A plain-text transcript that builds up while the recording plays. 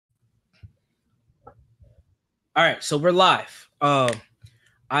All right, so we're live. I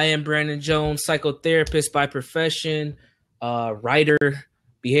am Brandon Jones, psychotherapist by profession, writer,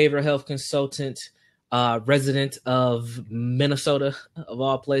 behavioral health consultant, resident of Minnesota, of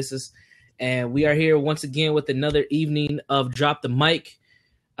all places. And we are here once again with another evening of Drop the Mic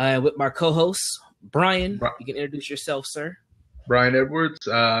with my co-host, Brian. You can introduce yourself, sir. Brian Edwards,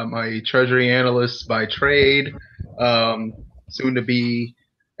 I'm a treasury analyst by trade, soon to be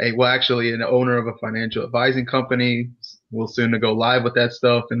actually an owner of a financial advising company. We'll soon to go live with that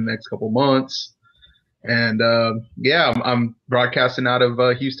stuff in the next couple months. And I'm broadcasting out of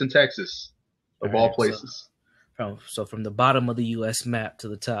Houston, Texas, of all places. So from the bottom of the U.S. map to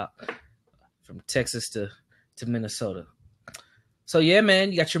the top, from Texas to Minnesota. So yeah,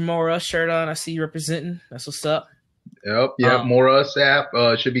 man, you got your More Us shirt on. I see you representing. That's what's up. Yep. More Us app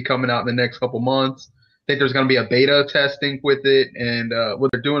should be coming out in the next couple months. I think there's going to be a beta testing with it, and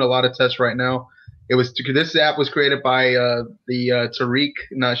they're doing a lot of tests right now. This app was created by the Tariq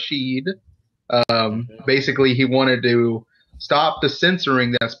Nasheed. Basically, he wanted to stop the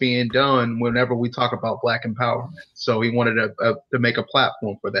censoring that's being done whenever we talk about Black empowerment. So he wanted to make a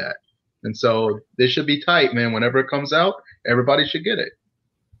platform for that. And so this should be tight, man. Whenever it comes out, everybody should get it.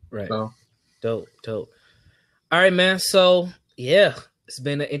 Right. So. Dope. All right, man. So, yeah, it's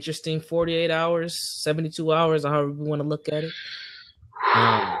been an interesting 48 hours, 72 hours, or however you want to look at it.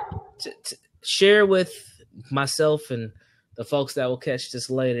 To share with myself and the folks that will catch this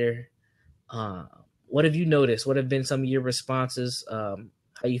later, what have you noticed? What have been some of your responses? How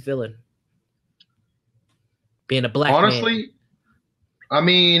you feeling? Being a Black man. Honestly, I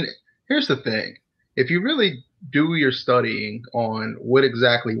mean, here's the thing. If you really do your studying on what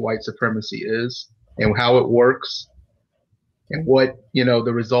exactly white supremacy is, and how it works and what,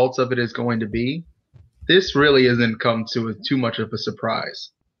 the results of it is going to be, this really isn't come to too much of a surprise.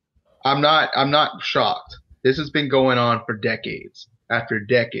 I'm not shocked. This has been going on for decades, after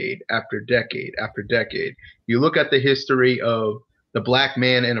decade, after decade, after decade. You look at the history of the Black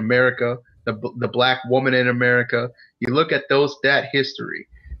man in America, the Black woman in America, you look at that history.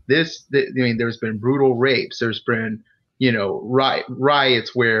 There's been brutal rapes. There's been,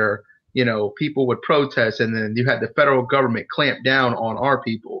 riots where, people would protest, and then you had the federal government clamp down on our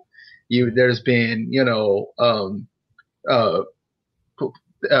people. There's been,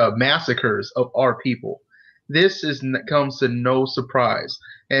 massacres of our people. This comes to no surprise.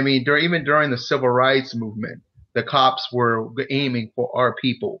 I mean, even during the civil rights movement, the cops were aiming for our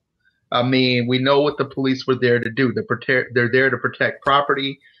people. I mean, we know what the police were there to do. They're there to protect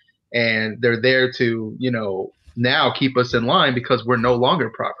property, and they're there to, now keep us in line because we're no longer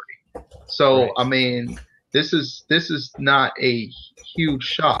property. So, right. I mean, this is not a huge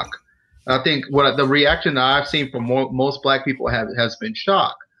shock. I think what the reaction that I've seen from most Black people has been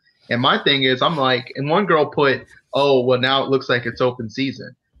shock. And my thing is, I'm like, and one girl put, "Oh, well, now it looks like it's open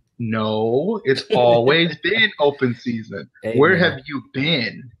season." No, it's always been open season. Hey, Where have you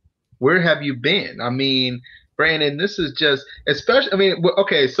been? Where have you been? I mean, Brandon, this is just, especially, I mean,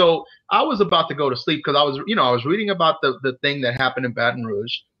 okay, so I was about to go to sleep because I was reading about the thing that happened in Baton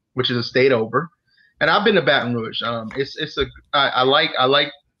Rouge, which is a state over, and I've been to Baton Rouge. I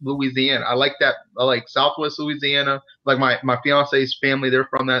like Louisiana. I like Southwest Louisiana. Like my fiance's family, they're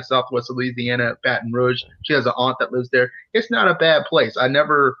from that Southwest Louisiana, Baton Rouge. She has an aunt that lives there. It's not a bad place. I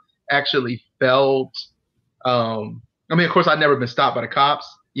never actually felt. I mean, of course, I've never been stopped by the cops.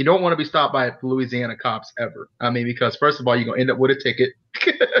 You don't want to be stopped by Louisiana cops ever. I mean, because first of all, you're gonna end up with a ticket.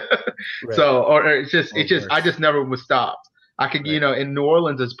 Right. So, or I just never was stopped. I could, right. In New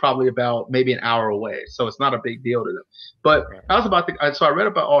Orleans, it's probably about maybe an hour away, so it's not a big deal to them. But right. So I read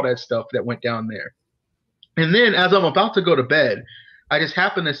about all that stuff that went down there, and then as I'm about to go to bed, I just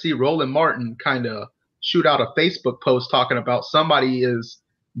happened to see Roland Martin kind of shoot out a Facebook post talking about somebody is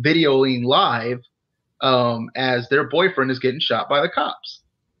videoing live as their boyfriend is getting shot by the cops.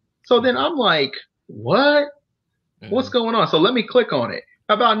 So then I'm like, what? Mm-hmm. What's going on? So let me click on it.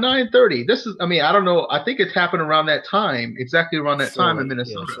 About 9:30. I don't know. I think it's happened around that time, exactly around that time in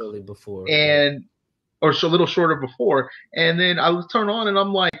Minnesota. Yeah, shortly before. Or a little shorter before. And then I would turn on and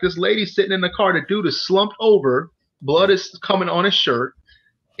I'm like, this lady sitting in the car, the dude is slumped over, blood is coming on his shirt.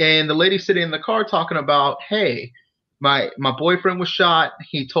 And the lady sitting in the car talking about, hey, my boyfriend was shot.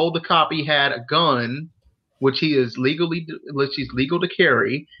 He told the cop he had a gun, which he's legal to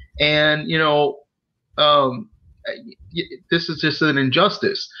carry. And, this is just an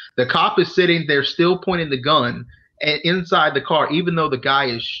injustice. The cop is sitting there still pointing the gun inside the car, even though the guy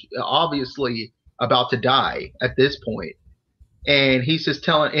is obviously about to die at this point. And he's just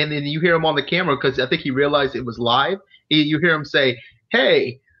telling, and then you hear him on the camera because I think he realized it was live. You hear him say,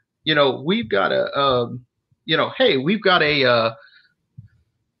 hey, we've got a hey, we've got a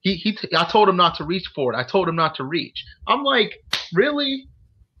I told him not to reach for it. I told him not to reach. I'm like, really,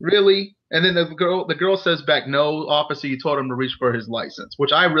 really? And then the girl says back, no, officer, you told him to reach for his license,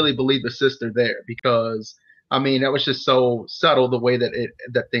 which I really believe the sister there because I mean that was just so subtle the way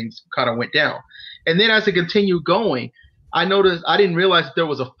that things kind of went down. And then as it continued going, I noticed I didn't realize that there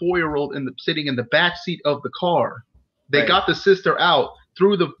was a 4-year-old sitting in the back seat of the car. They Right. got the sister out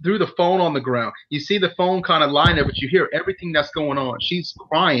through the phone on the ground. You see the phone kind of lying there, but you hear everything that's going on. She's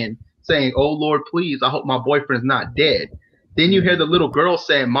crying, saying, "Oh Lord, please, I hope my boyfriend's not dead." Then you hear the little girl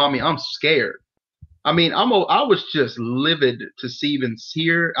saying, "Mommy, I'm scared." I mean, I was just livid to see even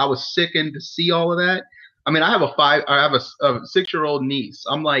hear. I was sickened to see all of that. I mean, I have a 6-year-old niece.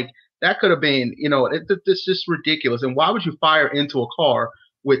 I'm like, that could have been, it's just ridiculous. And why would you fire into a car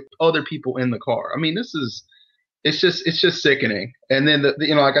with other people in the car? I mean, it's just sickening. And then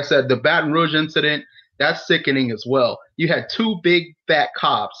like I said, the Baton Rouge incident, that's sickening as well. You had two big fat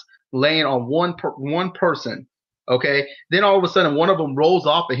cops laying on one person. Okay, then all of a sudden one of them rolls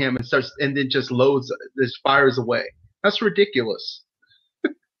off of him and then just fires away. That's ridiculous.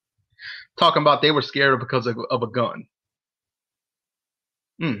 Talking about they were scared because of a gun.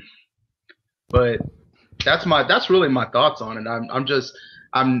 Hmm. But that's really my thoughts on it.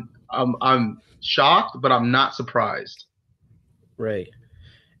 I'm shocked, but I'm not surprised. Right.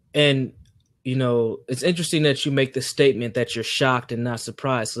 And it's interesting that you make the statement that you're shocked and not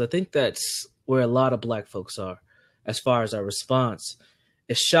surprised, because I think that's where a lot of Black folks are as far as our response.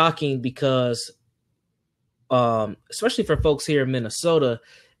 It's shocking because, especially for folks here in Minnesota,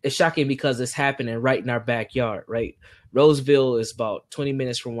 it's shocking because it's happening right in our backyard, right? Roseville is about 20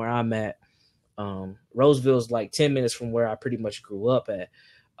 minutes from where I'm at. Roseville is like 10 minutes from where I pretty much grew up at.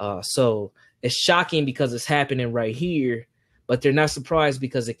 So it's shocking because it's happening right here, but they're not surprised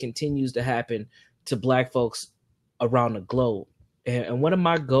because it continues to happen to Black folks around the globe. And one of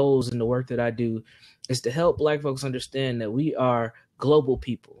my goals in the work that I do is to help Black folks understand that we are global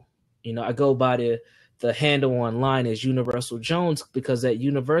people. I go by the handle online as Universal Jones because that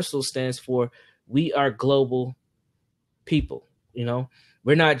Universal stands for we are global people.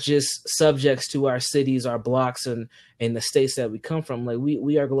 We're not just subjects to our cities, our blocks, and the states that we come from. Like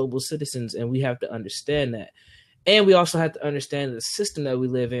we are global citizens, and we have to understand that. And we also have to understand that the system that we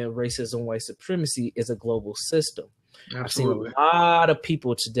live in, racism, white supremacy, is a global system. Absolutely. I've seen a lot of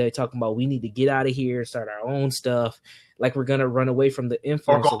people today talking about we need to get out of here, start our own stuff, like we're gonna run away from the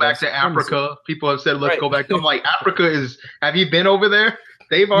influence. Or go back to Africa. People have said, let's go back. I'm like, Africa have you been over there?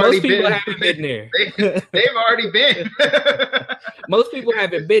 They've already been. Most people haven't been there. They've already been. Most people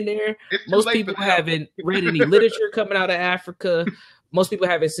haven't been there. Most people haven't read any literature coming out of Africa. Most people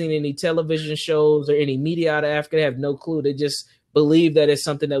haven't seen any television shows or any media out of Africa. They have no clue. They just believe that it's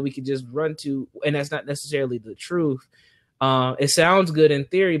something that we could just run to, and that's not necessarily the truth. It sounds good in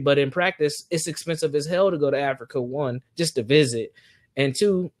theory, but in practice, it's expensive as hell to go to Africa, one, just to visit, and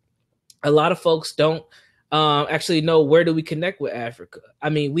two, a lot of folks don't actually know where do we connect with Africa. I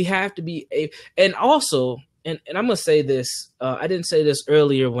mean, we have to be and also, and I'm going to say this, I didn't say this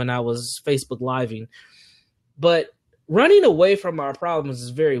earlier when I was Facebook living, but running away from our problems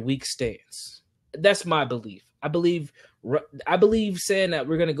is a very weak stance. That's my belief. I believe saying that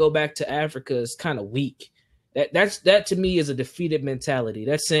we're going to go back to Africa is kind of weak. That to me is a defeated mentality.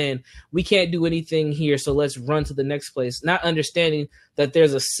 That's saying we can't do anything here, so let's run to the next place, not understanding that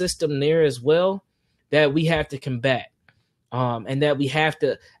there's a system there as well that we have to combat. And that we have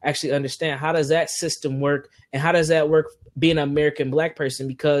to actually understand how does that system work and how does that work being an American Black person,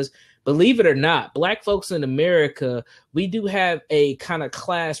 because believe it or not, Black folks in America, we do have a kind of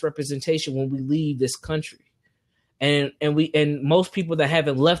class representation when we leave this country. And most people that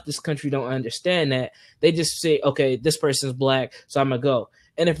haven't left this country don't understand that. They just say, okay, this person's Black, so I'm going to go.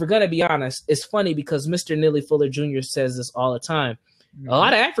 And if we're going to be honest, it's funny because Mr. Neely Fuller Jr. says this all the time. Mm-hmm. A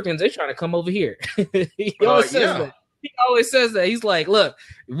lot of Africans, they're trying to come over here. He always says that. He always says that. He's like, look,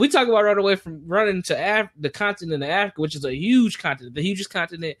 we talk about running to the continent of Africa, which is a huge continent, the hugest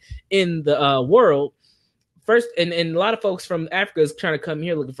continent in the world. First, and a lot of folks from Africa is trying to come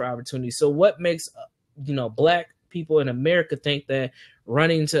here looking for opportunities. So what makes, Black people in America think that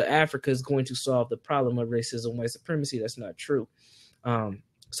running to Africa is going to solve the problem of racism, white supremacy? That's not true.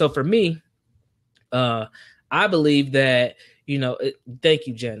 So for me, I believe that, thank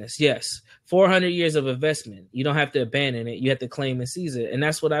you, Janice. Yes. 400 years of investment. You don't have to abandon it. You have to claim and seize it. And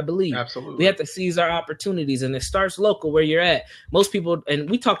that's what I believe. Absolutely. We have to seize our opportunities, and it starts local where you're at. Most people, and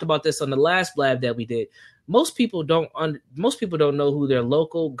we talked about this on the last blab that we did. Most people don't know who their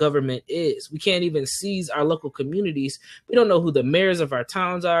local government is. We can't even seize our local communities. We don't know who the mayors of our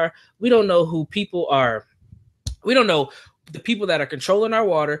towns are. We don't know who people are We don't know the people that are controlling our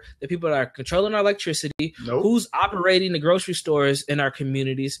water, the people that are controlling our electricity, Nope. who's operating the grocery stores in our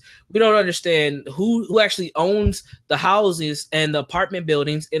communities. We don't understand who actually owns the houses and the apartment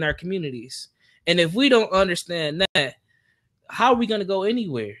buildings in our communities. And if we don't understand that, how are we going to go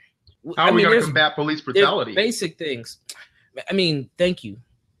anywhere? How are we going to combat police brutality? Basic things. I mean, thank you.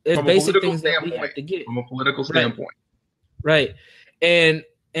 There's basic things that we have to get from a political standpoint. Right. And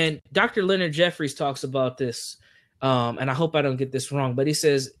Dr. Leonard Jeffries talks about this, and I hope I don't get this wrong, but he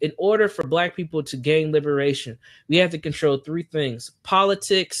says, in order for Black people to gain liberation, we have to control three things: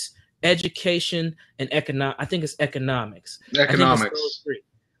 politics, education, and I think it's economics.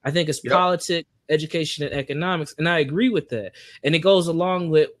 I think it's politics, education, and economics. And I agree with that. And it goes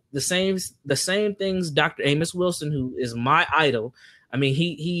along with the same things Dr. Amos Wilson, who is my idol. I mean,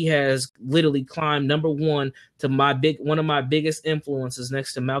 he has literally climbed number one to one of my biggest influences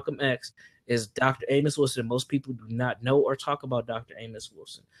next to Malcolm X is Dr. Amos Wilson. Most people do not know or talk about Dr. Amos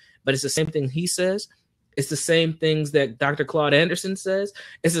Wilson, but it's the same thing he says. It's the same things that Dr. Claude Anderson says.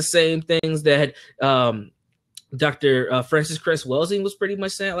 It's the same things that Dr. Francis Cress Welsing was pretty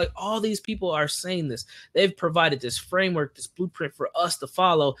much saying. Like, all these people are saying this. They've provided this framework, this blueprint for us to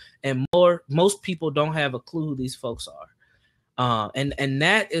follow, and most people don't have a clue who these folks are. And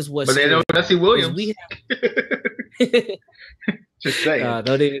that is what. But they know Jesse Williams. Just saying.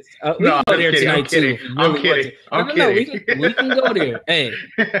 No, we can go there tonight too. I'm kidding. No, we can go there. Hey,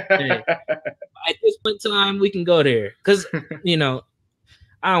 at this point in time, we can go there because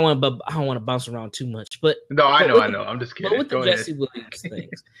I don't want to bounce around too much. But no, I know. I'm just kidding. But with the Jesse Williams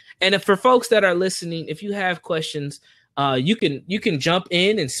things, and if, for folks that are listening, if you have questions, you can jump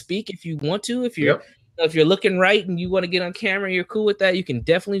in and speak if you want to. If you're looking right and you want to get on camera, you're cool with that, you can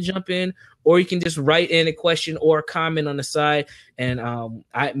definitely jump in, or you can just write in a question or a comment on the side. And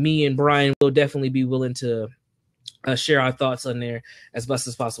me and Brian will definitely be willing to share our thoughts on there as best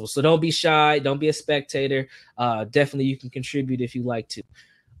as possible. So don't be shy. Don't be a spectator. Definitely you can contribute if you like to.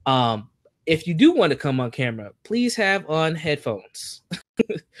 If you do want to come on camera, please have on headphones.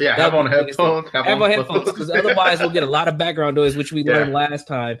 Yeah, have on headphones. Have on headphones, because otherwise we'll get a lot of background noise, which we learned last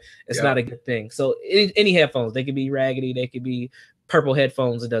time. It's not a good thing. So any headphones, they could be raggedy, they could be purple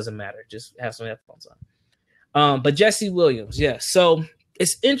headphones. It doesn't matter. Just have some headphones on. But Jesse Williams, so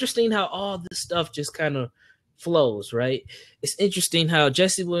it's interesting how all this stuff just kind of flows, right? It's interesting how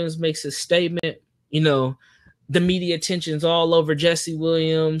Jesse Williams makes his statement. The media attention's all over Jesse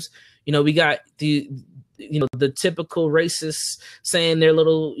Williams. We got the typical racists saying their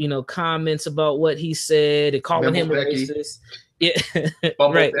little, comments about what he said and calling him a racist. Yeah,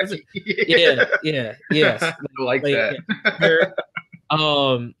 right. Yeah. I like that.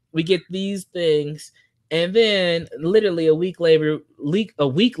 We get these things, and then literally a week later,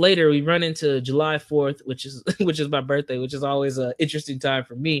 we run into July 4th, which is my birthday, which is always an interesting time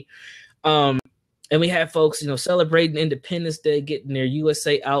for me. And we have folks, celebrating Independence Day, getting their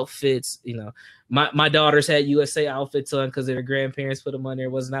USA outfits. My daughters had USA outfits on because their grandparents put them on there.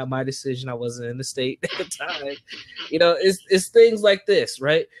 It was not my decision. I wasn't in the state at the time. It's things like this,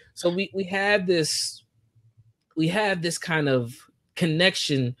 right? So we have this kind of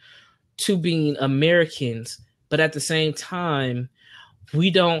connection to being Americans, but at the same time,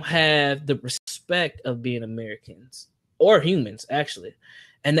 we don't have the respect of being Americans or humans, actually.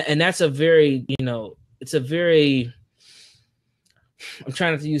 And that's a very, it's a very, I'm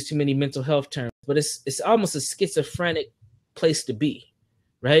trying not to use too many mental health terms, but it's almost a schizophrenic place to be,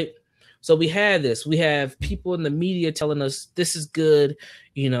 right? So we have this. We have people in the media telling us this is good.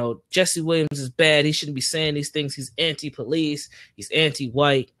 Jesse Williams is bad. He shouldn't be saying these things. He's anti-police. He's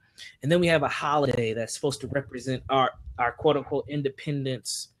anti-white. And then we have a holiday that's supposed to represent our quote unquote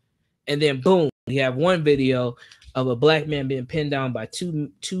independence. And then boom, we have one video of a Black man being pinned down by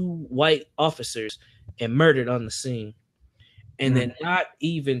two white officers and murdered on the scene. And then not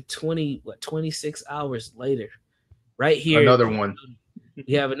even 26 hours later, right here, another one.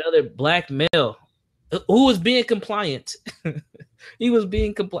 You have another Black male who was being compliant. He was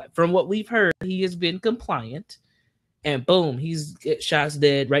being compliant. From what we've heard, he has been compliant. And boom, he's shot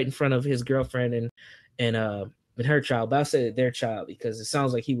dead right in front of his girlfriend and her child. But I'll say their child because it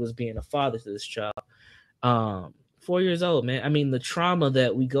sounds like he was being a father to this child. 4 years old, man. I mean, the trauma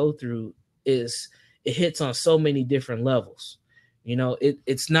that we go through it hits on so many different levels.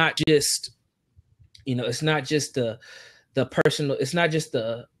 It's not just, it's not just the personal, it's not just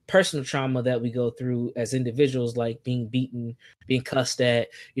the personal trauma that we go through as individuals, like being beaten, being cussed at,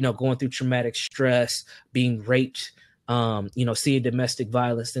 going through traumatic stress, being raped, seeing domestic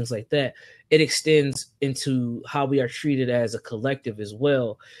violence, things like that, it extends into how we are treated as a collective as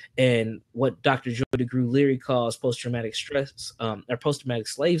well. And what Dr. Joy DeGruy-Leary calls post-traumatic stress, or post-traumatic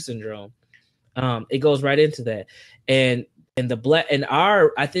slave syndrome, it goes right into that. And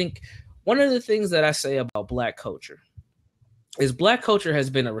I think one of the things that I say about Black culture is Black culture has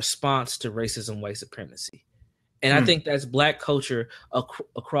been a response to racism, white supremacy. And I think that's Black culture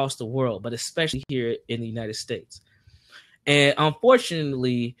across the world, but especially here in the United States. And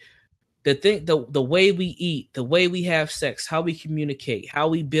unfortunately, the way we eat, the way we have sex, how we communicate, how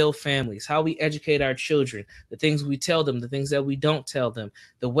we build families, how we educate our children, the things we tell them, the things that we don't tell them,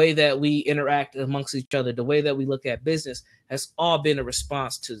 the way that we interact amongst each other, the way that we look at business has all been a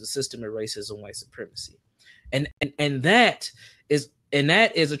response to the system of racism, white supremacy. And that is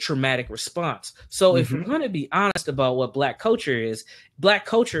a traumatic response. So if we're going to be honest about what Black culture is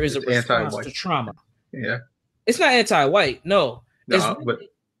a response to trauma. Yeah. It's not anti-white. No.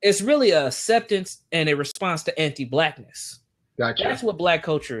 It's really a acceptance and a response to anti-Blackness. Gotcha. That's what Black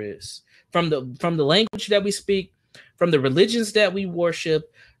culture is. From the language that we speak, from the religions that we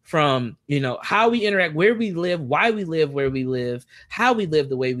worship, from how we interact, where we live, why we live where we live, how we live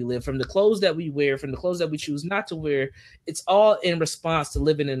the way we live, from the clothes that we wear, from the clothes that we choose not to wear. It's all in response to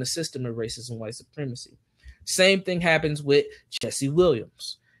living in a system of racism and white supremacy. Same thing happens with Jesse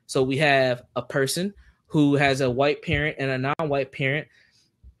Williams. So we have a person who has a white parent and a non-white parent,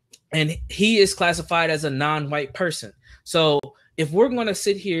 and he is classified as a non-white person. So if we're going to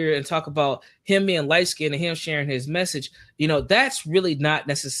sit here and talk about him being light-skinned and him sharing his message, that's really not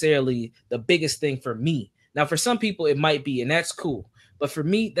necessarily the biggest thing for me. Now, for some people, it might be, and that's cool. But for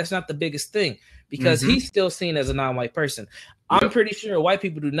me, that's not the biggest thing because he's still seen as a non-white person. I'm pretty sure white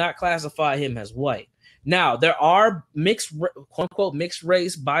people do not classify him as white. Now, there are quote-unquote mixed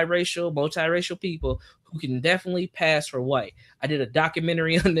race, biracial, multiracial people who can definitely pass for white. I did a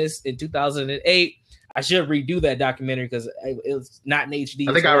documentary on this in 2008. I should redo that documentary because it was not in HD.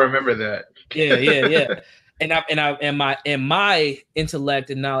 I think I remember that. Yeah. And my intellect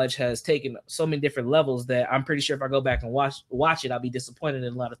and knowledge has taken so many different levels that I'm pretty sure if I go back and watch it, I'll be disappointed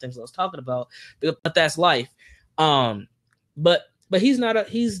in a lot of things I was talking about. But that's life. But he's not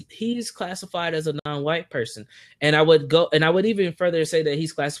he's classified as a non-white person. And I would even further say that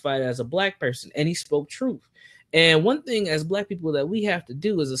he's classified as a Black person, and he spoke truth. And one thing as Black people that we have to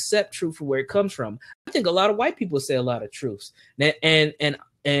do is accept truth for where it comes from. I think a lot of white people say a lot of truths. And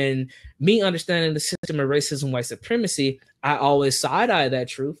me understanding the system of racism, white supremacy, I always side-eye that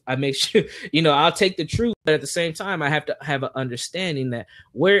truth. I make sure, I'll take the truth, but at the same time, I have to have an understanding that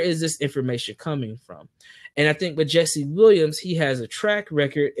where is this information coming from? And I think with Jesse Williams, he has a track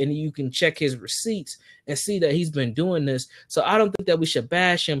record, and you can check his receipts and see that he's been doing this. So I don't think that we should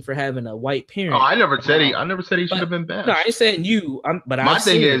bash him for having a white parent. Oh, I never said he should have been bashed. No, I ain't saying you. My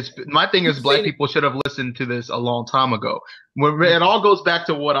thing is, Black people should have listened to this a long time ago. It all goes back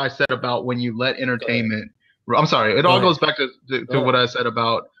to what I said about when you let entertainment. I'm sorry. It all goes back to what I said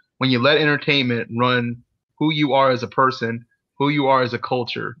about when you let entertainment run who you are as a person, who you are as a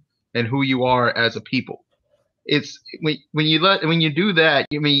culture, and who you are as a people. It's when you do that,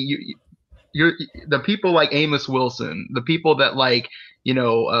 you're the people like Amos Wilson, the people that like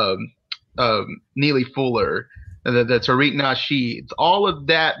Neely Fuller, the Tariq Nasheed, all of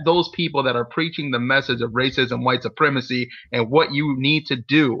that, those people that are preaching the message of racism, white supremacy, and what you need to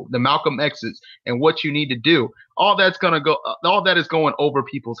do, the Malcolm X's, and what you need to do, all that is going over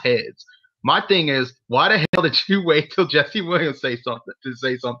people's heads. My thing is, why the hell did you wait till Jesse Williams say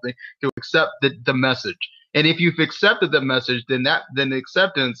something to accept the message? And if you've accepted the message, then the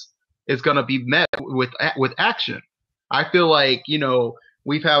acceptance is going to be met with action. I feel like,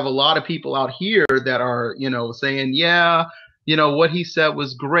 we have a lot of people out here that are, saying, what he said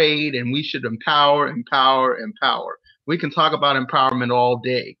was great and we should empower. We can talk about empowerment all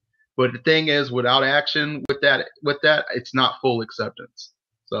day. But the thing is, without action, with that, it's not full acceptance.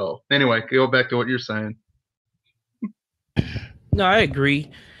 So anyway, go back to what you're saying. No, I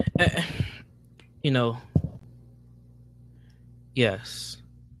agree. Yes.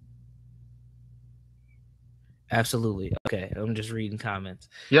 Absolutely. Okay, I'm just reading comments.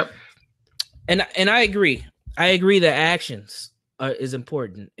 Yep. And I agree. I agree that actions is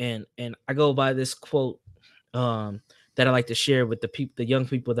important, and I go by this quote that I like to share with the young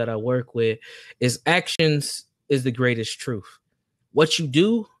people that I work with is actions is the greatest truth. What you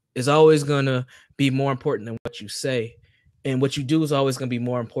do is always going to be more important than what you say, and what you do is always going to be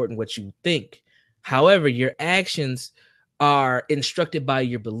more important than what you think. However, your actions are instructed by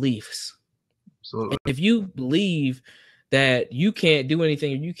your beliefs. Absolutely. And if you believe that you can't do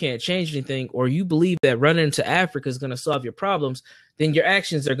anything, or you can't change anything, or you believe that running to Africa is going to solve your problems, then your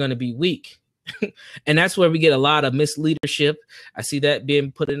actions are going to be weak. And that's where we get a lot of misleadership. I see that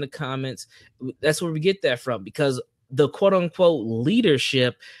being put in the comments. That's where we get that from, because the quote unquote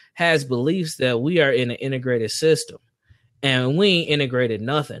leadership has beliefs that we are in an integrated system, and we ain't integrated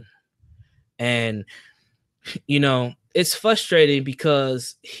nothing. And, it's frustrating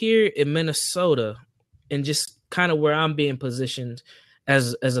because here in Minnesota, and just kind of where I'm being positioned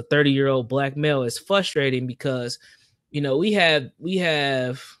as a 30-year-old black male, is frustrating because, we have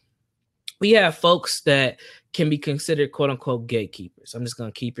folks that can be considered quote unquote gatekeepers. I'm just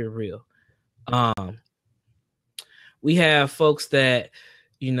going to keep it real. We have folks that,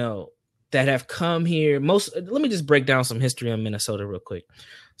 that have come here. Let me just break down some history on Minnesota real quick.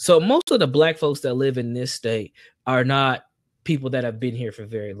 So most of the black folks that live in this state are not people that have been here for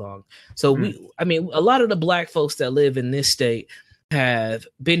very long. So a lot of the black folks that live in this state have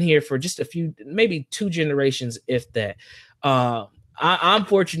been here for just a few, maybe 2 generations, if that. I'm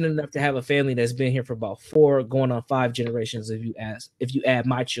fortunate enough to have a family that's been here for about 4, going on 5 generations, if you add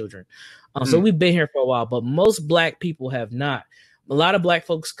my children. So we've been here for a while, but most black people have not. A lot of black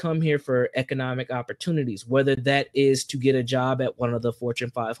folks come here for economic opportunities, whether that is to get a job at one of the Fortune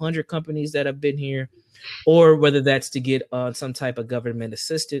 500 companies that have been here, or whether that's to get some type of government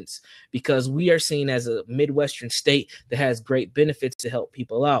assistance, because we are seen as a Midwestern state that has great benefits to help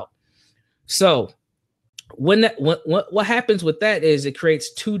people out. So what happens with that is it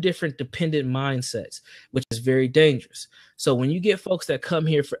creates 2 different dependent mindsets, which is very dangerous. So when you get folks that come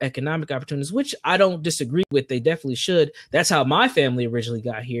here for economic opportunities, which I don't disagree with, they definitely should. That's how my family originally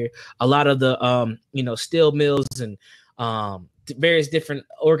got here. A lot of the steel mills and various different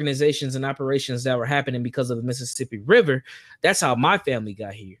organizations and operations that were happening because of the Mississippi River. That's how my family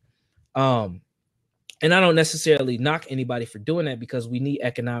got here. And I don't necessarily knock anybody for doing that, because we need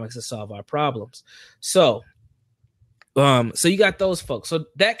economics to solve our problems. So you got those folks. So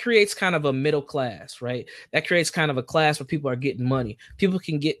that creates kind of a middle class, right? That creates kind of a class where people are getting money. People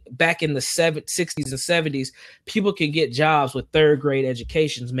can get, back in the 60s and 70s, people can get jobs with 3rd grade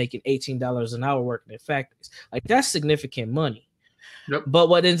educations making $18 an hour working in factories. Like, that's significant money. Yep. But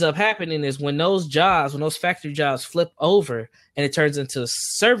what ends up happening is when those factory jobs flip over and it turns into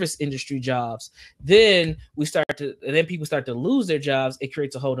service industry jobs, then people start to lose their jobs. It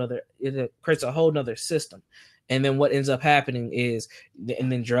creates a whole nother system. And then what ends up happening is, and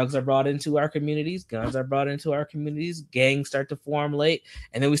then drugs are brought into our communities, guns are brought into our communities, gangs start to form late,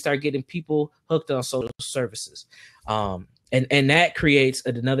 and then we start getting people hooked on social services. And that creates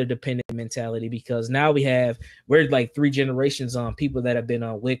another dependent mentality, because now we're like 3 generations on people that have been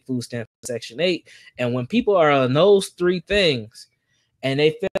on WIC, food stamps, Section 8. And when people are on those 3 things and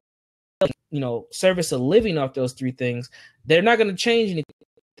they feel, service of living off those 3 things, they're not going to change anything.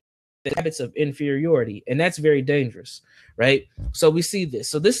 The habits of inferiority. And that's very dangerous, right? So we see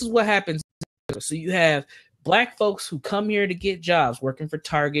this. So this is what happens. So you have black folks who come here to get jobs, working for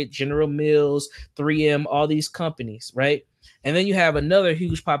Target, General Mills, 3M, all these companies, right? And then you have another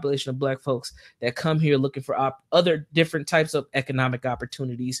huge population of black folks that come here looking for other different types of economic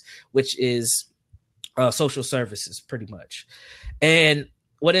opportunities, which is social services, pretty much. And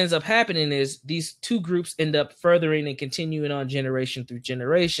what ends up happening is these 2 groups end up furthering and continuing on generation through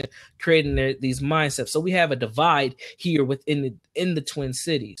generation, creating these mindsets. So we have a divide here within the Twin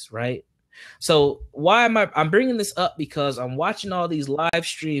Cities, right? So why I'm bringing this up, because I'm watching all these live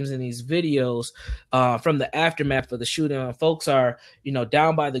streams and these videos from the aftermath of the shooting. Folks are,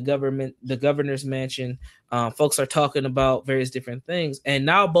 down by the governor's mansion. Folks are talking about various different things. And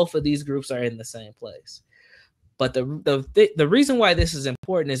now both of these groups are in the same place. But the reason why this is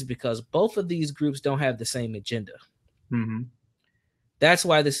important is because both of these groups don't have the same agenda. Mm-hmm. That's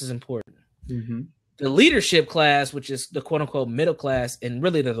why this is important. Mm-hmm. The leadership class, which is the quote unquote middle class, and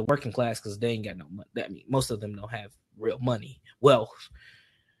really they're the working class because they ain't got no money. I mean, most of them don't have real money, wealth.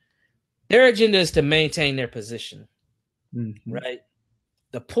 Their agenda is to maintain their position, right?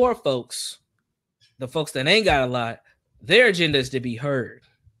 The poor folks, the folks that ain't got a lot, their agenda is to be heard,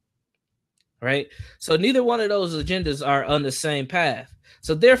 right? So neither one of those agendas are on the same path.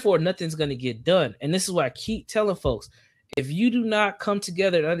 So therefore, nothing's going to get done. And this is why I keep telling folks, if you do not come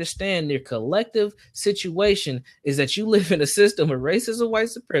together and understand your collective situation is that you live in a system of racism, white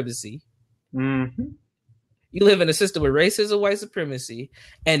supremacy. Mm-hmm. You live in a system of racism, white supremacy.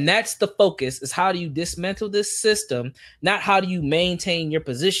 And that's the focus, is how do you dismantle this system, not how do you maintain your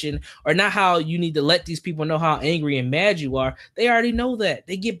position, or not how you need to let these people know how angry and mad you are. They already know that.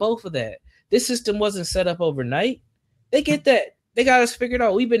 They get both of that. This system wasn't set up overnight. They get that. They got us figured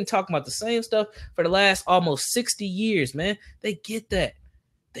out. We've been talking about the same stuff for the last almost 60 years, man. They get that.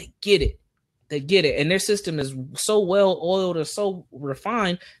 They get it. They get it. And their system is so well oiled and so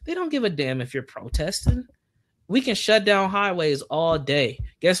refined, they don't give a damn if you're protesting. We can shut down highways all day.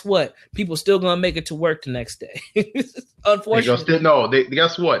 Guess what? People still gonna make it to work the next day. Unfortunately,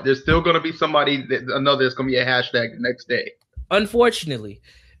 guess what? There's still gonna be somebody that know there's gonna be a hashtag the next day. Unfortunately,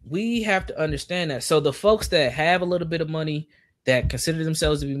 we have to understand that. So the folks that have a little bit of money, that consider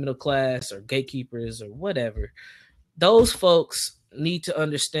themselves to be middle class or gatekeepers or whatever, those folks need to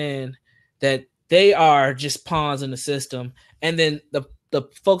understand that they are just pawns in the system. And then the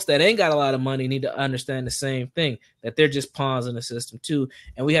folks that ain't got a lot of money need to understand the same thing, that they're just pawns in the system too.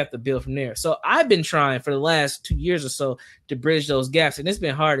 And we have to build from there. So I've been trying for the last 2 years or so to bridge those gaps. And it's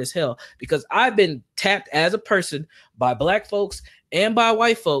been hard as hell because I've been tapped as a person by Black folks and by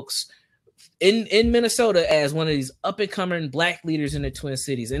white folks in Minnesota as one of these up and coming Black leaders in the Twin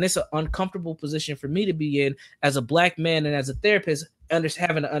Cities. And it's an uncomfortable position for me to be in as a Black man and as a therapist,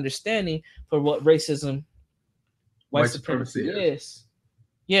 having an understanding for what racism, white supremacy is.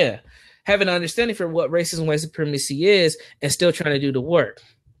 Yeah. Having an understanding for what racism, white supremacy is, and still trying to do the work.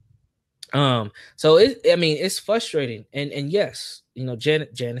 So it's frustrating. And yes,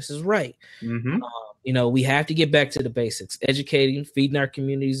 Janice is right. Mm-hmm. We have to get back to the basics, educating, feeding our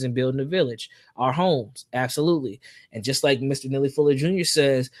communities, and building a village, our homes. Absolutely. And just like Mr. Neely Fuller Jr.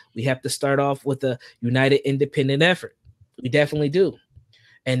 says, we have to start off with a united, independent effort. We definitely do.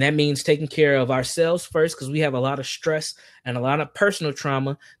 And that means taking care of ourselves first, because we have a lot of stress and a lot of personal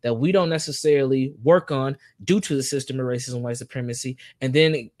trauma that we don't necessarily work on due to the system of racism, white supremacy. And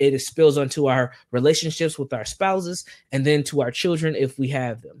then it spills onto our relationships with our spouses and then to our children if we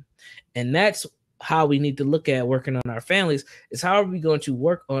have them. And that's how we need to look at working on our families, is how are we going to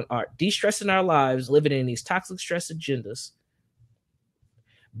work on our de-stressing our lives, living in these toxic stress agendas,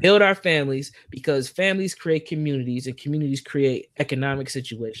 build our families, because families create communities and communities create economic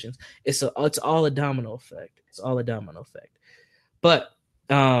situations. It's all a domino effect. It's all a domino effect. But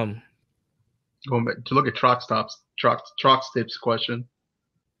going back to look at Trockstip's question.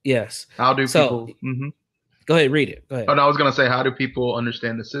 Yes. How do people Go ahead, read it. Go ahead. Oh, no, I was gonna say, how do people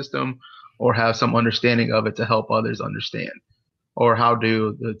understand the system or have some understanding of it to help others understand? Or how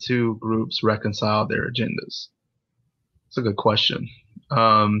do the two groups reconcile their agendas? It's a good question.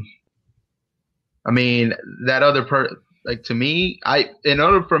 I mean, that other to me, in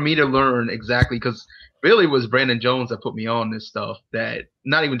order for me to learn exactly, because really it was Brandon Jones that put me on this stuff, that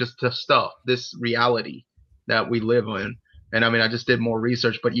not even just the stuff, this reality that we live in. And I mean, I just did more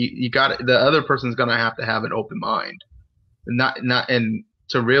research, but you got the other person's going to have an open mind, and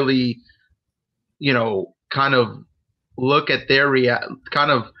to really, kind of look at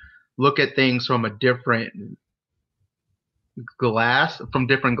look at things from a different from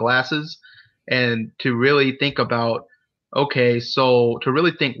different glasses, and to really think about, okay, so to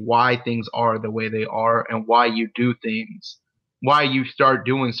really think why things are the way they are and why you do things, why you start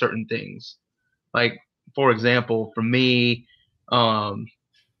doing certain things. Like, for example, for me,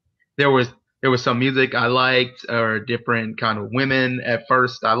 there was some music I liked, or different kind of women at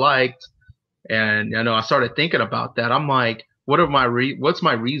first I liked, and I started thinking about that. I'm like, what's my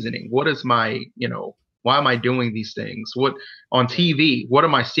reasoning? What is my, why am I doing these things? What on TV? What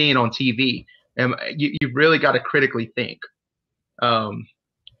am I seeing on TV? And you've really got to critically think.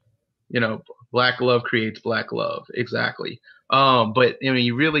 Black love creates black love. Exactly. But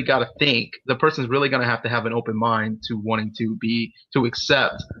you really got to think. The person's really going to have an open mind to wanting to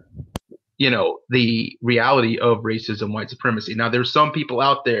accept, the reality of racism, white supremacy. Now, there's some people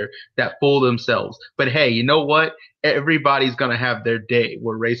out there that fool themselves, but hey, you know what? Everybody's going to have their day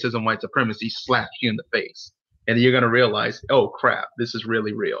where racism, white supremacy slaps you in the face, and you're going to realize, oh crap, this is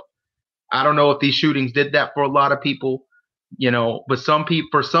really real. I don't know if these shootings did that for a lot of people, but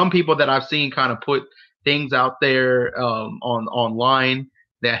for some people that I've seen kind of put things out there online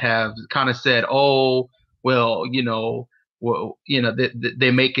that have kind of said, oh, well, they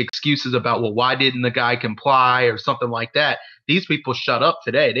make excuses about, well, why didn't the guy comply or something like that. These people shut up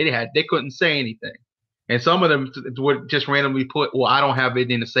today. They couldn't say anything. And some of them would just randomly put, well, I don't have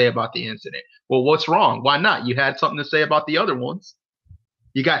anything to say about the incident. Well, what's wrong? Why not? You had something to say about the other ones.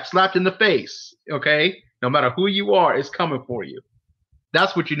 You got slapped in the face, okay? No matter who you are, it's coming for you.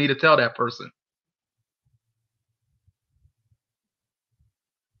 That's what you need to tell that person.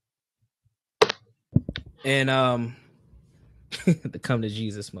 And the come to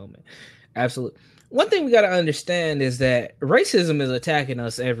Jesus moment. Absolutely. One thing we got to understand is that racism is attacking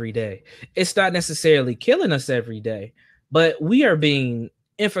us every day. It's not necessarily killing us every day, but we are being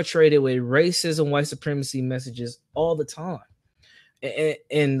infiltrated with racism, white supremacy messages all the time.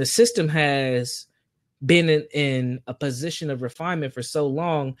 and the system has been in a position of refinement for so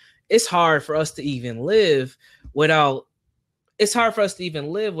long. It's hard for us to even live without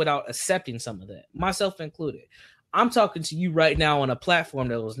accepting some of that, myself included. I'm talking to you right now on a platform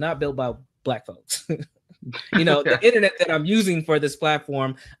that was not built by Black folks. The internet that I'm using for this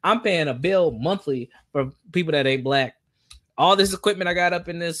platform, I'm paying a bill monthly for people that ain't Black. All this equipment I got up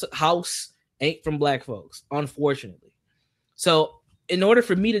in this house ain't from Black folks, unfortunately. So in order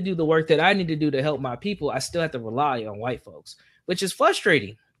for me to do the work that I need to do to help my people, I still have to rely on white folks, which is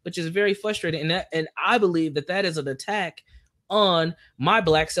frustrating, which is very frustrating. And I believe that is an attack on my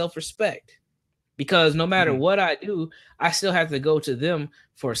Black self-respect, because no matter what I do, I still have to go to them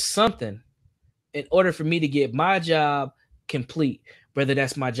for something in order for me to get my job complete, whether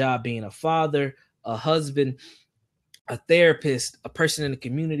that's my job being a father, a husband, a therapist, a person in the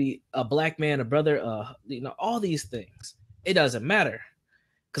community, a Black man, a brother, all these things. It doesn't matter,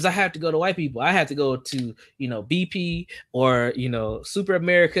 because I have to go to white people. I have to go to, BP or, Super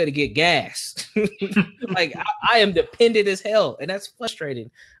America to get gas. Like I am dependent as hell. And that's frustrating.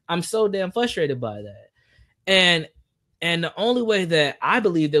 I'm so damn frustrated by that. And the only way that I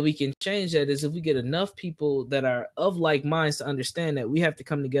believe that we can change that is if we get enough people that are of like minds to understand that we have to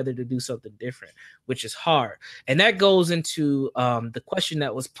come together to do something different, which is hard. And that goes into the question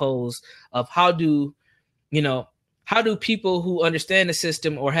that was posed of how do people who understand the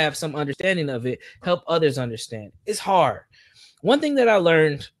system or have some understanding of it help others understand? It's hard. One thing that I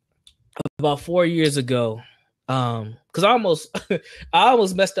learned about 4 years ago, because I almost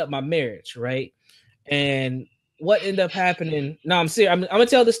messed up my marriage, right? And what ended up happening? No, I'm serious. I'm gonna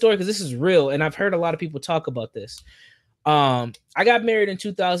tell this story because this is real, and I've heard a lot of people talk about this. I got married in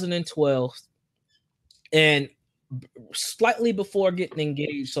 2012, and slightly before getting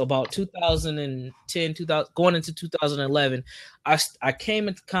engaged, so about 2010, going into 2011, I came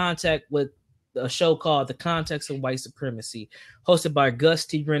into contact with a show called The Context of White Supremacy, hosted by Gus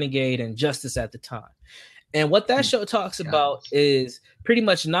T. Renegade and Justice at the time. And what that show talks about is pretty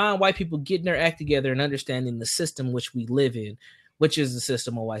much non-white people getting their act together and understanding the system which we live in, which is the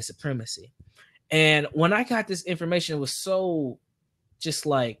system of white supremacy. And when I got this information, it was so just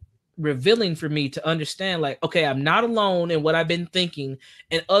like revealing for me to understand, like, okay, I'm not alone in what I've been thinking,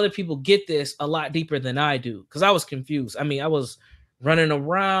 and other people get this a lot deeper than I do, because I was confused. I mean, I was running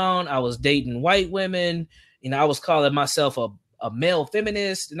around, I was dating white women, I was calling myself a male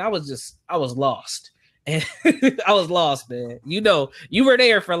feminist, and I was lost. And I was lost, man. You were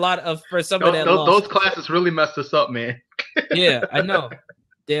there for some of that. Those classes really messed us up, man. Yeah, I know.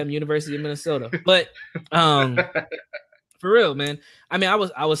 Damn University of Minnesota. But for real, man. I mean,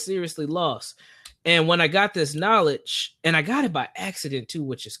 I was seriously lost. And when I got this knowledge, and I got it by accident too,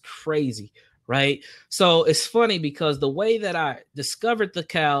 which is crazy, right? So it's funny because the way that I discovered the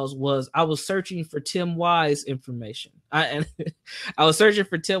cows was I was searching for Tim Wise information. I was searching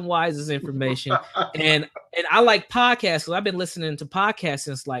for Tim Wise's information, and I like podcasts, so I've been listening to podcasts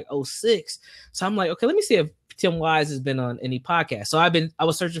since like 2006. So I'm like, okay, let me see if Tim Wise has been on any podcast. So I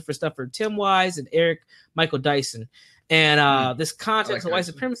was searching for stuff for Tim Wise and Eric Michael Dyson. And this context of white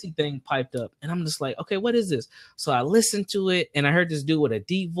supremacy thing piped up. And I'm just like, okay, what is this? So I listened to it, and I heard this dude with a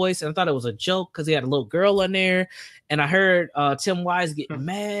deep voice, and I thought it was a joke because he had a little girl on there. And I heard Tim Wise getting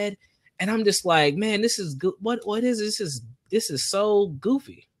mad. And I'm just like, man, this is good. What is this? This is so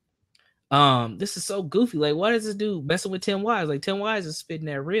goofy. This is so goofy. Like, what does this dude messing with Tim Wise? Like, Tim Wise is spitting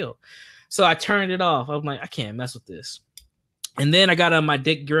that real. So I turned it off. I'm like, I can't mess with this. And then I got on my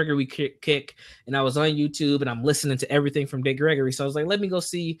Dick Gregory kick, and I was on YouTube, and I'm listening to everything from Dick Gregory. So I was like, let me go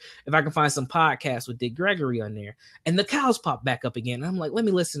see if I can find some podcasts with Dick Gregory on there. And the cows popped back up again. And I'm like, let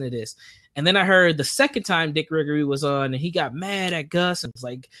me listen to this. And then I heard the second time Dick Gregory was on, and he got mad at Gus and was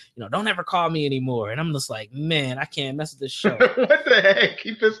like, don't ever call me anymore. And I'm just like, man, I can't mess with this show. What the heck?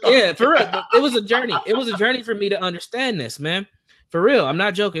 Keep this on. Yeah, for real. It was a journey. It was a journey for me to understand this, man. For real. I'm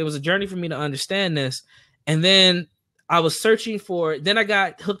not joking. It was a journey for me to understand this. And then I was searching then I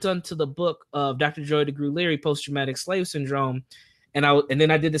got hooked onto the book of Dr. Joy DeGruy Leary, Post-Traumatic Slave Syndrome. And then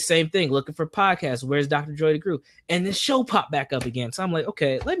I did the same thing, looking for podcasts. Where's Dr. Joy DeGruy? And this show popped back up again. So I'm like,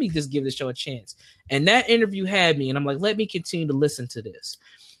 okay, let me just give this show a chance. And that interview had me, and I'm like, let me continue to listen to this.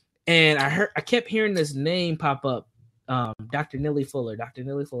 And I kept hearing this name pop up, Dr. Neely Fuller.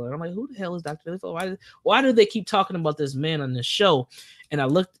 And I'm like, who the hell is Dr. Neely Fuller? Why do they keep talking about this man on this show? And I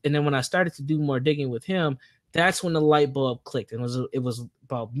looked, and then when I started to do more digging with him, that's when the light bulb clicked. And it was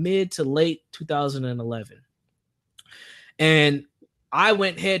about mid to late 2011. And I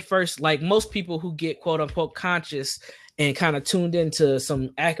went head first, like most people who get quote unquote conscious and kind of tuned into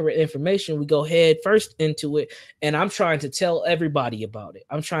some accurate information, we go head first into it. And I'm trying to tell everybody about it.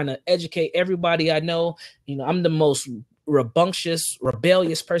 I'm trying to educate everybody I know. You know, I'm the most rambunctious,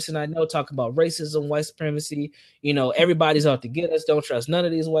 rebellious person I know, talking about racism, white supremacy. You know, everybody's out to get us. Don't trust none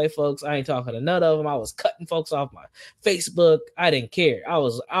of these white folks. I ain't talking to none of them. I was cutting folks off my Facebook. I didn't care. I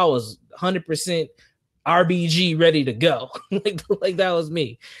was 100% RBG ready to go. like that was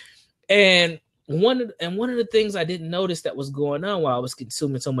me. And one of the things I didn't notice that was going on while I was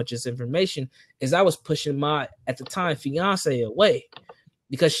consuming so much of this information is I was pushing my, at the time, fiance away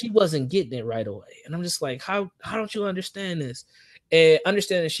because she wasn't getting it right away. And I'm just like, how don't you understand this? And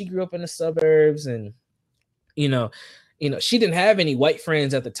understand that she grew up in the suburbs, and you know, she didn't have any white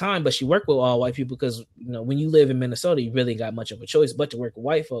friends at the time, but she worked with all white people because, you know, when you live in Minnesota, you really got much of a choice but to work with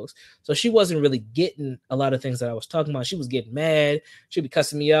white folks. So she wasn't really getting a lot of things that I was talking about. She was getting mad. She'd be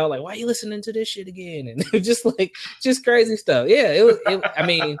cussing me out like, why are you listening to this shit again? And just crazy stuff. Yeah,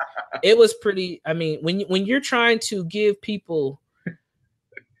 it was pretty. I mean, when you're trying to give people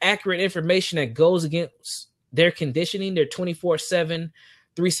accurate information that goes against their conditioning, their 24/7,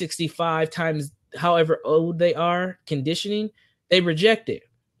 365 times however old they are conditioning, they reject it.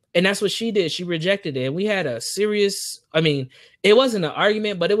 And that's what she did. She rejected it. And we had a serious, I mean, it wasn't an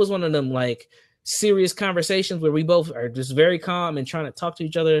argument, but it was one of them like serious conversations where we both are just very calm and trying to talk to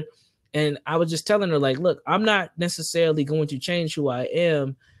each other. And I was just telling her, like, look, I'm not necessarily going to change who I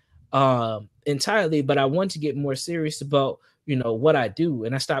am entirely, but I want to get more serious about, you know, what I do.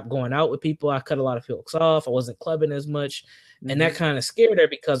 And I stopped going out with people. I cut a lot of folks off. I wasn't clubbing as much. And that kind of scared her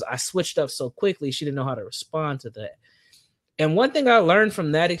because I switched up so quickly. She didn't know how to respond to that. And one thing I learned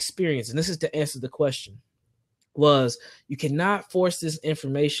from that experience, and this is to answer the question, was you cannot force this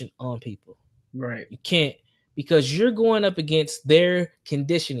information on people. Right. You can't, because you're going up against their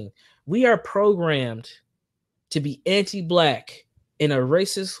conditioning. We are programmed to be anti-Black in a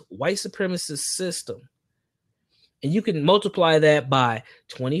racist, white supremacist system. And you can multiply that by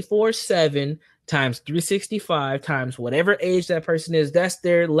 24/7 times 365 times whatever age that person is. That's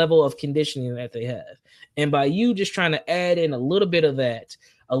their level of conditioning that they have. And by you just trying to add in a little bit of that,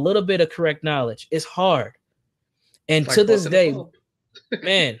 a little bit of correct knowledge, it's hard. And to this day,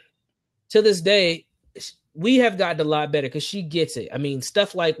 man, to this day, we have gotten a lot better because she gets it. I mean,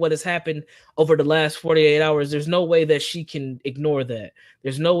 stuff like what has happened over the last 48 hours, there's no way that she can ignore that.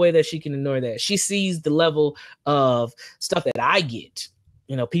 There's no way that she can ignore that. She sees the level of stuff that I get.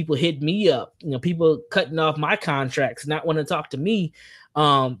 You know, people hit me up, you know, people cutting off my contracts, not wanting to talk to me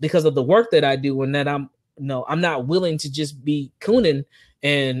because of the work that I do, and that I'm not willing to just be cooning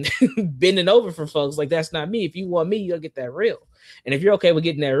and bending over for folks. Like, that's not me. If you want me, you'll get that real. And if you're okay with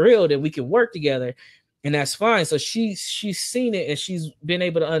getting that real, then we can work together. And that's fine. So she's seen it, and she's been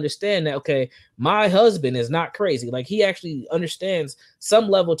able to understand that, okay, my husband is not crazy. Like, he actually understands some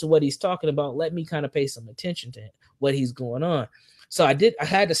level to what he's talking about. Let me kind of pay some attention to what he's going on. So I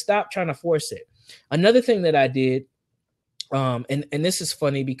had to stop trying to force it. Another thing that I did, and this is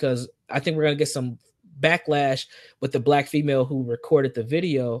funny because I think we're going to get some backlash with the Black female who recorded the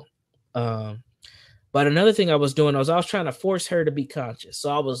video. But another thing I was doing, I was trying to force her to be conscious.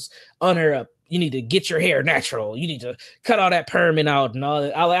 So I was on her up. You need to get your hair natural. You need to cut all that perming out and all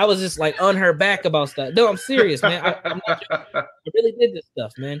that. I was just like on her back about stuff. No, I'm serious, man. I really did this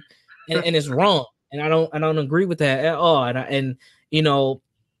stuff, man, and it's wrong. And I don't agree with that at all. And you know,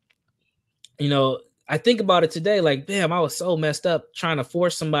 I think about it today, like, damn, I was so messed up trying to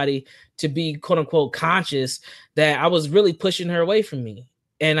force somebody to be quote unquote conscious that I was really pushing her away from me.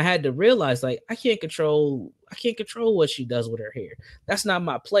 And I had to realize, like, I can't control what she does with her hair. That's not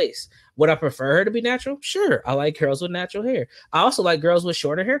my place. Would I prefer her to be natural? Sure. I like girls with natural hair. I also like girls with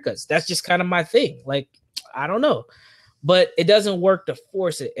shorter haircuts. That's just kind of my thing. Like, I don't know. But it doesn't work to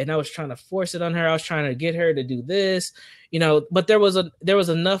force it. And I was trying to force it on her. I was trying to get her to do this, you know, but there was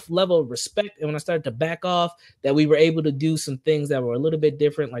enough level of respect. And when I started to back off, that we were able to do some things that were a little bit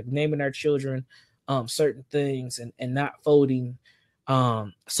different, like naming our children certain things and not voting.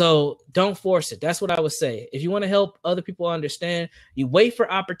 So don't force it. That's what I would say. If you want to help other people understand, you wait for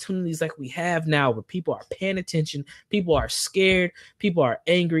opportunities like we have now where people are paying attention, people are scared, people are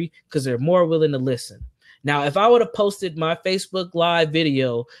angry because they're more willing to listen. Now, if I would have posted my Facebook Live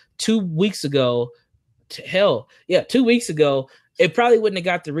video 2 weeks ago, 2 weeks ago, it probably wouldn't have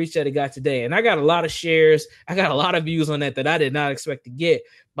got the reach that it got today. And I got a lot of shares. I got a lot of views on that I did not expect to get.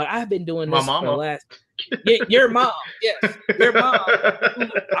 But I've been doing this for the last... Your mom, yes, your mom. I'm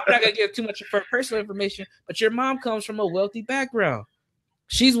not going to give too much of her personal information, but your mom comes from a wealthy background.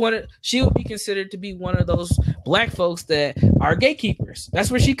 She would be considered to be one of those Black folks that are gatekeepers. That's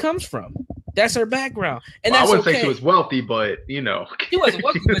where she comes from. That's her background, and well, that's I wouldn't okay. say she was wealthy, but you know, She wasn't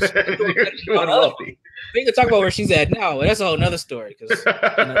wealthy, but she wasn't wealthy. We can talk about where she's at now. That's a whole nother story because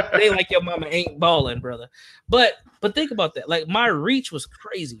it ain't like your mama ain't balling, brother. But think about that. Like my reach was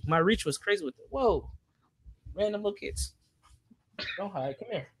crazy. My reach was crazy with it. Whoa, random little kids. Don't hide. Come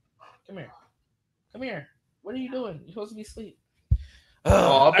here. Come here. Come here. What are you doing? You're supposed to be asleep.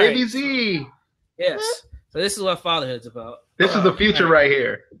 Oh, baby right. Z. Yes. So this is what fatherhood's about. This is the future right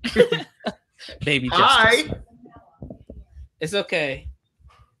here. Baby justice. Hi. It's okay.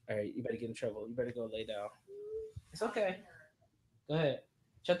 All right, you better get in trouble. You better go lay down. It's okay. Go ahead.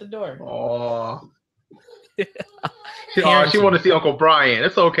 Shut the door. Oh. She want to see Uncle Brian.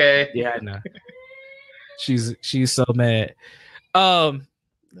 It's okay. Yeah, I know. She's so mad.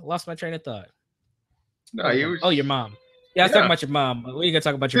 Lost my train of thought. No, you. Oh, your mom. Yeah, I was talking about your mom. We ain't gonna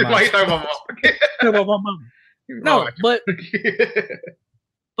talk about your mom. Why you talking about mom? About my mom. No,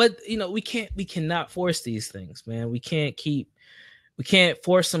 but we cannot force these things, man. We can't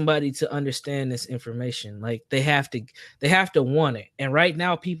force somebody to understand this information. Like they have to want it. And right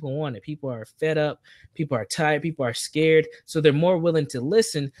now people want it. People are fed up, people are tired, people are scared, so they're more willing to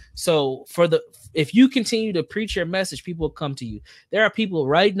listen. So if you continue to preach your message, people will come to you. There are people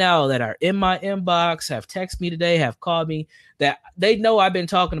right now that are in my inbox, have texted me today, have called me, that they know I've been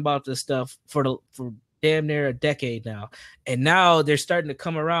talking about this stuff for damn near a decade now. And now they're starting to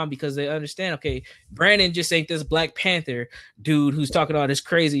come around because they understand, okay, Brandon just ain't this Black Panther dude who's talking all this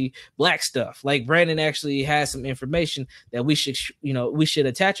crazy black stuff. Like Brandon actually has some information that we should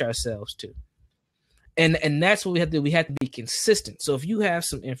attach ourselves to. And that's what we have to do. We have to be consistent. So if you have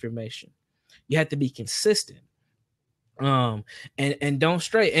some information, you have to be consistent. And don't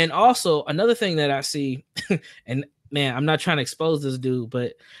stray. And also another thing that I see, and man, I'm not trying to expose this dude,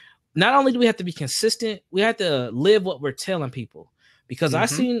 but not only do we have to be consistent, we have to live what we're telling people. Because I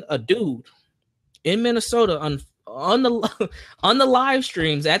seen a dude in Minnesota on the live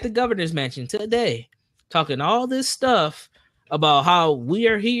streams at the governor's mansion today talking all this stuff about how we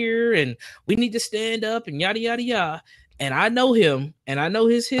are here and we need to stand up and yada yada yada. And I know him and I know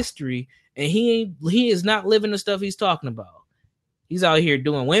his history, and he is not living the stuff he's talking about. He's out here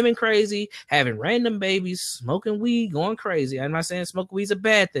doing women crazy, having random babies, smoking weed, going crazy. I'm not saying smoking weed's a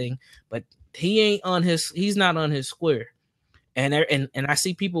bad thing, but he's not on his square. And I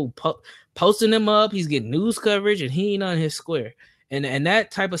see people posting him up. He's getting news coverage, and he ain't on his square. And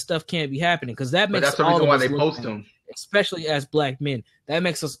that type of stuff can't be happening because that makes that's the reason why they post him, especially as Black men. That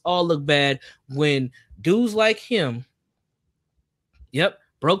makes us all look bad when dudes like him. Yep,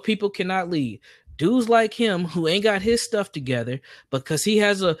 broke people cannot lead. Dudes like him who ain't got his stuff together because he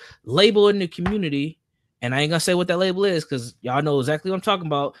has a label in the community, and I ain't gonna say what that label is because y'all know exactly what I'm talking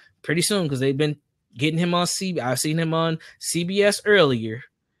about pretty soon because they've been getting him on CBS. I've seen him on CBS earlier.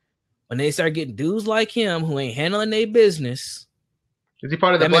 When they start getting dudes like him who ain't handling their business. Is he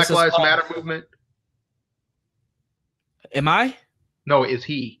part of the Black Lives Matter movement? Am I? No, is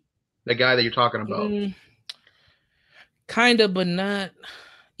he the guy that you're talking about? Kind of, but not.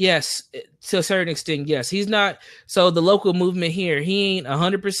 Yes, to a certain extent, yes. He's not. So the local movement here, he ain't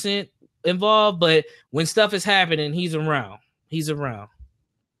 100% involved, but when stuff is happening, he's around. He's around.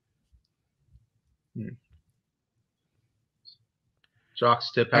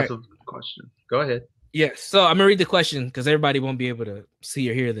 Jock's tip has a question. Go ahead. Yes. So I'm gonna read the question because everybody won't be able to see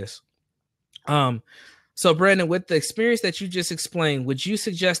or hear this. So Brandon, with the experience that you just explained, would you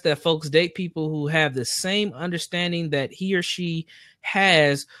suggest that folks date people who have the same understanding that he or she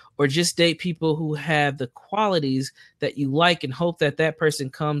has, or just date people who have the qualities that you like and hope that that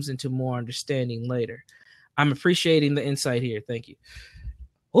person comes into more understanding later? I'm appreciating the insight here. Thank you.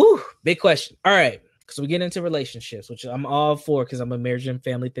 Ooh, big question. All right. So we get into relationships, which I'm all for because I'm a marriage and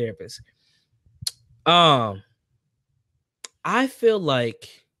family therapist. I feel like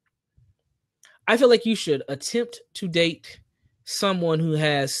you should attempt to date someone who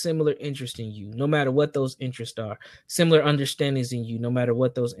has similar interest in you, no matter what those interests are, similar understandings in you, no matter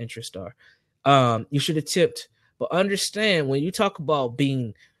what those interests are. You should attempt, but understand when you talk about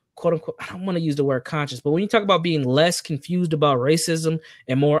being quote unquote, I don't want to use the word conscious, but when you talk about being less confused about racism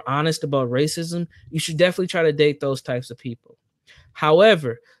and more honest about racism, you should definitely try to date those types of people.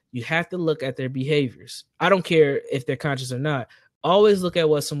 However, you have to look at their behaviors. I don't care if they're conscious or not. Always look at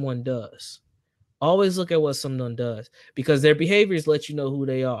what someone does. Always look at what someone does because their behaviors let you know who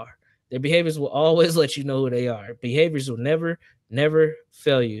they are. Their behaviors will always let you know who they are. Behaviors will never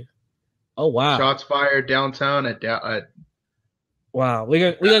fail you. Oh, wow. Shots fired downtown at wow.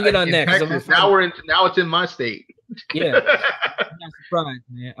 We're gonna get on that. Texas. Now it's in my state. Yeah, I'm not surprised,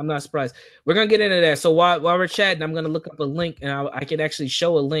 man. I'm not surprised. We're gonna get into that. So while we're chatting, I'm gonna look up a link, and I can actually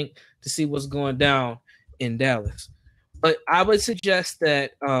show a link to see what's going down in Dallas. But I would suggest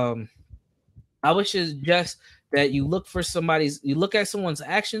that you you look at someone's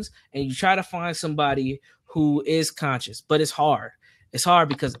actions and you try to find somebody who is conscious. But it's hard. It's hard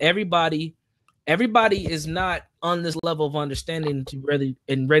because everybody is not on this level of understanding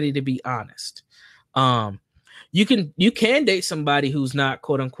ready to be honest. You can date somebody who's not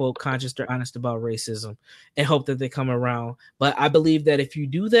quote unquote conscious or honest about racism and hope that they come around. But I believe that if you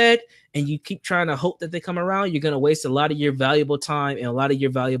do that and you keep trying to hope that they come around, you're going to waste a lot of your valuable time and a lot of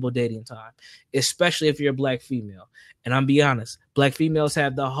your valuable dating time, especially if you're a black female. And I'm be honest, black females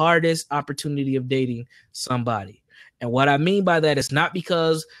have the hardest opportunity of dating somebody. And what I mean by that is not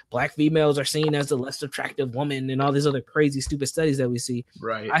because black females are seen as the less attractive woman and all these other crazy, stupid studies that we see.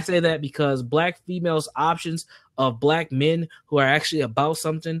 Right. I say that because black females' options of black men who are actually about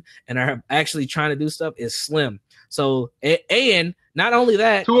something and are actually trying to do stuff is slim. So, and not only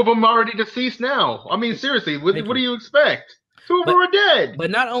that, 2 of them already deceased now. I mean, seriously, what do you expect? 2 of them are dead. But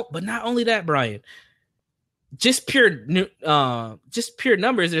not only that, Brian. Just pure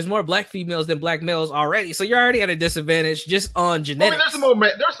numbers. There's more black females than black males already, so you're already at a disadvantage just on genetics. I mean,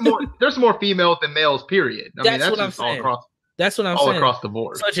 there's more females than males. Period. I mean, that's what I'm saying. That's what I'm saying. All across the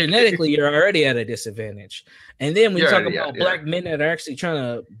board. So genetically, you're already at a disadvantage. And then when you talk about black men that are actually trying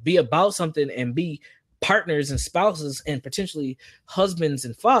to be about something and be partners and spouses and potentially husbands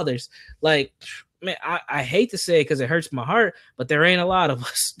and fathers, like, man, I hate to say it because it hurts my heart, but there ain't a lot of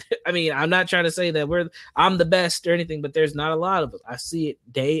us. I mean, I'm not trying to say that I'm the best or anything, but there's not a lot of us. I see it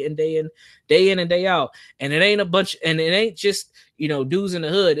day in and day out. And it ain't just, dudes in the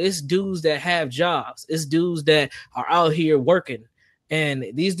hood. It's dudes that have jobs. It's dudes that are out here working. And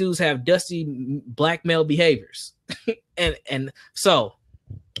these dudes have dusty black male behaviors. and so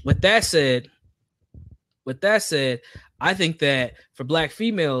with that said, I think that for black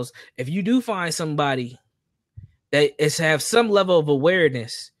females, if you do find somebody that have some level of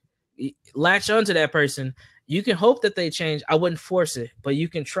awareness, latch onto that person, you can hope that they change. I wouldn't force it, but you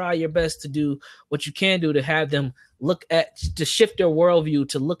can try your best to do what you can do to have them to shift their worldview,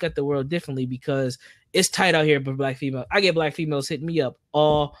 to look at the world differently, because it's tight out here for black females. I get black females hitting me up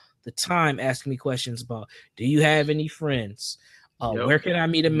all the time, asking me questions about, do you have any friends? Where can I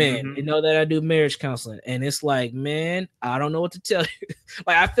meet a man? Mm-hmm. They know that I do marriage counseling. And it's like, man, I don't know what to tell you.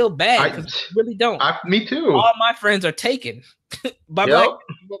 Like, I feel bad because I really don't. Me too. All my friends are taken by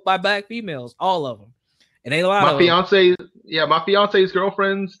black females, all of them. And ain't a lot of my fiance's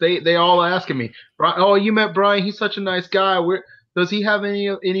girlfriends, they all asking me, oh, you met Brian, he's such a nice guy. Does he have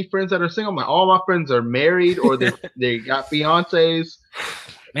any friends that are single? All my friends are married or they got fiancés.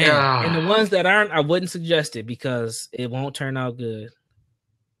 Man, and the ones that aren't, I wouldn't suggest it because it won't turn out good.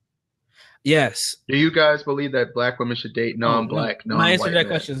 Yes. Do you guys believe that black women should date non-black, non-white? My answer to that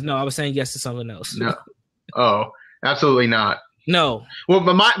question is no. I was saying yes to something else. No. Oh, absolutely not. No. Well,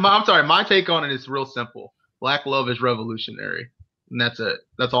 but I'm sorry. My take on it is real simple. Black love is revolutionary, and that's it.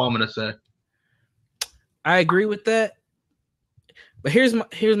 That's all I'm gonna say. I agree with that. But here's my.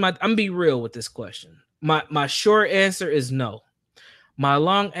 I'm gonna be real with this question. My short answer is no. My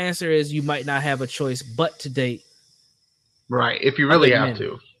long answer is you might not have a choice but to date. Right, if you really have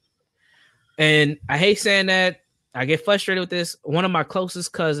to. And I hate saying that. I get frustrated with this. One of my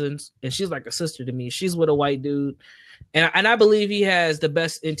closest cousins, and she's like a sister to me, she's with a white dude. And I believe he has the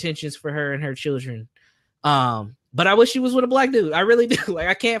best intentions for her and her children. But I wish he was with a black dude. I really do. Like,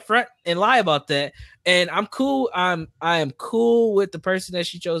 I can't front and lie about that. And I'm cool. I am cool with the person that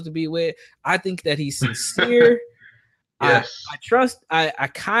she chose to be with. I think that he's sincere. Yes. I trust. I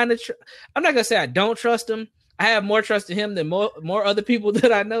kind of. I'm not gonna say I don't trust him. I have more trust in him than more other people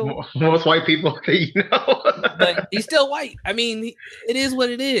that I know. Most white people that you know. But he's still white. I mean, it is what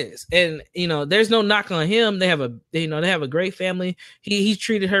it is. And there's no knock on him. They have a great family. He's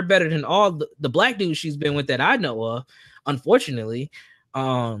treated her better than all the black dudes she's been with that I know of, unfortunately.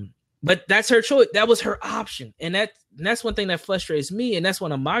 But that's her choice. That was her option. And that's one thing that frustrates me. And that's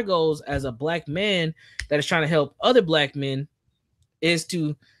one of my goals as a black man that is trying to help other black men is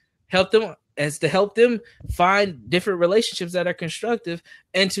to help them find different relationships that are constructive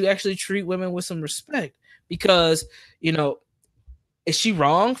and to actually treat women with some respect. Because, is she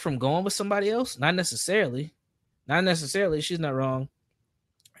wrong from going with somebody else? Not necessarily. She's not wrong.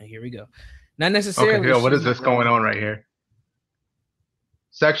 Right, here we go. Not necessarily. Okay, what is this going on right here?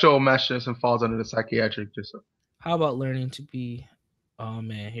 Sexual machismo falls under the psychiatric disorder. How about learning to be? Oh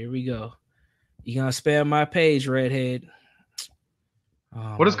man, here we go. You gonna spam my page, redhead?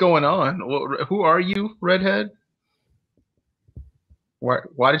 What is going on? Who are you, redhead?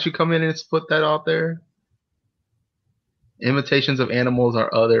 Why did you come in and put that out there? Imitations of animals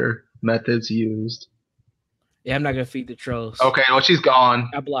are other methods used. Yeah, I'm not gonna feed the trolls. Okay, well she's gone.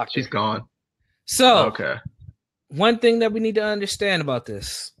 I blocked She's her. gone. So Okay. one thing that we need to understand about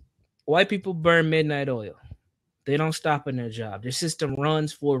this: white people burn midnight oil. They don't stop in their job. Their system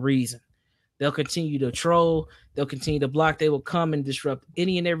runs for a reason. They'll continue to troll. They'll continue to block. They will come and disrupt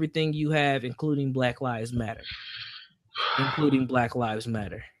any and everything you have, including Black Lives Matter. Including Black Lives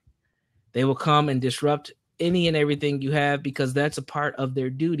Matter. They will come and disrupt any and everything you have because that's a part of their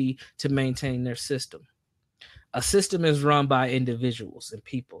duty to maintain their system. A system is run by individuals and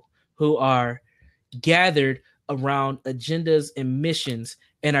people who are gathered around agendas and missions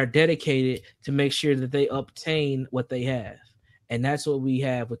and are dedicated to make sure that they obtain what they have. And that's what we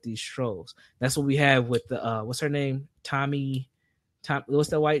have with these trolls. That's what we have with the what's her name? Tommy. What's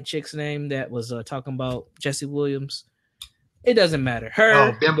that white chick's name that was talking about Jesse Williams? It doesn't matter. Her.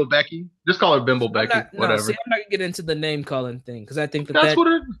 Oh, Bimble Becky. Just call her Bimble Becky. Whatever. No, see, I'm not gonna get into the name calling thing because I think that's what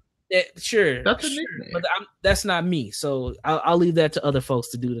it. Sure, that's sure, but that's not me. So I'll leave that to other folks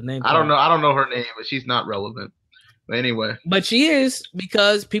to do the name. I don't know her name, but she's not relevant. But anyway, but she is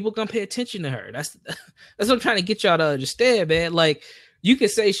because people gonna pay attention to her. That's what I'm trying to get y'all to understand, man. Like you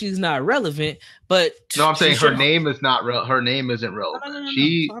could say she's not relevant, but no, I'm saying her name is not real. Her name isn't relevant.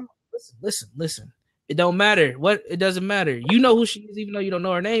 No. Listen. It don't matter. It doesn't matter. You know who she is, even though you don't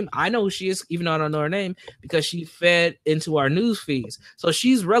know her name. I know who she is, even though I don't know her name, because she fed into our news feeds. So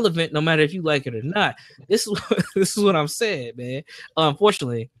she's relevant no matter if you like it or not. This is what I'm saying, man.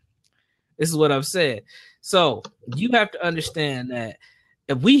 Unfortunately, this is what I'm saying. So you have to understand that.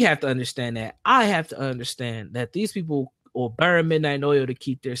 If we have to understand that, I have to understand that these people will burn midnight oil to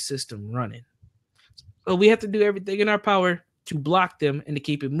keep their system running. So we have to do everything in our power to block them and to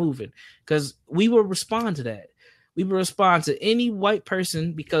keep it moving, because we will respond to that. We will respond to any white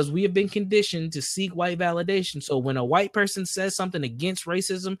person because we have been conditioned to seek white validation. So when a white person says something against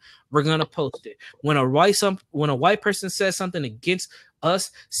racism, we're gonna post it. When a white person says something against us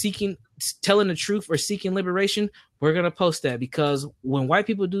telling the truth or seeking liberation, we're gonna post that, because when white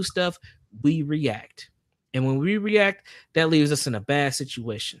people do stuff, we react, and when we react, that leaves us in a bad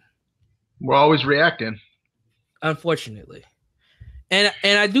situation. We're always reacting, unfortunately. And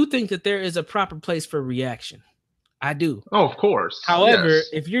I do think that there is a proper place for reaction. I do. Oh, of course. However,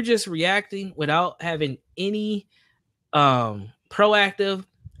 if you're just reacting without having any proactive,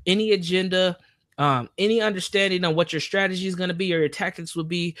 any agenda, any understanding on what your strategy is going to be or your tactics will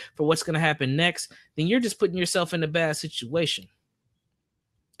be for what's going to happen next, then you're just putting yourself in a bad situation.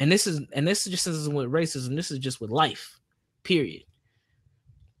 And this just isn't with racism. This is just with life, period.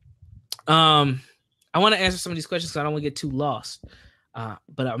 I want to answer some of these questions because I don't want to get too lost.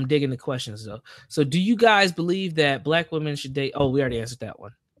 But I'm digging the questions though. So do you guys believe that black women should date? Oh, we already answered that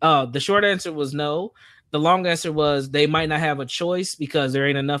one. The short answer was no. The long answer was they might not have a choice because there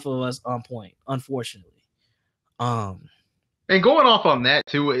ain't enough of us on point, unfortunately. And going off on that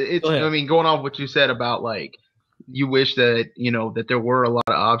too, I mean, going off what you said about like you wish that that there were a lot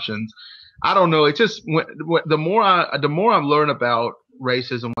of options. I don't know. It's just the more I learn about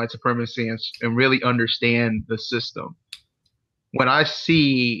racism, white supremacy, and really understand the system. When I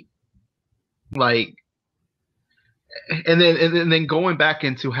see like, and then going back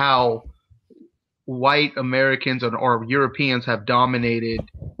into how white Americans or Europeans have dominated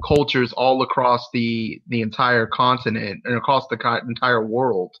cultures all across the entire continent and across the entire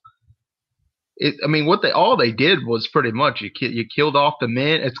world. I mean, all they did was pretty much you killed off the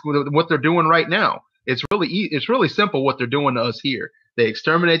men. It's what they're doing right now. It's really simple what they're doing to us here. They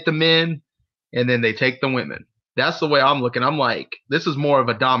exterminate the men, and then they take the women. That's the way I'm looking. I'm like, this is more of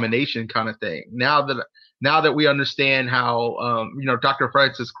a domination kind of thing. Now that we understand how, Dr.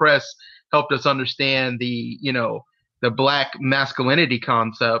 Francis Kress helped us understand the black masculinity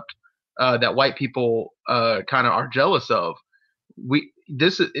concept that white people kind of are jealous of.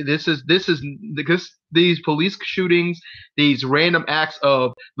 This is because these police shootings, these random acts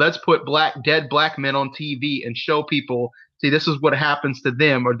of let's put dead black men on TV and show people, see, this is what happens to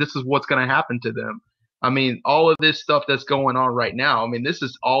them, or this is what's going to happen to them. I mean, all of this stuff that's going on right now, I mean, this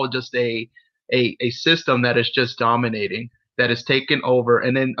is all just a system that is just dominating, that is taken over.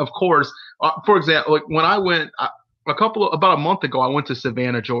 And then, of course, for example, like when I went about a month ago, I went to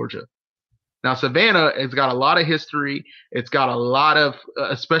Savannah, Georgia. Now, Savannah has got a lot of history. It's got a lot of,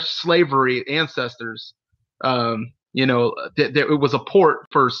 especially slavery ancestors. It was a port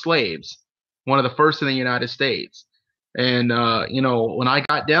for slaves, one of the first in the United States. And, when I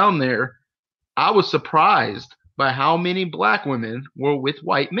got down there, I was surprised by how many black women were with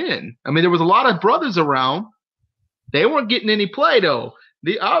white men. I mean, there was a lot of brothers around, They weren't getting any play though.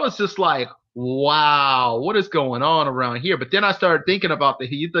 I was just like, wow, what is going on around here? But then I started thinking about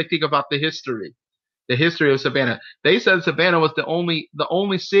think about the history of Savannah. They said Savannah was the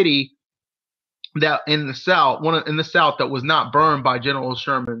only city that in the South, in the South that was not burned by General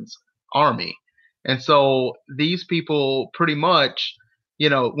Sherman's army. And so these people pretty much,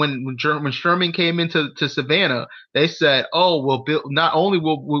 when Sherman came into Savannah, they said, "Oh, we'll build. Not only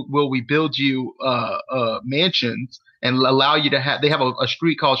will we build you mansions and allow you to have. They have a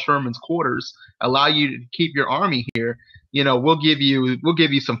street called Sherman's Quarters. Allow you to keep your army here. We'll give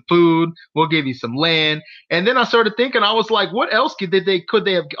you some food. We'll give you some land." And then I started thinking, I was like, what else could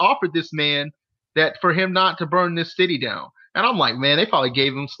they have offered this man that for him not to burn this city down? And I'm like, man, they probably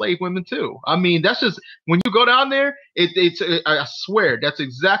gave him slave women too. I mean, that's just when you go down there, I swear that's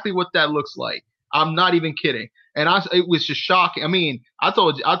exactly what that looks like. I'm not even kidding. And it was just shocking. I mean, I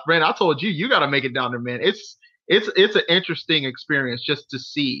told you, you got to make it down there, man. It's an interesting experience just to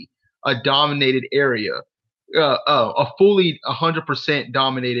see a dominated area, a fully 100%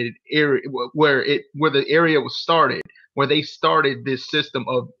 dominated area where the area was started, where they started this system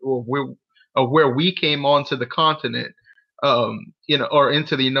of where we came onto the continent, or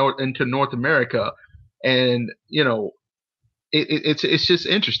into North America, and it's just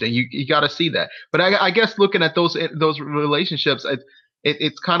interesting. You got to see that. But I guess looking at those relationships,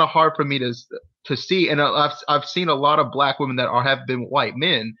 it's kind of hard for me to see. And I've seen a lot of black women that have been white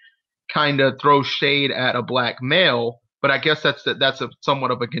men kind of throw shade at a black male. But I guess that's somewhat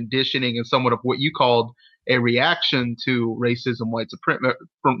of a conditioning and somewhat of what you called a reaction to racism, white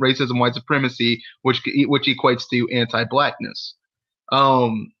supremacy, which equates to anti-blackness.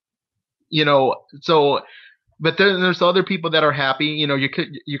 So, but then there's other people that are happy.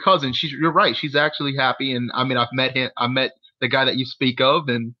 Your cousin, you're right. She's actually happy. And I mean, I've met him. I met the guy that you speak of,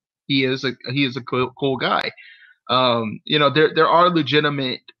 and he is a cool guy. There are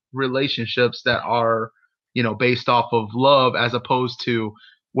legitimate relationships that are, based off of love, as opposed to,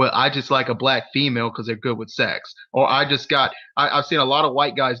 well, I just like a black female because they're good with sex, or I've seen a lot of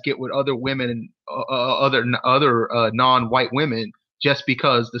white guys get with other women and other non-white women just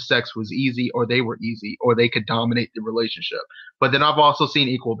because the sex was easy, or they were easy, or they could dominate the relationship. But then I've also seen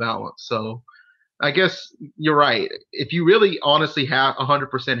equal balance. So I guess you're right. If you really honestly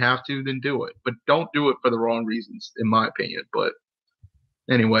 100% have to, then do it, but don't do it for the wrong reasons, in my opinion. But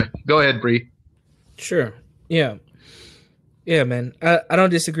anyway, go ahead, Bree. Sure. Yeah. Yeah, man. I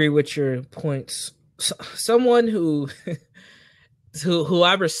don't disagree with your points. Someone who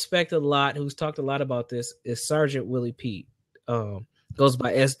I respect a lot, who's talked a lot about this, is Sergeant Willie Pete. Goes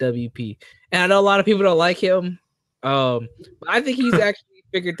by SWP. And I know a lot of people don't like him. But I think he's actually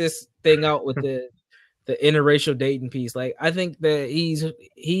figured this thing out with the interracial dating piece. Like, I think that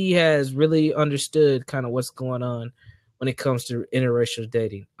he has really understood kind of what's going on when it comes to interracial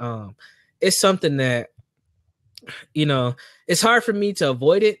dating. It's something that, it's hard for me to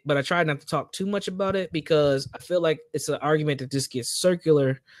avoid it, but I try not to talk too much about it because I feel like it's an argument that just gets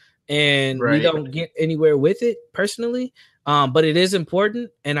circular and we don't get anywhere with it personally. But it is important.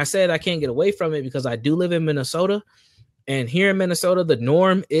 And I said I can't get away from it because I do live in Minnesota. And here in Minnesota, the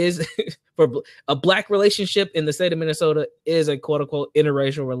norm is for a black relationship in the state of Minnesota is a quote unquote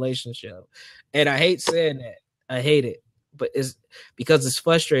interracial relationship. And I hate saying that. I hate it, but it's because it's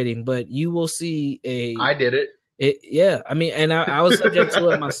frustrating. But you will see I did it. Yeah, I mean, and I was subject to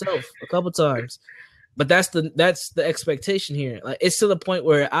it myself a couple times, but that's the expectation here. Like, it's to the point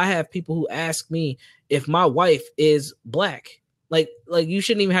where I have people who ask me if my wife is black. Like you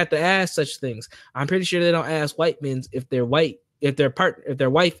shouldn't even have to ask such things. I'm pretty sure they don't ask white men if they're white, if their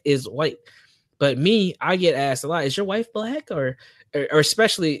wife is white. But me, I get asked a lot, is your wife black? Or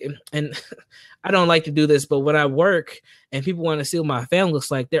especially, and I don't like to do this, but when I work and people want to see what my family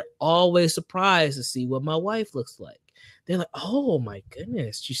looks like, they're always surprised to see what my wife looks like. They're like, "Oh my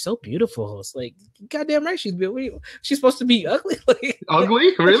goodness, she's so beautiful." It's like, goddamn right, she's beautiful. She's supposed to be ugly. Like,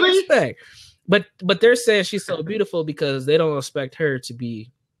 ugly, really? But they're saying she's so beautiful because they don't expect her to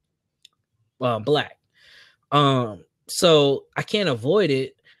be black. So I can't avoid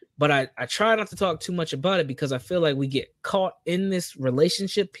it. But I try not to talk too much about it because I feel like we get caught in this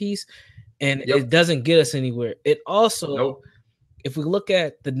relationship piece and it doesn't get us anywhere. It also, if we look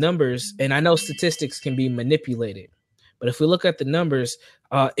at the numbers, and I know statistics can be manipulated, but if we look at the numbers,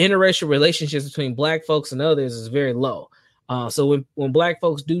 interracial relationships between black folks and others is very low. So when black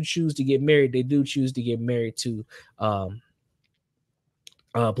folks do choose to get married, they do choose to get married to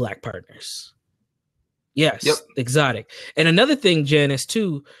black partners. Yes, exotic. And another thing, Janice,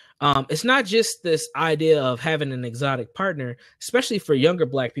 too, it's not just this idea of having an exotic partner, especially for younger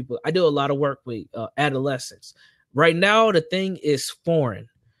black people. I do a lot of work with adolescents. Right now, the thing is foreign.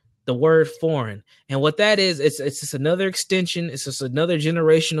 The word foreign. And what that is, it's just another extension. It's just another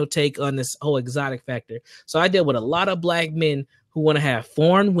generational take on this whole exotic factor. So I deal with a lot of black men who want to have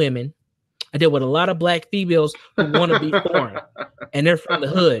foreign women. I deal with a lot of black females who want to be foreign, and they're from the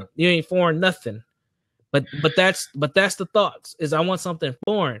hood. You ain't foreign nothing. But that's the thoughts is I want something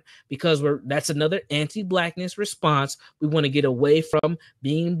foreign because that's another anti-blackness response. We want to get away from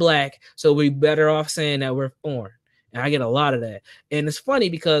being black, so we're better off saying that we're foreign. And I get a lot of that. And it's funny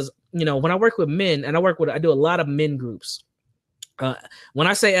because when I work with men, and I do a lot of men groups. When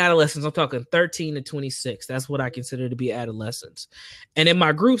I say adolescents, I'm talking 13 to 26. That's what I consider to be adolescents. And in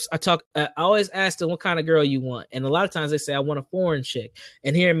my groups, I always ask them what kind of girl you want. And a lot of times they say, I want a foreign chick.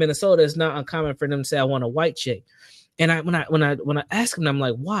 And here in Minnesota, it's not uncommon for them to say, I want a white chick. And when I ask them, I'm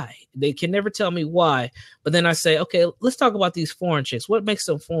like, why? They can never tell me why. But then I say, okay, let's talk about these foreign chicks. What makes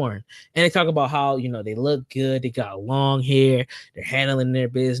them foreign? And they talk about how, they look good. They got long hair. They're handling their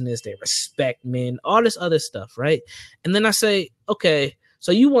business. They respect men, all this other stuff, right? And then I say, okay,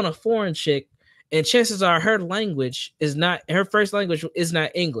 so you want a foreign chick, and chances are her first language is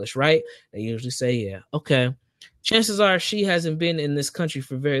not English, right? They usually say, yeah. Okay. Chances are she hasn't been in this country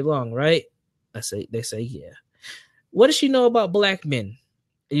for very long, right? They say, yeah. What does she know about black men?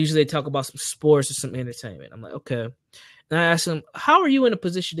 Usually they talk about some sports or some entertainment. I'm like, okay. And I ask them, how are you in a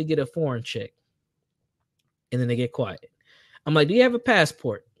position to get a foreign chick? And then they get quiet. I'm like, do you have a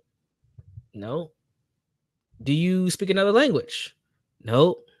passport? No. Do you speak another language?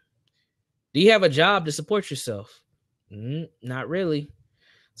 No. Do you have a job to support yourself? Not really.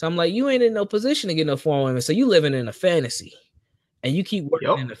 So I'm like, you ain't in no position to get no foreign women. So you living in a fantasy. And you keep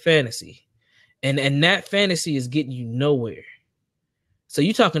working in a fantasy. And that fantasy is getting you nowhere. So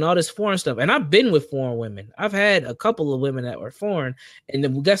you talking all this foreign stuff. And I've been with foreign women. I've had a couple of women that were foreign. And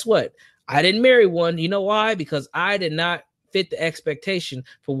then guess what? I didn't marry one. You know why? Because I did not fit the expectation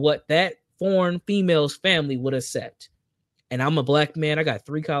for what that foreign female's family would accept. And I'm a black man. I got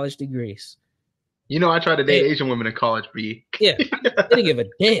 3 college degrees. I tried to date Asian women in college, B. Yeah. They didn't give a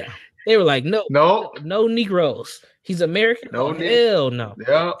damn. They were like, no Negroes. He's American. No, hell no.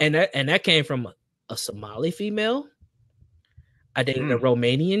 Yeah. And that came from a Somali female. I dated a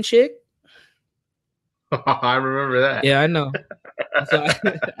Romanian chick. I remember that. Yeah, I know. So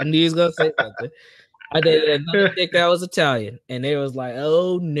I knew he was gonna say something. I dated another chick that was Italian, and they was like,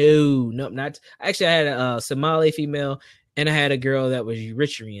 "Oh no, not." Actually, I had a Somali female, and I had a girl that was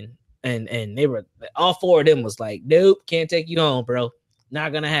Eritrean, and they were all 4 of them was like, "Nope, can't take you home, bro.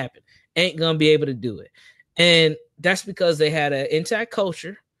 Not gonna happen. Ain't gonna be able to do it." And that's because they had an intact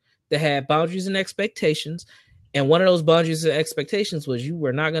culture that had boundaries and expectations. And one of those boundaries and expectations was you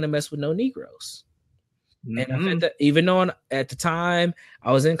were not going to mess with no Negroes. Mm-hmm. And I think that even though at the time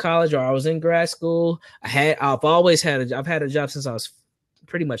I was in college or I was in grad school, I've had a job since I was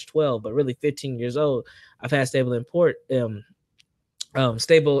pretty much 12, but really 15 years old. I've had stable employment,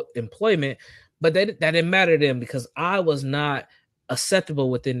 but that didn't matter to them because I was not acceptable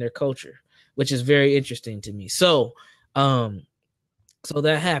within their culture, which is very interesting to me. So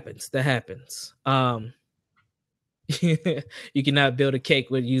that happens. You cannot build a cake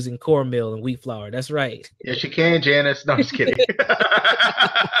with using cornmeal and wheat flour. That's right. Yes, you can, Janice. No, I'm just kidding.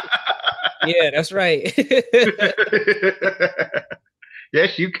 Yeah, that's right.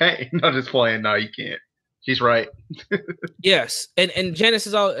 Yes, you can. No, just playing. No, you can't. She's right. Yes, and Janice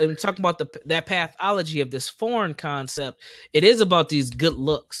is all talking about that pathology of this foreign concept. It is about these good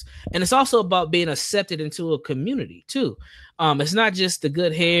looks, and it's also about being accepted into a community too. It's not just the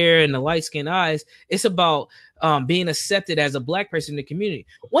good hair and the light skinned eyes. It's about being accepted as a black person in the community.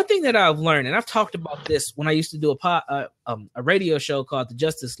 One thing that I've learned, and I've talked about this when I used to do a radio show called The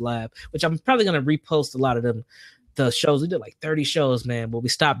Justice Lab, which I'm probably going to repost a lot of them. The shows we did like 30 shows, man, but we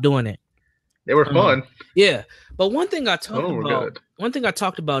stopped doing it. They were fun. Yeah. But one thing I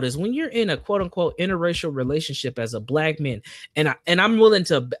talked about is when you're in a quote unquote interracial relationship as a black man, and I'm willing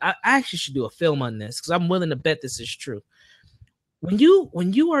to, I actually should do a film on this because I'm willing to bet this is true. When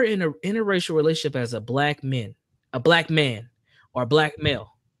you are in an interracial relationship as a black man or a black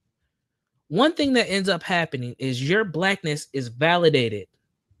male, one thing that ends up happening is your blackness is validated.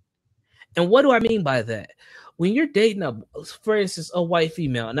 And what do I mean by that? When you're dating for instance, a white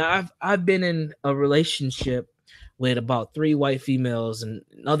female. Now I've been in a relationship with about 3 white females and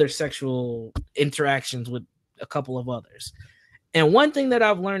other sexual interactions with a couple of others. And one thing that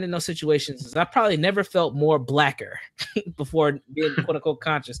I've learned in those situations is I probably never felt more blacker before being quote unquote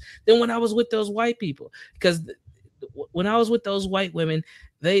conscious than when I was with those white people. Because when I was with those white women,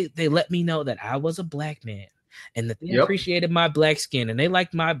 they let me know that I was a black man. and that they Yep. appreciated my black skin and they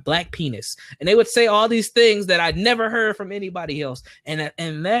liked my black penis. And they would say all these things that I'd never heard from anybody else. And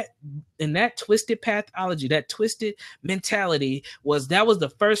that twisted pathology, that twisted mentality was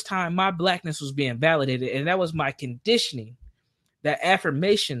the first time my blackness was being validated. And that was my conditioning, that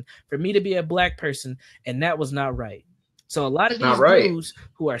affirmation for me to be a black person. And that was not right. So a lot of these dudes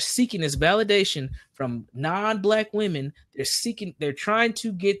who are seeking this validation from non-black women, they're trying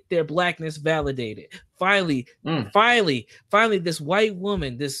to get their blackness validated. Finally, this white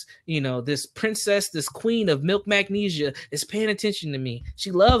woman, this princess, this queen of milk magnesia is paying attention to me.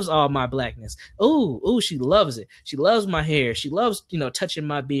 She loves all my blackness. Ooh, she loves it. She loves my hair. She loves, touching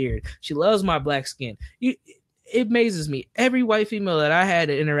my beard. She loves my black skin. It amazes me. Every white female that I had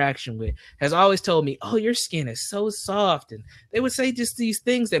an interaction with has always told me, "Oh, your skin is so soft," and they would say just these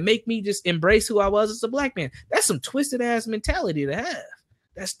things that make me just embrace who I was as a black man. That's some twisted ass mentality to have.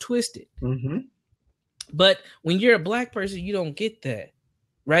 That's twisted. Mm-hmm. But when you're a black person, you don't get that,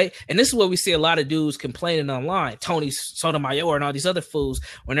 right? And this is what we see a lot of dudes complaining online. Tony Sotomayor and all these other fools,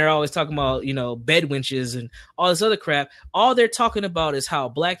 when they're always talking about, bed winches and all this other crap. All they're talking about is how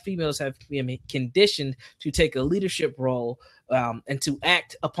black females have been conditioned to take a leadership role and to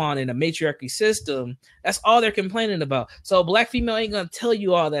act upon in a matriarchy system. That's all they're complaining about. So a black female ain't gonna tell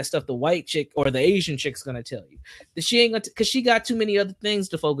you all that stuff the white chick or the Asian chick's gonna tell you. That she ain't gonna, because she got too many other things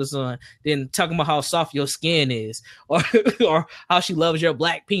to focus on than talking about how soft your skin is or how she loves your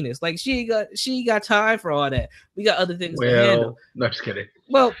black penis. Like she ain't got time for all that. We got other things to handle. No, just kidding.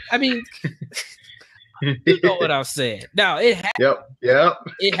 Well, I mean, you know what I'm saying. Now it happened. Yep.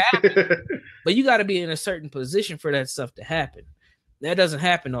 It happened. But you got to be in a certain position for that stuff to happen. That doesn't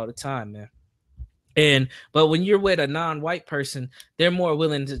happen all the time, man. But when you're with a non-white person, they're more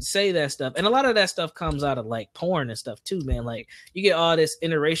willing to say that stuff. And a lot of that stuff comes out of like porn and stuff too, man. Like you get all this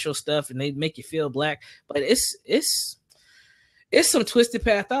interracial stuff and they make you feel black, but it's some twisted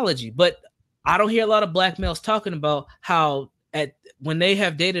pathology. But I don't hear a lot of black males talking about how when they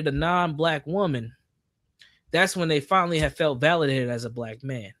have dated a non-black woman, that's when they finally have felt validated as a black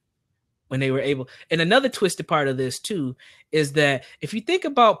man. When they were able. And another twisted part of this too is that if you think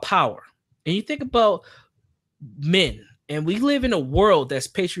about power and you think about men, and we live in a world that's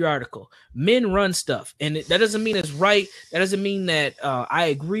patriarchal, men run stuff, and that doesn't mean it's right. That doesn't mean that I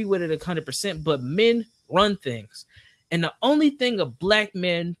agree with it 100%, but men run things. And the only thing a black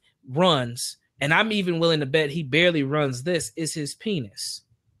man runs, and I'm even willing to bet he barely runs this, is his penis.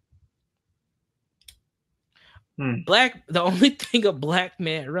 The only thing a black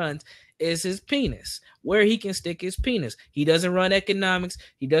man runs is his penis, where he can stick his penis. He doesn't run economics.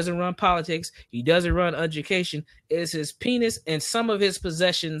 He doesn't run politics. He doesn't run education. It's his penis and some of his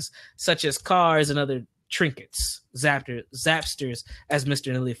possessions, such as cars and other trinkets, zapsters, as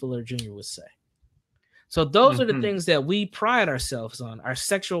Mr. Nelly Fuller Jr. would say. So those are the things that we pride ourselves on: our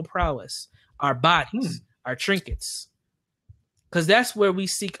sexual prowess, our bodies, our trinkets. Because that's where we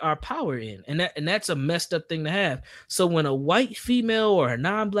seek our power in. And that's a messed up thing to have. So when a white female or a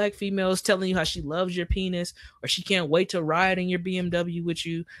non-black female is telling you how she loves your penis, or she can't wait to ride in your BMW with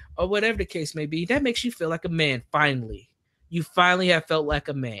you, or whatever the case may be, that makes you feel like a man. Finally, you finally have felt like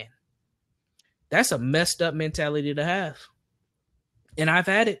a man. That's a messed up mentality to have. And I've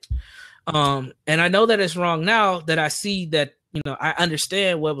had it. And I know that it's wrong now that I see that, I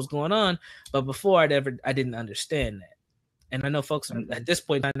understand what was going on. But before I didn't understand that. And I know folks at this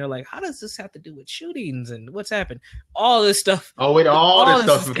point, they're like, how does this have to do with shootings and what's happened? All this stuff. All this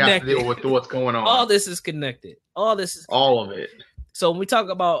stuff has to deal with what's going on. All this is connected. All of it. So when we talk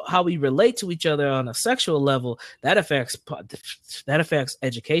about how we relate to each other on a sexual level, that affects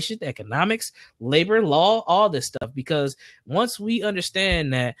education, economics, labor, law, all this stuff. Because once we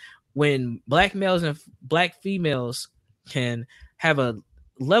understand that when black males and black females can have a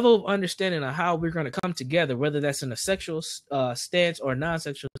level of understanding of how we're going to come together, whether that's in a sexual stance or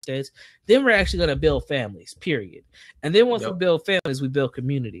non-sexual stance, then we're actually going to build families, period. And then once we build families, we build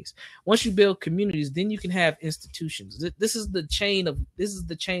communities. Once you build communities, then you can have institutions. This is the chain of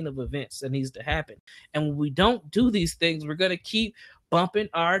events that needs to happen. And when we don't do these things, we're going to keep bumping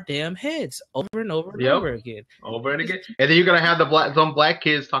our damn heads over and over and over again. Over and again. And then you're going to have some black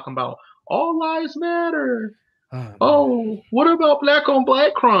kids talking about all lives matter. What about black on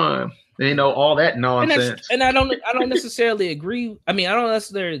black crime? All that nonsense. And I don't necessarily agree. I mean, I don't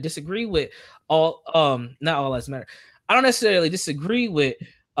necessarily disagree with all. Not all lives matter. I don't necessarily disagree with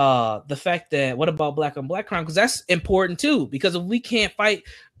the fact that what about black on black crime, because that's important too. Because if we can't fight,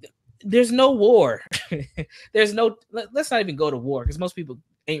 there's no war. Let's not even go to war, because most people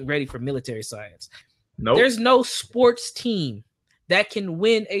ain't ready for military science. Nope. There's no sports team that can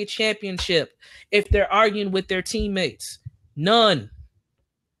win a championship if they're arguing with their teammates? None.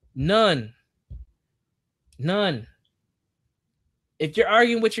 If you're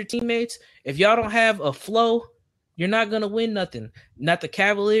arguing with your teammates, if y'all don't have a flow, you're not going to win nothing. Not the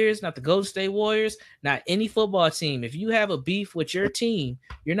Cavaliers, not the Golden State Warriors, not any football team. If you have a beef with your team,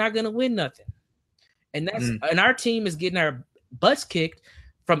 you're not going to win nothing. And and our team is getting our butts kicked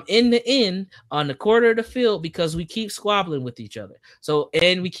from end to end on the quarter of the field because we keep squabbling with each other.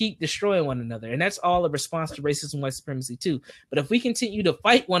 And we keep destroying one another. And that's all a response to racism and white supremacy too. But if we continue to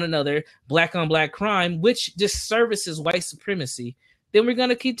fight one another, black on black crime, which just services white supremacy, then we're going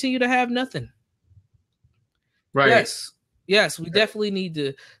to continue to have nothing. Right. Yes, we definitely need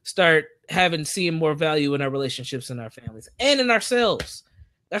to start seeing more value in our relationships and our families and in ourselves.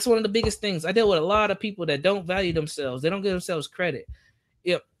 That's one of the biggest things. I deal with a lot of people that don't value themselves. They don't give themselves credit.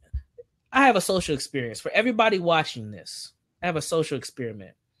 I have a social experience for everybody watching this. I have a social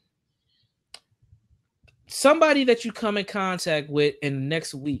experiment. Somebody that you come in contact with in the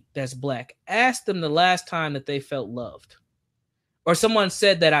next week that's black, ask them the last time that they felt loved. Or someone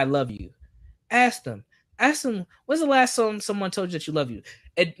said that I love you. Ask them, when's the last time someone told you that you love you?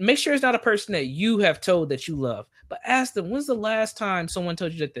 And make sure it's not a person that you have told that you love, but ask them, when's the last time someone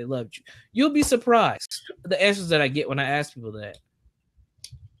told you that they loved you? You'll be surprised the answers that I get when I ask people that.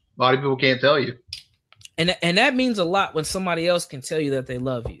 A lot of people can't tell you. And that means a lot when somebody else can tell you that they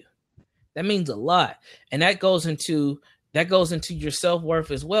love you. That means a lot. And that goes into your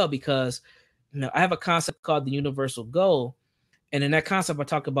self-worth as well, because I have a concept called the universal goal. And in that concept, I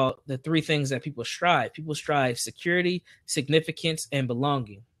talk about the three things that people strive. People strive security, significance, and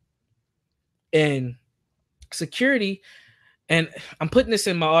belonging. And security, and I'm putting this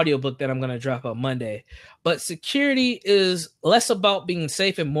in my audiobook that I'm going to drop on Monday, but security is less about being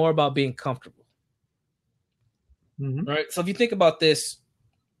safe and more about being comfortable. Mm-hmm. Right? So if you think about this,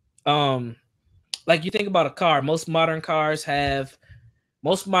 like you think about a car, most modern cars have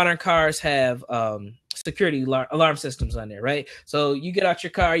security alarm systems on there, right? So you get out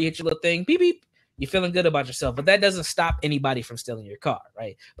your car, you hit your little thing, beep, beep, you're feeling good about yourself, but that doesn't stop anybody from stealing your car,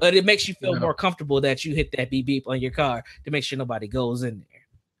 right? But it makes you feel more comfortable that you hit that beep, beep on your car to make sure nobody goes in there.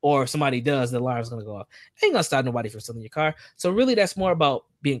 Or if somebody does, the alarm's going to go off. It ain't going to stop nobody from stealing your car. So really that's more about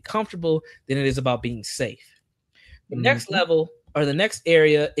being comfortable than it is about being safe. The next level or the next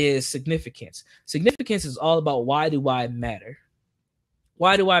area is significance. Significance is all about why do I matter?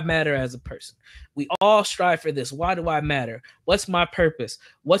 Why do I matter as a person? We all strive for this. Why do I matter? What's my purpose?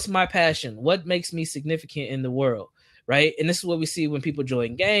 What's my passion? What makes me significant in the world, right? And this is what we see when people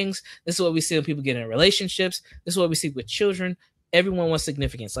join gangs. This is what we see when people get in relationships. This is what we see with children. Everyone wants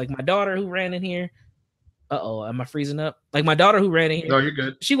significance. Like my daughter who ran in here. Uh-oh, am I freezing up? Like my daughter who ran in here. No, you're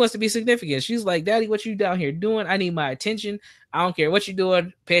good. She wants to be significant. She's like, Daddy, what you down here doing? I need my attention. I don't care what you're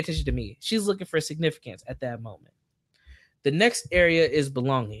doing. Pay attention to me. She's looking for significance at that moment. The next area is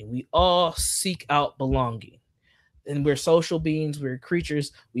belonging. We all seek out belonging. And we're social beings. We're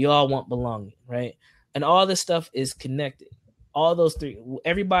creatures. We all want belonging, right? And all this stuff is connected. All those three.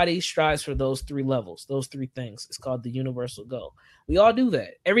 Everybody strives for those three levels, those three things. It's called the universal goal. We all do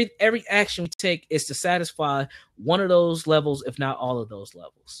that. Every action we take is to satisfy one of those levels, if not all of those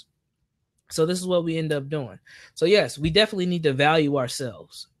levels. So this is what we end up doing. So yes, we definitely need to value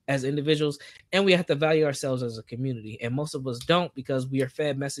ourselves as individuals, and we have to value ourselves as a community. And most of us don't, because we are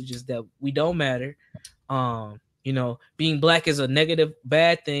fed messages that we don't matter. Being black is a negative,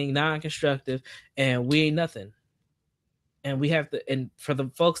 bad thing, non-constructive, and we ain't nothing. And we have to, and for the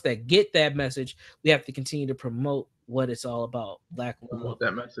folks that get that message, we have to continue to promote what it's all about. Black love,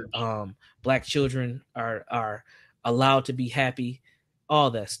 that message. Black children are allowed to be happy,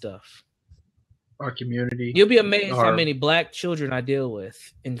 all that stuff. Our community. You'll be amazed how many black children I deal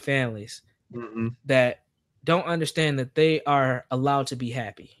with in families that don't understand that they are allowed to be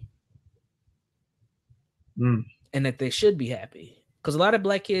happy and that they should be happy. Because a lot of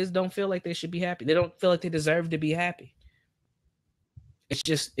black kids don't feel like they should be happy. They don't feel like they deserve to be happy. It's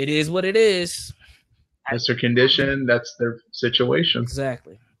just, it is what it is. That's their condition. That's their situation.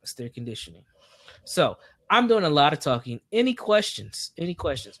 Exactly. That's their conditioning. So I'm doing a lot of talking. Any questions? And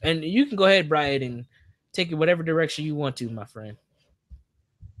you can go ahead, Brian, and take it whatever direction you want to, my friend.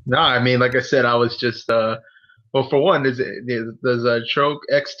 No, I mean, like I said, I was just, well, for one, does a Troke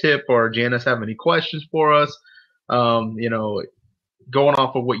X Tip or Janice have any questions for us? Going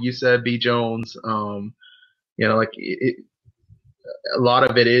off of what you said, B. Jones, a lot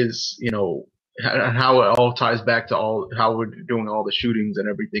of it is, and how it all ties back to how we're doing all the shootings and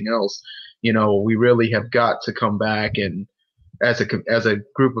everything else. We really have got to come back and as a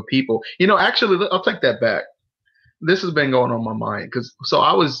group of people, actually, I'll take that back. this has been going on my mind because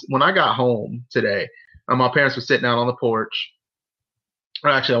when I got home today, my parents were sitting out on the porch. Or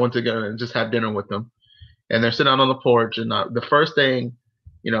actually, I went to go and just have dinner with them, and they're sitting out on the porch. And the first thing,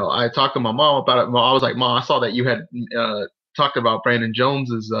 I talked to my mom about it. I was like, "Mom, I saw that you had talked about Brandon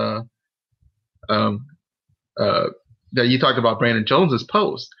Jones's um, uh, that you talked about Brandon Jones's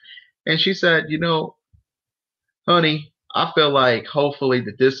post," and she said, honey, I feel like hopefully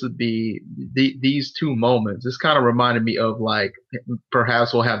that this would be these two moments. This kind of reminded me of like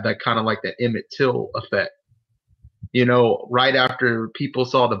perhaps we'll have that kind of like the Emmett Till effect. Right after people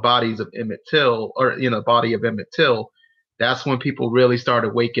saw the bodies of Emmett Till or body of Emmett Till, that's when people really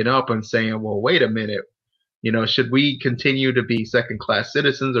started waking up and saying, well, wait a minute, should we continue to be second class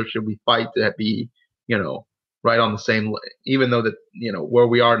citizens or should we fight to be, right on the same, even though that, where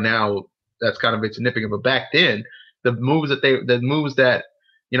we are now, that's kind of insignificant. But back then, the moves that,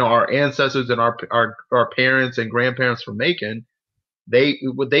 our ancestors and our parents and grandparents were making, they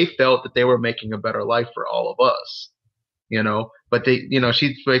felt that they were making a better life for all of us, but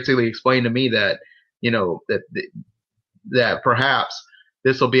she basically explained to me that, that perhaps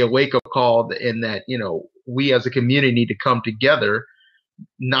this will be a wake up call in that, we as a community need to come together,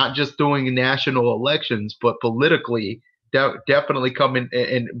 not just doing national elections, but politically definitely coming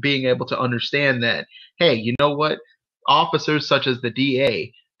and being able to understand that, hey, you know what? Officers such as the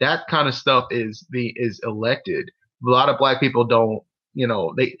DA, that kind of stuff is elected. A lot of black people don't,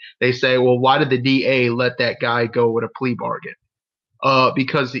 they say, well, why did the DA let that guy go with a plea bargain?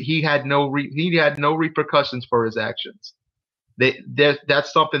 Because he had no repercussions for his actions.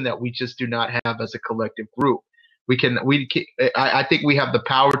 That's something that we just do not have as a collective group. I think we have the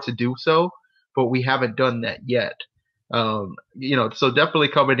power to do so, but we haven't done that yet. So definitely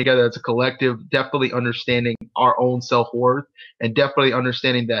coming together as a collective, definitely understanding our own self-worth, and definitely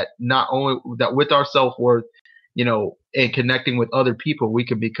understanding that not only that with our self-worth, and connecting with other people, we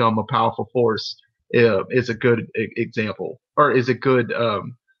can become a powerful force. Is a good example, or is a good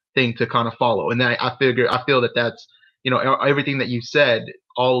thing to kind of follow. And I feel that that's, everything that you said,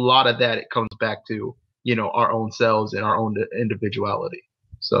 a lot of that, it comes back to, our own selves and our own individuality.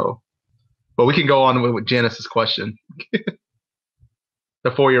 So, but we can go on with Janice's question.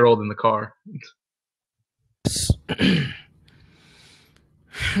 The 4-year-old in the car.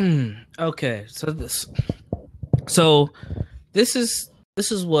 Okay, so this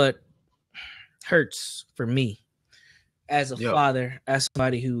is what hurts for me as a father, as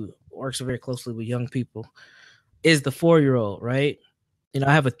somebody who works very closely with young people, is the 4-year-old, right?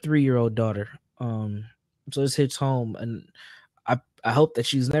 I have a 3-year-old daughter. So this hits home, and I hope that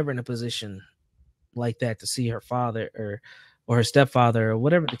she's never in a position like that to see her father or her stepfather or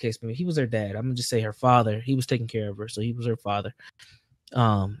whatever the case may be. He was her dad. I'm gonna just say her father. He was taking care of her, so he was her father.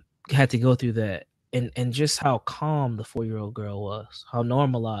 Had to go through that, and just how calm the 4-year-old girl was, how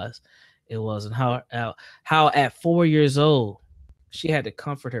normalized it was, and how at 4 years old she had to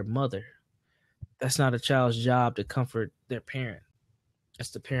comfort her mother. That's not a child's job to comfort their parent.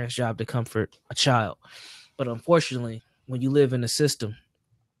 It's the parent's job to comfort a child. But unfortunately, when you live in a system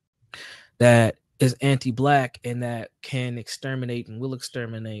that is anti-black and that can exterminate and will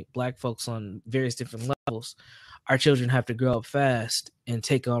exterminate black folks on various different levels, our children have to grow up fast and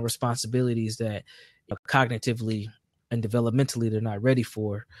take on responsibilities that cognitively and developmentally they're not ready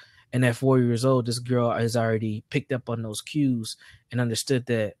for. And at 4 years old, this girl has already picked up on those cues and understood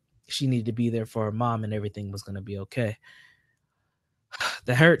that she needed to be there for her mom and everything was going to be okay.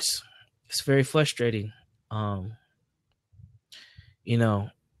 That hurts. It's very frustrating. She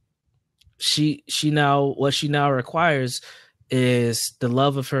now, what she now requires is the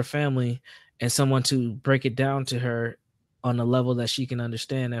love of her family and someone to break it down to her on a level that she can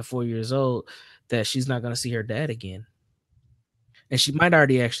understand at 4 years old that she's not going to see her dad again. And she might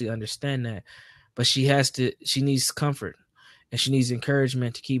already actually understand that, but she needs comfort and she needs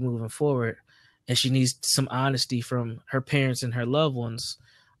encouragement to keep moving forward. And she needs some honesty from her parents and her loved ones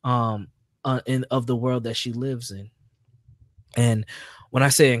of the world that she lives in. And when I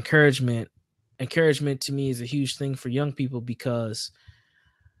say encouragement to me is a huge thing for young people because,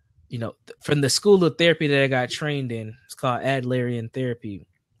 from the school of therapy that I got trained in, it's called Adlerian therapy.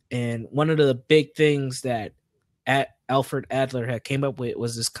 And one of the big things that Alfred Adler had came up with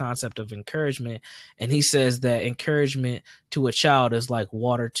was this concept of encouragement. And he says that encouragement to a child is like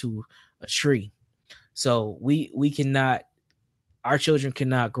water to a tree. So our children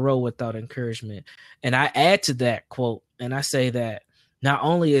cannot grow without encouragement. And I add to that quote, and I say that not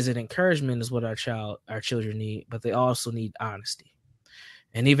only is it encouragement is what our children need, but they also need honesty.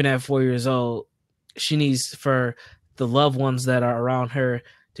 And even at 4 years old, she needs for the loved ones that are around her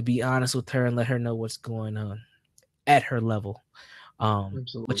to be honest with her and let her know what's going on. at her level.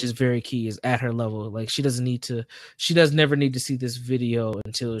 Which is very key, is at her level. Like she does never need to see this video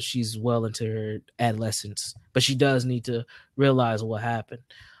until she's well into her adolescence, but she does need to realize what happened.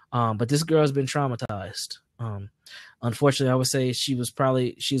 But this girl has been traumatized. Unfortunately, I would say she was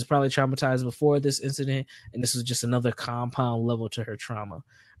probably traumatized before this incident, and this was just another compound level to her trauma.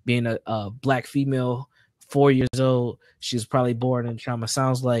 Being a black female, 4 years old, she was probably born in trauma.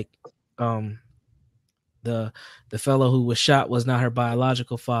 Sounds like the fellow who was shot was not her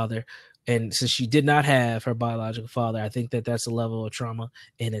biological father, and since she did not have her biological father, I think that that's a level of trauma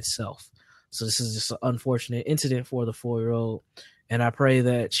in itself. So this is just an unfortunate incident for the 4-year-old, and I pray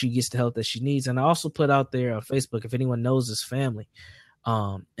that she gets the help that she needs. And I also put out there on Facebook, if anyone knows this family,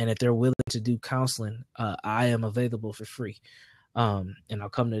 and if they're willing to do counseling, I am available for free, and I'll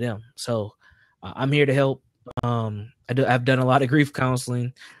come to them. So I'm here to help. I've done a lot of grief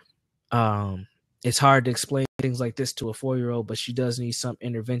counseling. It's hard to explain things like this to a 4-year-old, but she does need some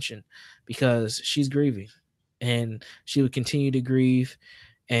intervention because she's grieving, and she would continue to grieve.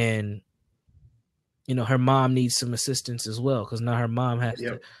 And, you know, her mom needs some assistance as well, because now her mom has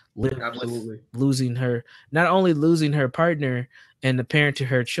to live with not only losing her partner and the parent to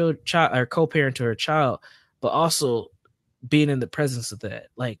her child or co-parent to her child, but also being in the presence of that.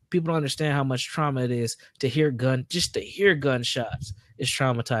 Like, people don't understand how much trauma it is to hear gunshots is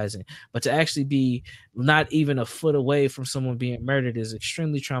traumatizing, but to actually be not even a foot away from someone being murdered is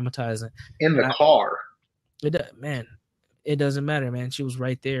extremely traumatizing. In the car. It doesn't matter, man. She was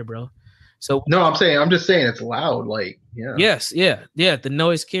right there, bro. So no, I'm just saying it's loud. Like, yeah. Yes. Yeah. The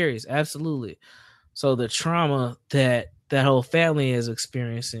noise carries. Absolutely. So the trauma that whole family is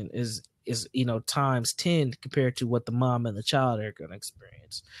experiencing is, you know, times 10 compared to what the mom and the child are going to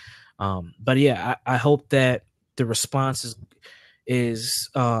experience. But yeah, I hope that the response is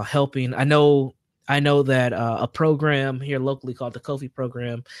helping. I know that a program here locally called the Kofi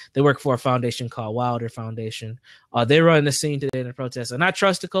program, they work for a foundation called Wilder Foundation. They run the scene today in the protest, and I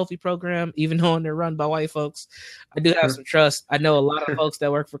trust the Kofi program, even though they're run by white folks. I do have some trust. I know a lot of folks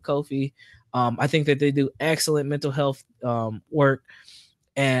that work for Kofi. I think that they do excellent mental health work,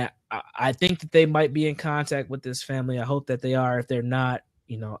 and I think that they might be in contact with this family. I hope that they are. If they're not,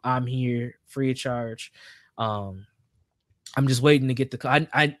 you know, I'm here free of charge. I'm just waiting to get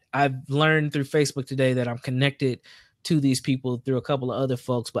I've learned through Facebook today that I'm connected to these people through a couple of other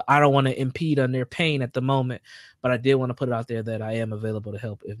folks, but I don't want to impede on their pain at the moment. But I did want to put it out there that I am available to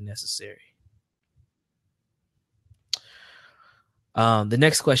help if necessary. The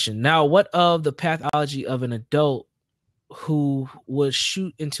next question. Now, what of the pathology of an adult who would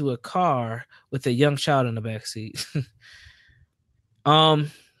shoot into a car with a young child in the backseat?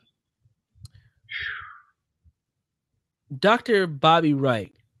 Dr. Bobby E.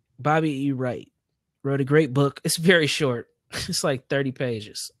 Wright, wrote a great book. It's very short. It's like 30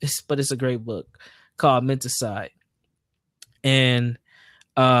 pages, but it's a great book called Menticide. And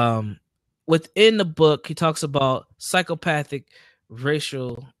within the book, he talks about psychopathic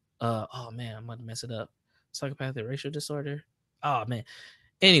racial, I'm going to mess it up. Psychopathic racial disorder. Oh, man.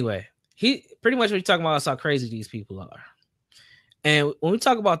 Anyway, he pretty much what he's talking about is how crazy these people are. And when we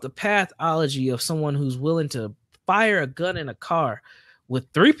talk about the pathology of someone who's willing to fire a gun in a car with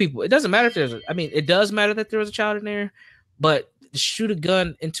 3 people, it doesn't matter if it does matter that there was a child in there, but shoot a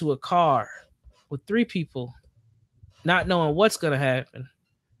gun into a car with 3 people, not knowing what's going to happen.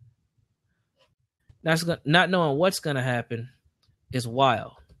 Not knowing what's going to happen is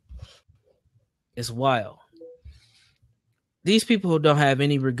wild. It's wild. These people don't have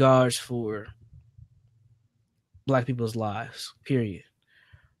any regards for Black people's lives, period.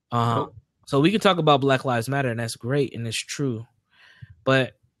 So we can talk about Black Lives Matter, and that's great, and it's true.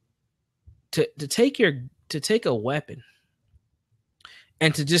 But to take a weapon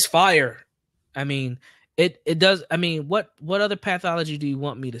and to just fire, I mean, it does. I mean, what other pathology do you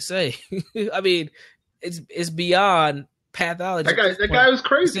want me to say? I mean, it's beyond pathology. That guy was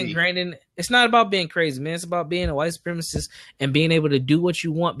crazy. It's not about being crazy, man. It's about being a white supremacist and being able to do what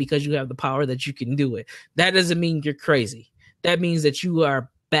you want because you have the power that you can do it. That doesn't mean you're crazy. That means that you are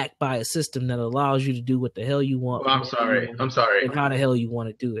backed by a system that allows you to do what the hell you want. Well, I'm sorry. And how the hell you want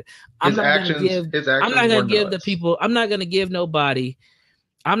to do it. I'm not going to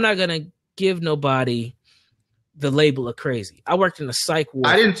give nobody the label of crazy. I worked in a psych ward.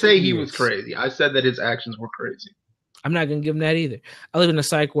 I didn't say he was crazy. I said that his actions were crazy. I'm not going to give him that either. I live in a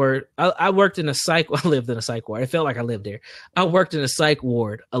psych ward. I lived in a psych ward. It felt like I lived there. I worked in a psych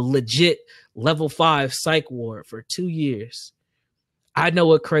ward, a legit level 5 psych ward for 2 years. I know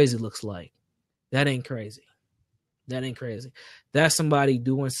what crazy looks like. That ain't crazy. That ain't crazy. That's somebody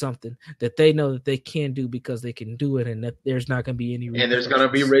doing something that they know that they can do because they can do it, and that there's not going to be any. And there's going to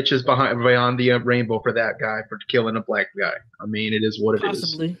be riches beyond the rainbow for that guy for killing a black guy. I mean, it is what it is.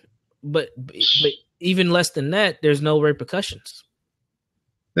 Possibly, but even less than that, there's no repercussions.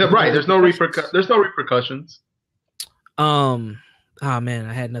 Yeah, right. There's no repercussions. Oh man,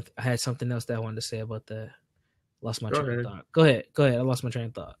 I had something else that I wanted to say about that. Lost my train of thought. Go ahead. I lost my train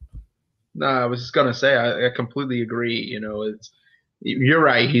of thought. No, I was just gonna say I completely agree. You're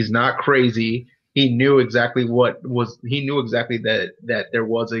right. He's not crazy. He knew exactly that there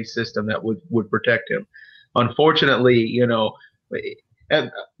was a system that would protect him. Unfortunately,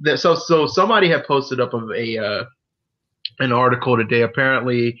 so somebody had posted up of an article today.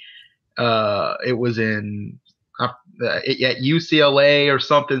 Apparently, it was at UCLA or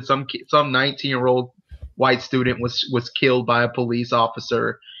something. Some 19-year-old white student was killed by a police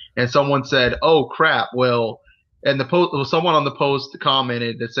officer. And someone said, "Oh crap!" Well, and someone on the post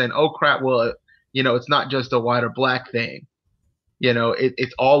commented that saying, "Oh crap!" Well, it's not just a white or black thing.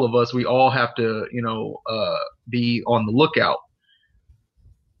 It's all of us. We all have to, be on the lookout.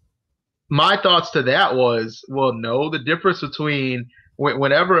 My thoughts to that was, well, no. The difference between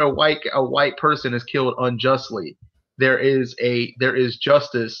whenever a white person is killed unjustly, there is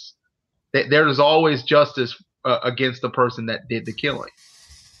justice. There is always justice against the person that did the killing.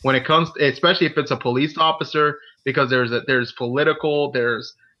 When it comes, especially if it's a police officer, because there's political,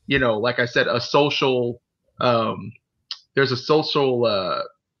 there's like I said, a social, there's a social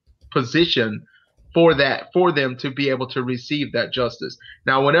position for them to be able to receive that justice.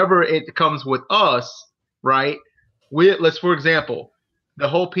 Now, whenever it comes with us, right? For example, the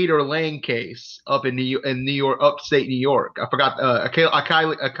whole Peter Lang case up in New York, upstate New York. I forgot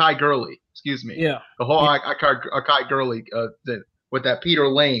Akai Gurley. Excuse me. Yeah. The whole Akai Gurley thing. With that Peter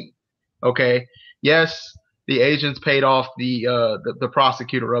Lang, okay, yes, the agents paid off the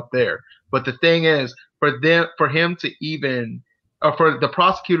prosecutor up there, but the thing is, for the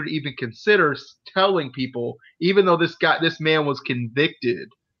prosecutor to even consider telling people, even though this man was convicted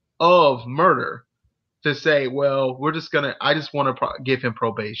of murder, to say, well, I just want to give him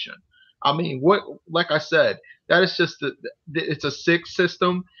probation. I mean, like I said, that is just it's a sick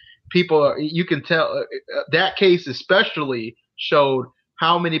system. You can tell that case especially showed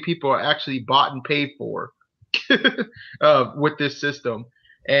how many people are actually bought and paid for with this system.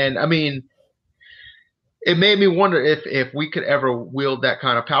 And I mean, it made me wonder if we could ever wield that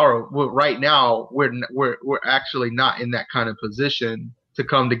kind of power. Well, right now, we're actually not in that kind of position to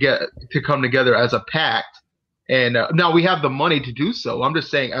come together as a pact. And now we have the money to do so. I'm just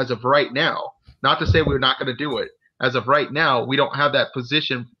saying, as of right now, not to say we're not going to do it. As of right now, we don't have that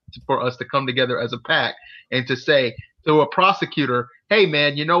position for us to come together as a pact and to say to a prosecutor, "Hey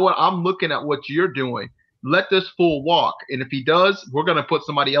man, you know what? I'm looking at what you're doing. Let this fool walk. And if he does, we're going to put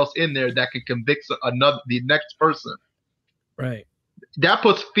somebody else in there that can convict the next person." Right. That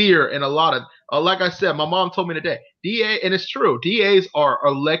puts fear in a lot of, like I said, my mom told me today, and it's true, DAs are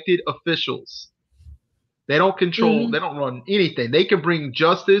elected officials. They don't control, They don't run anything. They can bring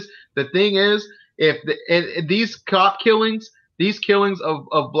justice. The thing is, if these cop killings, these killings of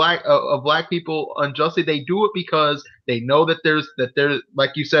black people unjustly, they do it because they know that there's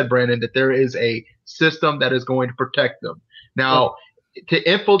like you said, Brandon, that there is a system that is going to protect them. Now, to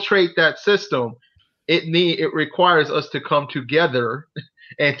infiltrate that system, it requires us to come together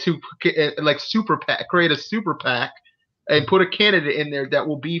and to create a super PAC and put a candidate in there that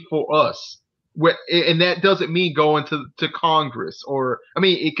will be for us. And that doesn't mean going to Congress, or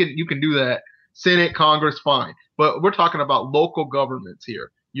you can do that, Senate, Congress, fine. But we're talking about local governments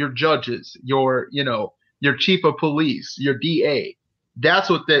here. Your judges, your chief of police, your DA. That's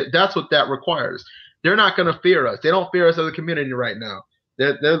what that requires. They're not going to fear us. They don't fear us as a community right now.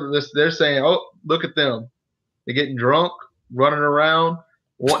 They're saying, "Oh, look at them. They're getting drunk, running around,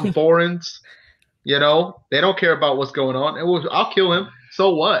 wanting foreigns." They don't care about what's going on. And I'll kill him.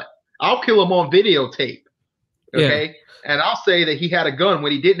 So what? I'll kill him on videotape. Okay? Yeah. And I'll say that he had a gun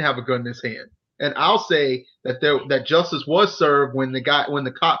when he didn't have a gun in his hand. And I'll say that justice was served when the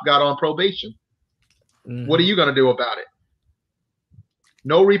cop got on probation. Mm-hmm. What are you going to do about it?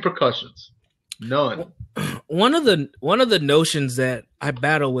 No repercussions. None. One of the notions that I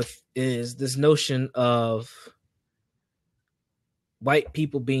battle with is this notion of white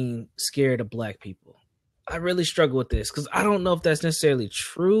people being scared of black people. I really struggle with this because I don't know if that's necessarily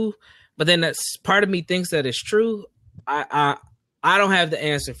true, but then that's part of me thinks that it's true. I don't have the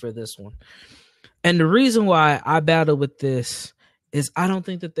answer for this one. And the reason why I battle with this is I don't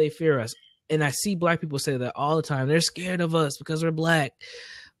think that they fear us. And I see black people say that all the time. They're scared of us because we're black.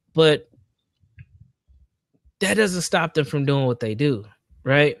 But that doesn't stop them from doing what they do,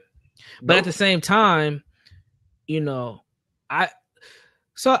 right? But at the same time, I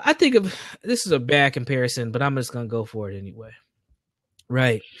think of this is a bad comparison, but I'm just gonna go for it anyway.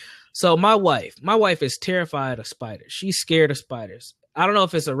 Right. So my wife is terrified of spiders. She's scared of spiders. I don't know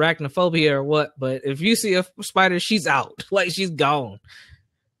if it's arachnophobia or what, but if you see a spider, she's out. Like, she's gone.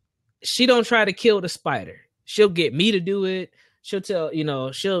 She don't try to kill the spider. She'll get me to do it. She'll tell,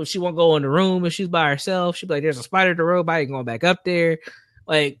 she won't go in the room if she's by herself. She'll be like, there's a spider in the room. I ain't going back up there.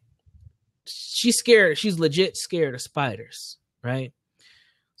 Like, she's scared. She's legit scared of spiders, right?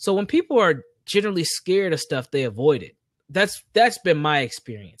 So when people are generally scared of stuff, they avoid it. That's been my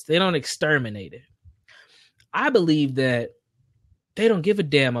experience. They don't exterminate it. I believe that they don't give a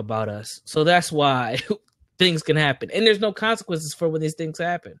damn about us. So that's why things can happen. And there's no consequences for when these things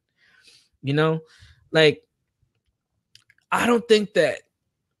happen. Like, I don't think that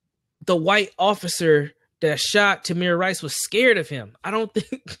the white officer that shot Tamir Rice was scared of him. I don't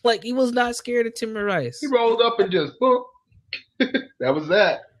think, like, he was not scared of Tamir Rice. He rolled up and just, boom. That was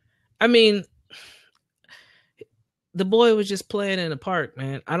that. I mean, the boy was just playing in the park,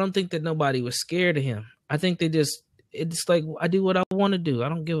 man. I don't think that nobody was scared of him. I think it's like, I do what I want to do. I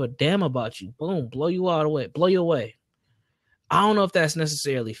don't give a damn about you. Boom, blow you all away, blow you away. I don't know if that's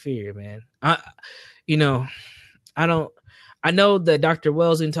necessarily fear, man. I know that Dr.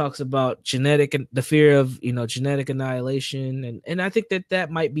 Welsing talks about the fear of, genetic annihilation. And I think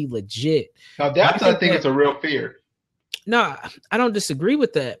that might be legit. Now I think it's a real fear. No, I don't disagree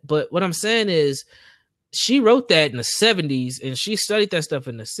with that. But what I'm saying is, she wrote that in the 70s and she studied that stuff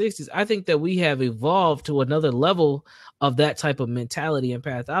in the 60s. I think that we have evolved to another level of that type of mentality and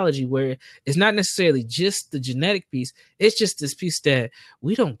pathology where it's not necessarily just the genetic piece. It's just this piece that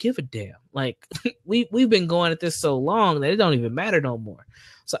we don't give a damn. Like, we've been going at this so long that it don't even matter no more.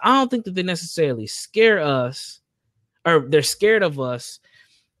 So I don't think that they necessarily scare us, or they're scared of us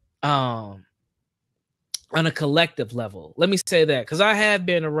on a collective level. Let me say that, because I have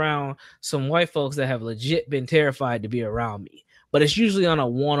been around some white folks that have legit been terrified to be around me, but it's usually on a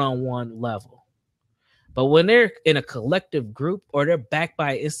one-on-one level. But when they're in a collective group or they're backed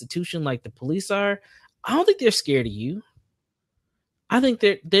by an institution like the police are, I don't think they're scared of you. I think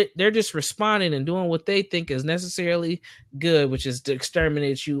they're just responding and doing what they think is necessarily good, which is to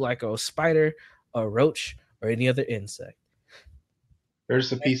exterminate you like a spider, a roach, or any other insect.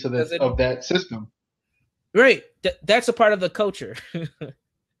 There's a piece of that system. Right. That's a part of the culture.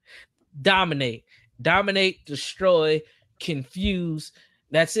 Dominate, destroy, confuse.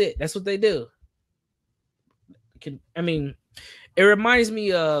 That's it. That's what they do. It reminds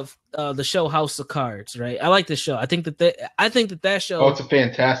me of the show House of Cards, right? I like the show. I think that show. Oh, it's a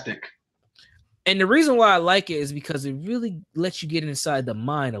fantastic. And the reason why I like it is because it really lets you get inside the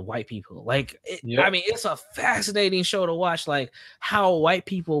mind of white people. Like, it's a fascinating show to watch, like how white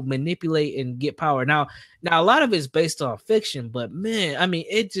people manipulate and get power. Now a lot of it's based on fiction, but man,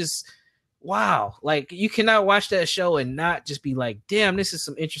 it just, wow. Like, you cannot watch that show and not just be like, damn, this is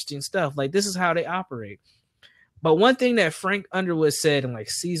some interesting stuff. Like, this is how they operate. But one thing that Frank Underwood said in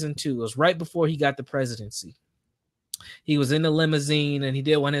like season 2 was right before he got the presidency. He was in the limousine and he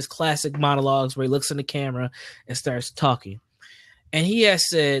did one of his classic monologues where he looks in the camera and starts talking. And he has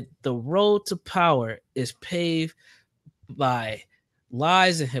said, the road to power is paved by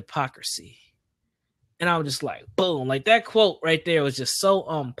lies and hypocrisy. And I was just like, boom, like that quote right there was just so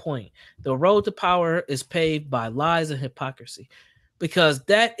on point. The road to power is paved by lies and hypocrisy, because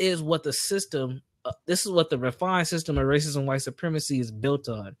that is what the system, this is what the refined system of racism and white supremacy is built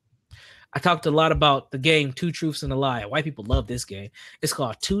on. I talked a lot about the game Two Truths and a Lie. White people love this game. It's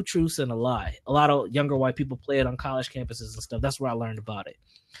called Two Truths and a Lie. A lot of younger white people play it on college campuses and stuff. That's where I learned about it.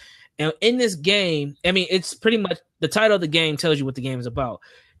 And in this game, it's pretty much the title of the game tells you what the game is about.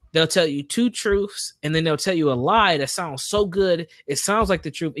 They'll tell you two truths, and then they'll tell you a lie that sounds so good, it sounds like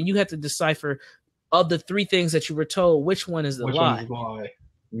the truth, and you have to decipher of the 3 things that you were told, which one is the lie.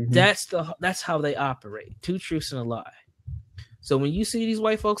 Mm-hmm. That's how they operate. Two truths and a lie. So when you see these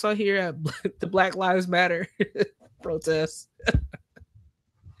white folks out here at the Black Lives Matter protests,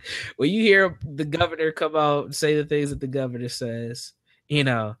 when you hear the governor come out and say the things that the governor says, you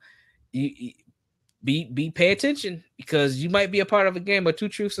pay attention, because you might be a part of a game of two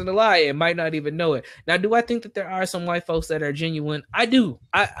truths and a lie and might not even know it. Now, do I think that there are some white folks that are genuine? I do.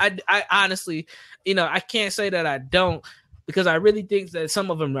 I honestly, I can't say that I don't, because I really think that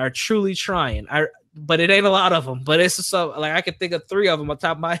some of them are truly trying. But it ain't a lot of them. But it's so, like, I can think of 3 of them on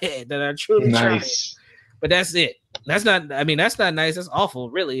top of my head that are truly trying. But that's it. That's not nice. That's awful,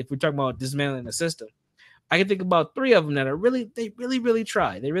 really, if we're talking about dismantling the system. I can think about 3 of them that are really, they really, really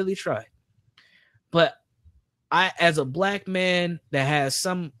try. They really try. But I, as a black man that has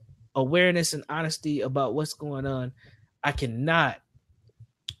some awareness and honesty about what's going on, I cannot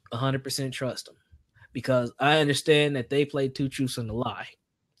 100% trust them because I understand that they play two truths and a lie.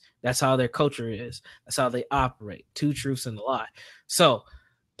 That's how their culture is. That's how they operate. Two truths and a lie. So,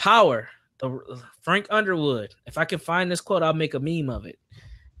 power. Frank Underwood. If I can find this quote, I'll make a meme of it.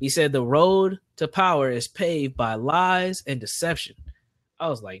 He said, "The road to power is paved by lies and deception." I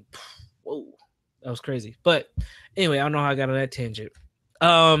was like, whoa, that was crazy. But anyway, I don't know how I got on that tangent.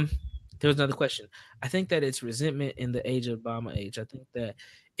 There was another question. I think that it's resentment in the age of Obama age. I think that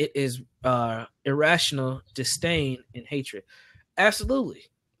it is irrational disdain and hatred. Absolutely.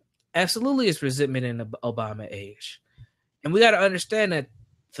 Absolutely, it's resentment in the Obama age. And we got to understand that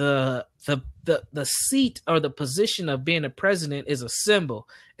the seat or the position of being a president is a symbol.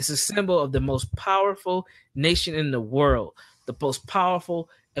 It's a symbol of the most powerful nation in the world, the most powerful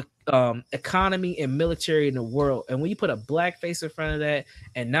economy and military in the world. And when you put a black face in front of that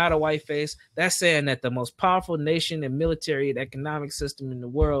and not a white face, that's saying that the most powerful nation and military and economic system in the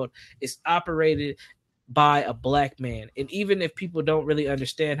world is operated by a black man. And even if people don't really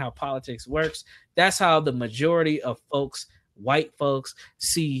understand how politics works, that's how the majority of folks, white folks,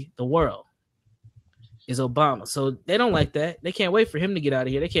 see the world, is Obama. So they don't like that. They can't wait for him to get out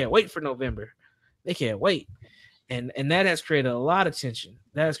of here. They can't wait for November. They can't wait. And that has created a lot of tension.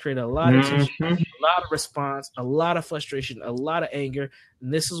 That has created a lot of tension, a lot of response, a lot of frustration, a lot of anger.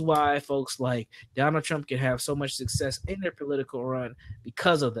 And this is why folks like Donald Trump can have so much success in their political run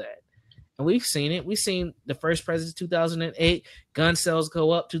because of that. And we've seen it. We've seen the first president, 2008, gun sales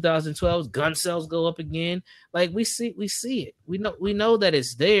go up. 2012, gun sales go up again. Like we see it. We know that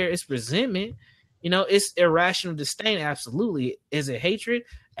it's there. It's resentment. It's irrational disdain. Absolutely. Is it hatred?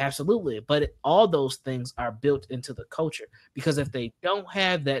 Absolutely. But all those things are built into the culture because if they don't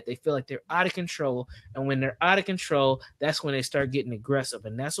have that, they feel like they're out of control. And when they're out of control, that's when they start getting aggressive.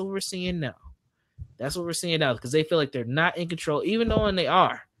 And that's what we're seeing now. That's what we're seeing now because they feel like they're not in control, even though they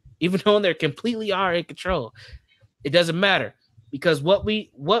are. Even though they're completely are in control, it doesn't matter because what we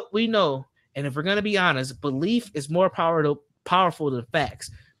know, and if we're going to be honest, belief is more powerful than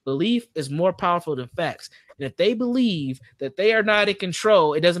facts. Belief is more powerful than facts. And if they believe that they are not in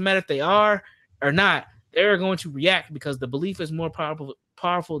control, it doesn't matter if they are or not, they're going to react because the belief is more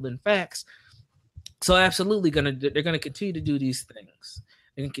powerful than facts. So absolutely they're going to continue to do these things.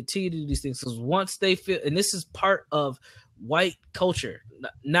 They're going to continue to do these things because once they feel, and this is part of white culture,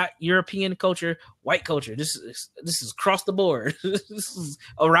 not European culture, white culture. This is across the board. This is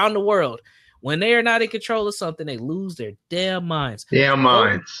around the world. When they are not in control of something, they lose their damn minds.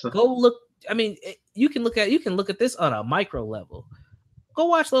 Go look. I mean, you can look at this on a micro level. Go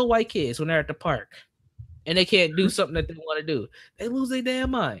watch little white kids when they're at the park and they can't do something that they want to do. They lose their damn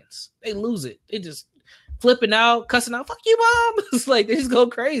minds. They lose it. They just flipping out, cussing out, "Fuck you, mom!" It's like they just go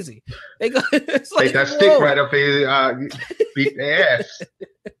crazy. They go. It's like that stick right up here, beat their ass.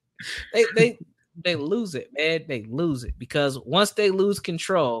 They lose it, man. They lose it because once they lose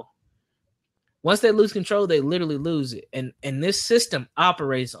control, they literally lose it. And this system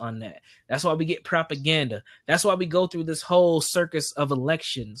operates on that. That's why we get propaganda. That's why we go through this whole circus of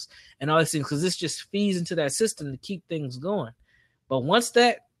elections and all these things because this just feeds into that system to keep things going. But once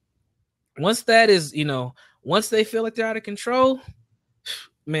that is, once they feel like they're out of control,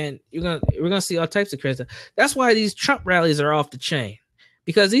 man, we're gonna see all types of crazy stuff. That's why these Trump rallies are off the chain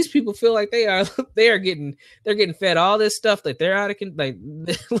because these people feel like they're getting fed all this stuff that they're out of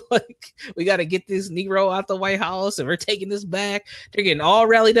like we got to get this Negro out the White House and we're taking this back. They're getting all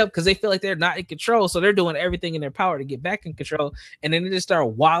rallied up because they feel like they're not in control, so they're doing everything in their power to get back in control, and then they just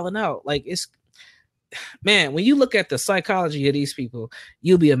start wilding out. Like it's. Man, when you look at the psychology of these people,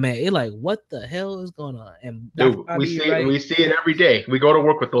 you'll be amazed. You're like, what the hell is going on? And dude, we see it every day. We go to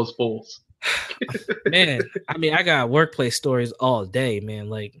work with those fools. Man, I mean, I got workplace stories all day, man.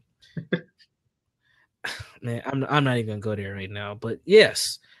 Like, man, I'm not even gonna go there right now. But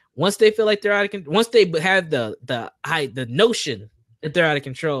yes, once they feel like they're out of control, once they have the notion that they're out of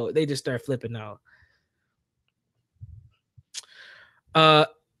control, they just start flipping out.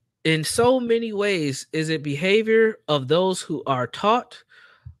 In so many ways, is it behavior of those who are taught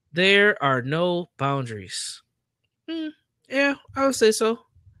there are no boundaries? Yeah, I would say so.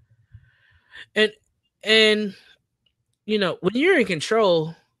 And when you're in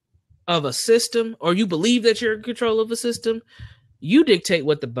control of a system or you believe that you're in control of a system, you dictate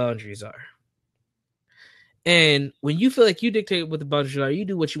what the boundaries are. And when you feel like you dictate what the boundaries are, you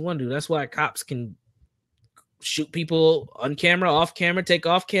do what you want to do. That's why cops can shoot people on camera, off camera, take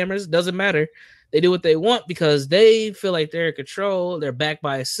off cameras. Doesn't matter. They do what they want because they feel like they're in control. They're backed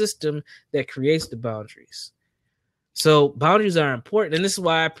by a system that creates the boundaries. So boundaries are important. And this is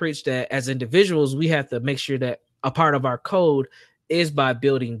why I preach that as individuals, we have to make sure that a part of our code is by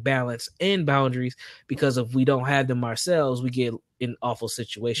building balance and boundaries, because if we don't have them ourselves, we get in awful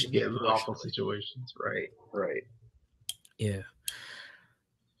situations. Get in awful situations. Right. Right. Yeah.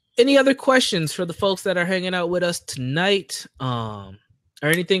 Any other questions for the folks that are hanging out with us tonight? Or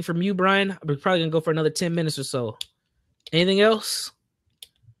anything from you, Brian? We're probably gonna go for another 10 minutes or so. Anything else?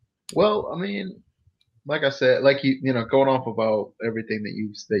 Well, I mean, like I said, like going off about everything that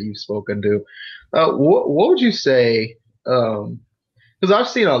you've spoken to, what would you say? Because I've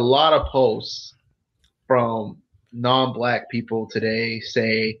seen a lot of posts from non-black people today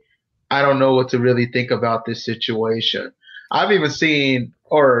say, I don't know what to really think about this situation. I've even seen,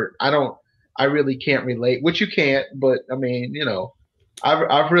 or I really can't relate, which you can't, but I mean,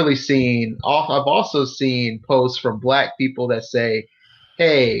 I've really seen, I've also seen posts from black people that say,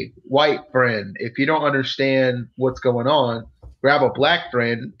 hey, white friend, if you don't understand what's going on, grab a black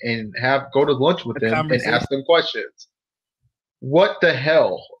friend and go to lunch with them and ask them questions. What the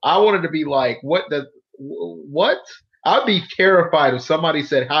hell? I wanted to be like, what? I'd be terrified if somebody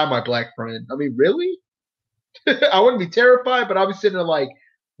said, hi, my black friend. I mean, really? I wouldn't be terrified, but I'd be sitting there like,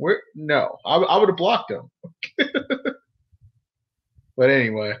 no, I would have blocked them. But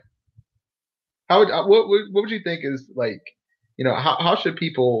anyway, what would you think is like, how should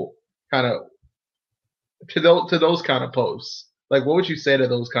people kind of to those kind of posts? Like, what would you say to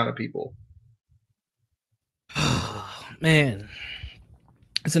those kind of people? Man,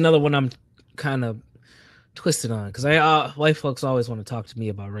 it's another one I'm kind of twisted on, because white folks always want to talk to me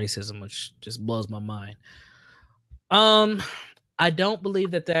about racism, which just blows my mind. I don't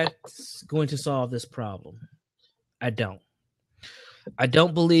believe that that's going to solve this problem. I don't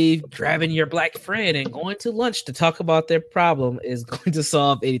believe grabbing your black friend and going to lunch to talk about their problem is going to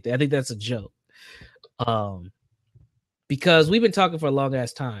solve anything. I think that's a joke. Because we've been talking for a long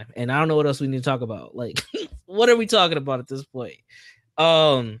ass time, and I don't know what else we need to talk about. Like, what are we talking about at this point?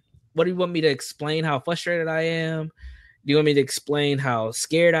 What do you want me to explain how frustrated I am? Do you want me to explain how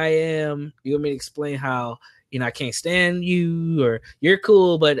scared I am? Do you want me to explain how, I can't stand you, or you're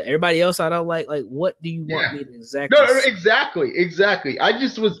cool, but everybody else I don't like? Like, what do you want me to exactly say? Exactly.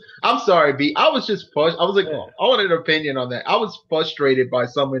 I'm sorry, B. I was just I was like, I wanted an opinion on that. I was frustrated by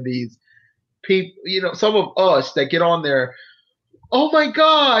some of these people, some of us that get on there. Oh my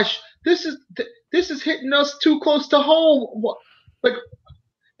gosh, this is hitting us too close to home. Like,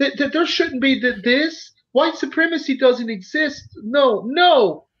 there shouldn't be this. White supremacy doesn't exist.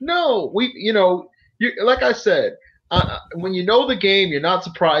 No. Like I said, when you know the game, you're not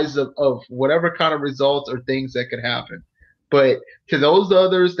surprised of whatever kind of results or things that could happen. But to those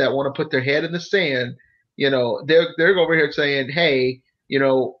others that want to put their head in the sand, they're over here saying, hey,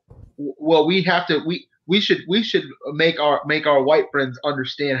 well, we should make our white friends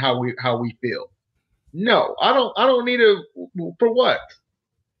understand how we feel. No, I don't need to. For what?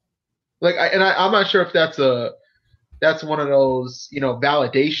 Like, I'm not sure if that's one of those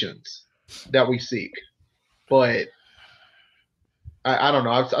validations that we seek, but I don't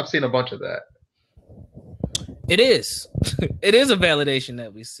know. I've seen a bunch of that. It is a validation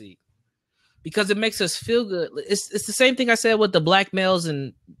that we seek, because it makes us feel good. It's the same thing I said with the black males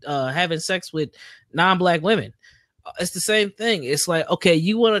and having sex with non-black women. It's the same thing. It's like, okay,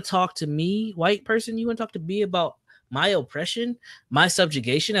 you want to talk to me, white person? You want to talk to me about my oppression, my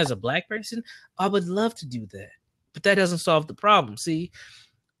subjugation as a black person? I would love to do that, but that doesn't solve the problem. See,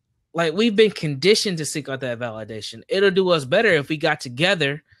 like, we've been conditioned to seek out that validation. It'll do us better if we got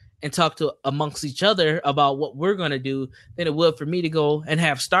together and talk to amongst each other about what we're going to do than it would for me to go and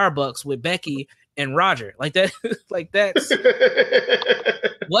have Starbucks with Becky and Roger. Like that. Like, that's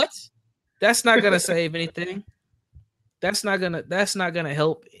what? That's not going to save anything. That's not going to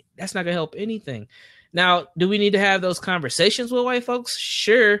help. That's not going to help anything. Now, do we need to have those conversations with white folks?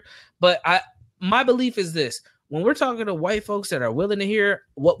 Sure. But my belief is this: when we're talking to white folks that are willing to hear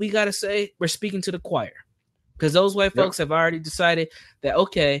what we got to say, we're speaking to the choir. Because those white folks have already decided that,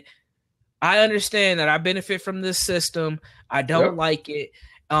 okay, I understand that I benefit from this system. I don't like it.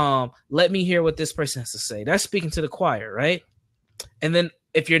 Let me hear what this person has to say. That's speaking to the choir, right? And then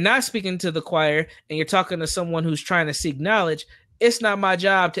if you're not speaking to the choir and you're talking to someone who's trying to seek knowledge, it's not my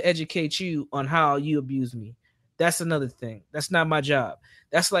job to educate you on how you abuse me. That's another thing. That's not my job.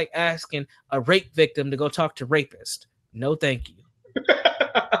 That's like asking a rape victim to go talk to rapist. No, thank you.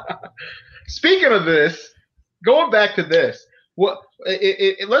 Speaking of this, going back to this,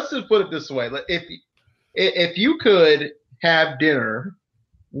 let's just put it this way: if you could have dinner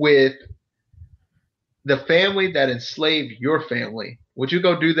with the family that enslaved your family, would you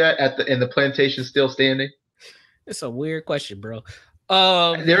go do that in the plantation still standing? It's a weird question, bro.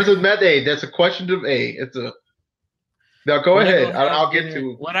 There's a hey, that's a question of a. It's a now. Go Would I ahead. go have I'll get dinner?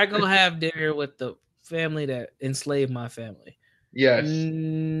 to Would I go have dinner with the family that enslaved my family? yes.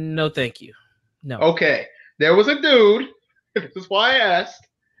 No, thank you. No. Okay, there was a dude. This is why I asked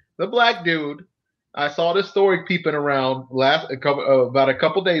the black dude. I saw this story peeping around about a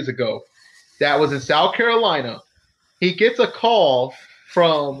couple days ago. That was in South Carolina. He gets a call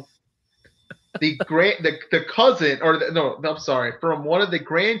from the cousin or no, I'm sorry, from one of the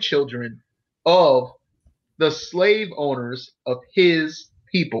grandchildren of the slave owners of his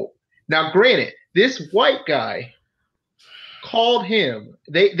people. Now, granted, this white guy called him.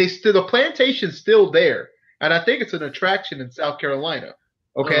 They still the plantation's still there, and I think it's an attraction in South Carolina.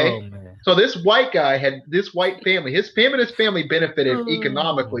 Oh Okay, man. so this white guy had this white family. Him and his family benefited Oh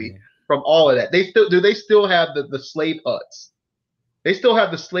economically man. from all of that. They still have the slave huts. They still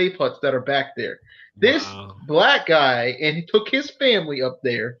have the slave huts that are back there. This Wow. black guy and he took his family up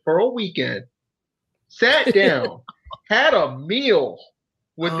there for a weekend, sat down, had a meal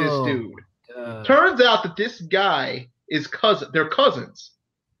with this Oh dude. my god. Turns out that this guy is they're cousins.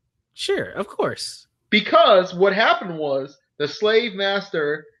 Sure, of course. Because what happened was the slave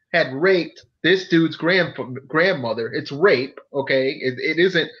master had raped this dude's grandmother. It's rape, okay? It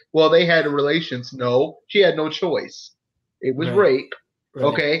isn't, well, they had relations. No, she had no choice. It was Right. rape, Right.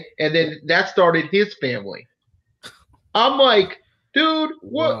 okay? And then that started his family. I'm like, dude,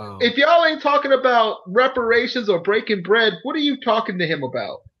 what? Wow. If y'all ain't talking about reparations or breaking bread, what are you talking to him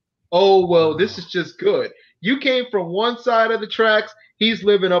about? Oh, well, this is just good. You came from one side of the tracks. He's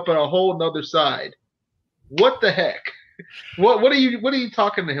living up on a whole nother side. What the heck? What are you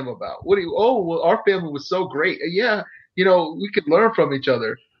talking to him about? What do you? Oh, well, our family was so great. Yeah, we could learn from each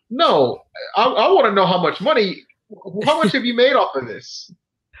other. No, I want to know how much money. How much have you made off of this?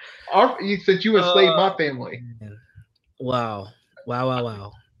 Since you enslaved my family. Wow.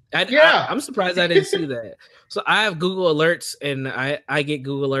 Wow. Yeah. I'm surprised I didn't see that. So I have Google alerts, and I get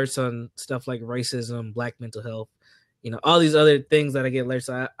Google alerts on stuff like racism, black mental health, all these other things that I get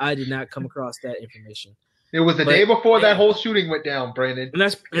alerts. I did not come across that information. It was the day before that whole shooting went down, Brandon. And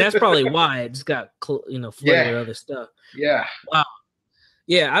that's probably why it just got flooded with other stuff. Yeah. Wow.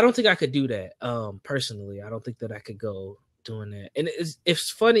 Yeah, I don't think I could do that. Personally, I don't think that I could go doing that. And it's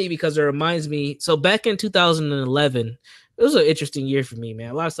funny because it reminds me. So back in 2011, it was an interesting year for me, man.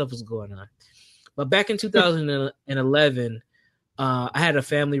 A lot of stuff was going on. But back in 2011, I had a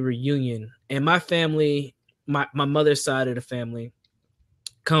family reunion, and my family, my mother's side of the family,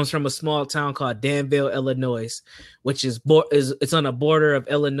 comes from a small town called Danville, Illinois, which is it's on the border of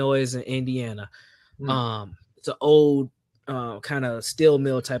Illinois and Indiana. It's an old kind of steel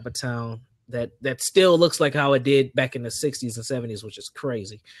mill type of town that still looks like how it did back in the 60s and 70s, which is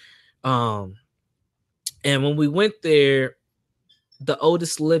crazy. And when we went there, the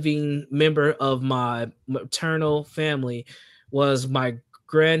oldest living member of my maternal family was my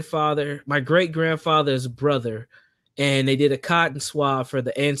great grandfather's brother. And they did a cotton swab for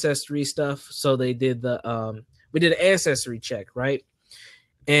the ancestry stuff. So they did we did an ancestry check, right?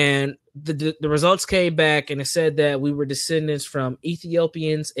 And the results came back, and it said that we were descendants from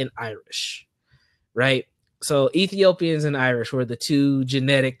Ethiopians and Irish, right? So Ethiopians and Irish were the two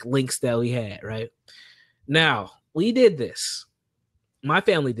genetic links that we had, right? Now, we did this. My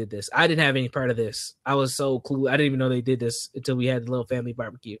family did this. I didn't have any part of this. I was so clueless. I didn't even know they did this until we had the little family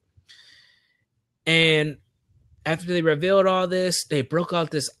barbecue. And after they revealed all this, they broke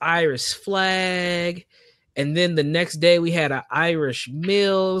out this Irish flag. And then the next day we had an Irish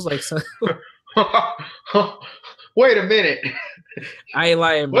Mills. Wait a minute. I ain't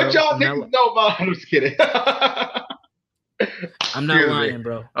lying, bro. What y'all niggas know about? I'm just kidding. I'm not lying,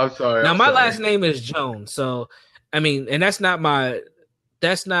 bro. I'm sorry. Now, my last name is Jones. So, I mean, and that's not my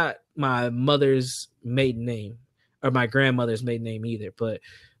mother's maiden name or my grandmother's maiden name either. But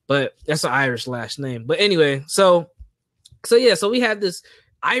that's an Irish last name. But anyway, so we had this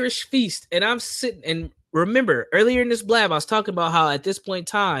Irish feast, and I'm sitting, and remember earlier in this blab, I was talking about how at this point in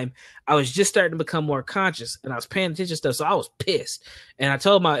time, I was just starting to become more conscious, and I was paying attention to stuff. So I was pissed, and I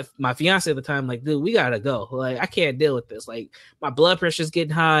told my fiance at the time, like, dude, we gotta go. Like, I can't deal with this. Like, my blood pressure's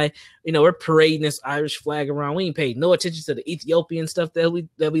getting high. We're parading this Irish flag around. We ain't paid no attention to the Ethiopian stuff that we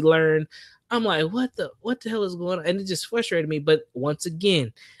learned. I'm like, what the hell is going on? And it just frustrated me. But once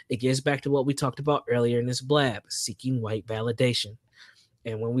again, it gets back to what we talked about earlier in this blab, seeking white validation.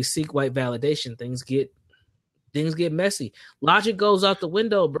 And when we seek white validation, things get messy. Logic goes out the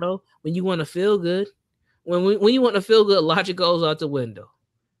window, bro. When you want to feel good, when you want to feel good, logic goes out the window.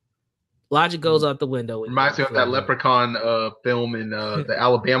 Logic goes out the window. Reminds me of that Leprechaun film in the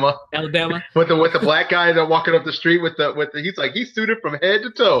Alabama. Alabama. with the black guy that walking up the street with the he's suited from head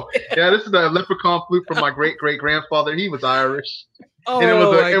to toe. Yeah, this is the Leprechaun flute from my great grandfather. He was Irish. Oh, and it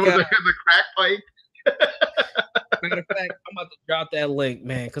was a crack pipe. Matter of fact, I'm about to drop that link,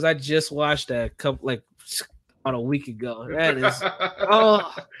 man, because I just watched that on a week ago. That is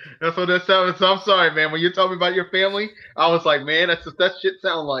that's what that sounds. So I'm sorry, man. When you told me about your family, I was like, man, that shit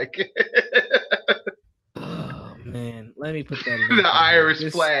sound like. Oh man, let me put that the Irish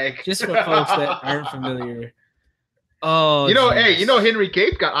flag, just for folks that aren't familiar. Oh, geez. Hey, Henry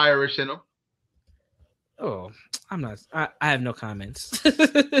Cape got Irish in him. Oh, I'm not. I have no comments.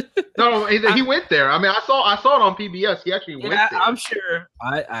 No, he went there. I mean, I saw it on PBS. He actually went there. I'm sure.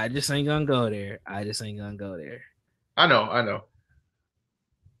 I just ain't gonna go there. I know.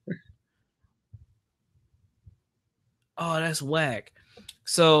 Oh, that's whack.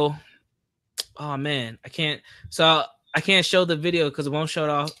 So, oh man, I can't. So I can't show the video because it won't show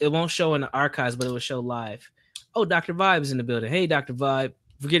it off. It won't show in the archives, but it will show live. Oh, Dr. Vibe is in the building. Hey, Dr. Vibe.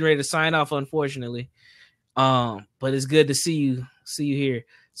 We're getting ready to sign off, unfortunately. But it's good to see you here.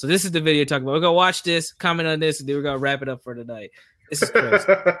 So this is the video talking about. We're gonna watch this, comment on this, and then we're gonna wrap it up for tonight. This is crazy.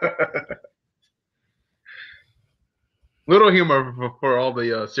 Little humor for all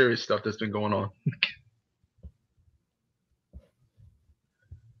the serious stuff that's been going on.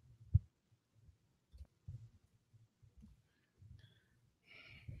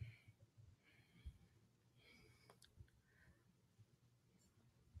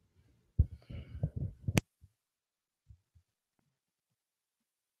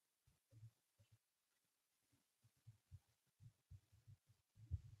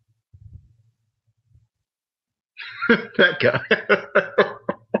 That guy.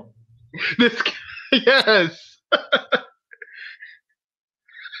 This guy, yes.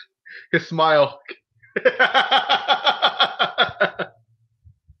 His smile.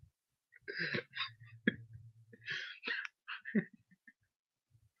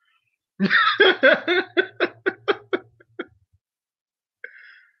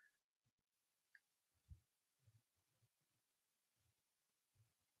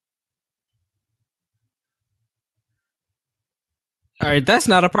 All right, that's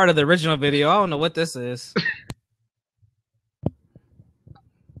not a part of the original video. I don't know what this is.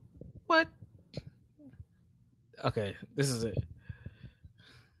 What? Okay, this is it.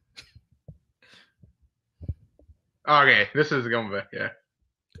 Okay, this is going back, yeah.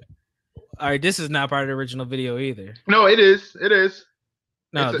 All right, this is not part of the original video either. No, it is. It is.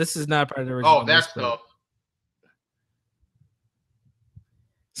 No, this is not part of the original. Oh, that's tough.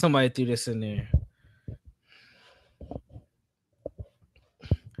 Somebody threw this in there.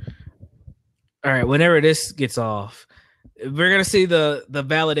 All right, whenever this gets off, we're gonna see the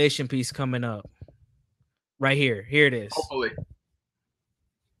validation piece coming up. Right here. Here it is. Hopefully.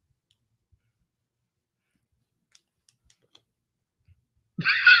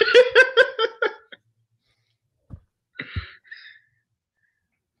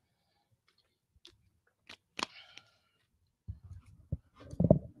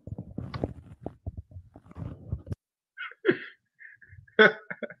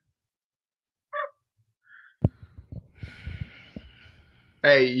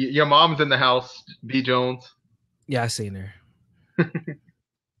 Hey, your mom's in the house, B. Jones. Yeah, I seen her.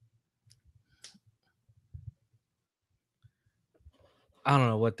 I don't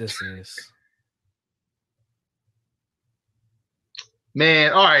know what this is.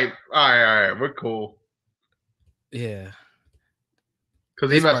 Man, all right. We're cool. Yeah.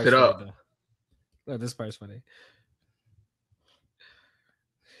 Because he messed it up. Oh, this part's funny.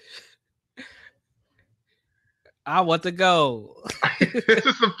 I want to go. This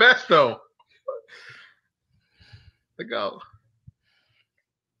is the best, though. To go.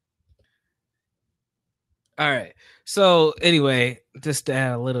 All right. So anyway, just to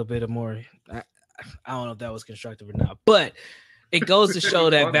add a little bit of more, I don't know if that was constructive or not, but it goes to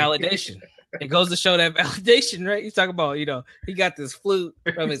show that validation. It goes to show that validation, right? He's talking about, he got this flute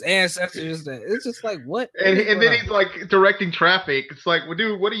from his ancestors. It's just like, what? And then he's like directing traffic. It's like, well,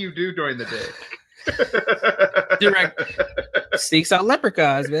 dude, what do you do during the day? Direct seeks out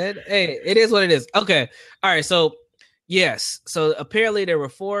leprechauns, man. Hey, it is what it is. Okay. All right. So yes. So apparently there were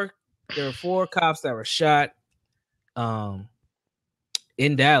four cops that were shot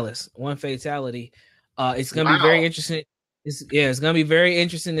in Dallas. One fatality. It's gonna be very interesting. It's gonna be very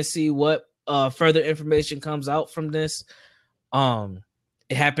interesting to see what further information comes out from this. It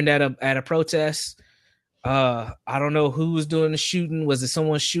happened at a protest. I don't know who was doing the shooting. Was it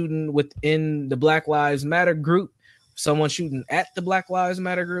someone shooting within the Black Lives Matter group? Someone shooting at the Black Lives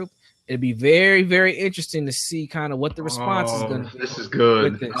Matter group? it'd be very, very interesting to see kind of what the response is going to be. This is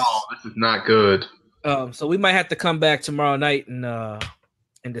good. With this. Oh, this is not good. So we might have to come back tomorrow night and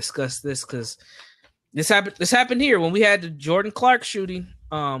discuss this, because this happened here when we had the Jordan Clark shooting.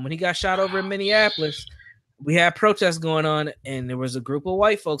 When he got shot over in Minneapolis, we had protests going on, and there was a group of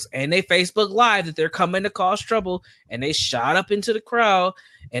white folks, and they Facebook Live that they're coming to cause trouble, and they shot up into the crowd,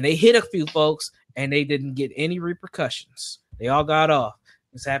 and they hit a few folks, and they didn't get any repercussions. They all got off.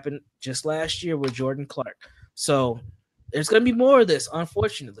 This happened just last year with Jordan Clark. So there's going to be more of this,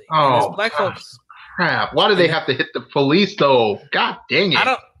 unfortunately. Oh, black folks. Crap. Why do they have to hit the police, though? God dang it.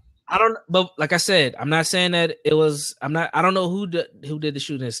 I don't, but like I said, I'm not saying that it was. I don't know who did the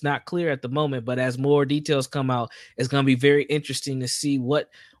shooting. It's not clear at the moment. But as more details come out, it's going to be very interesting to see what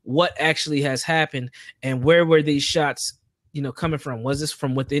actually has happened and where were these shots, coming from. Was this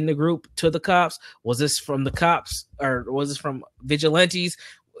from within the group to the cops? Was this from the cops, or was this from vigilantes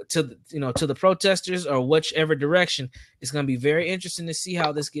to the protesters, or whichever direction? It's going to be very interesting to see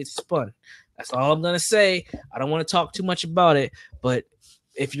how this gets spun. That's all I'm going to say. I don't want to talk too much about it, but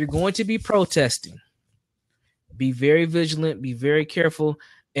if you're going to be protesting, be very vigilant, be very careful.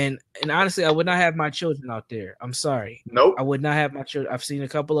 And honestly, I would not have my children out there. I'm sorry. Nope. I would not have my children. I've seen a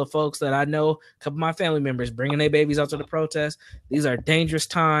couple of folks that I know, a couple of my family members bringing their babies out to the protest. These are dangerous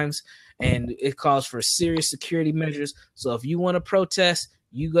times, and it calls for serious security measures. So if you want to protest,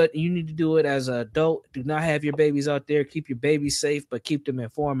 you need to do it as an adult. Do not have your babies out there. Keep your babies safe, but keep them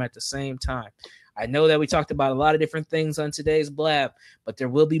informed at the same time. I know that we talked about a lot of different things on today's blab, but there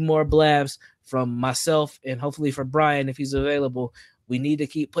will be more blabs from myself and hopefully for Brian if he's available. We need to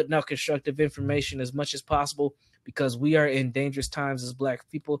keep putting out constructive information as much as possible, because we are in dangerous times as black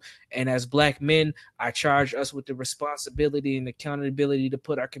people. And as black men, I charge us with the responsibility and accountability to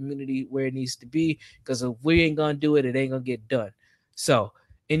put our community where it needs to be, because if we ain't going to do it, it ain't going to get done. So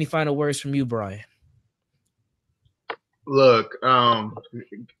any final words from you, Brian? Look,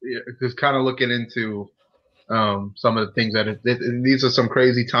 just kind of looking into some of the things that these are some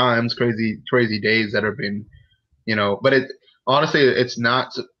crazy times, crazy days that have been, but honestly, it's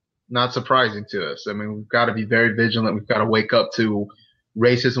not surprising to us. I mean, we've got to be very vigilant. We've got to wake up to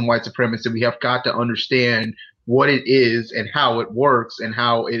racism, white supremacy. We have got to understand what it is and how it works and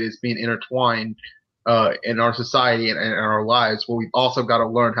how it is being intertwined in our society and our lives. Well, we've also got to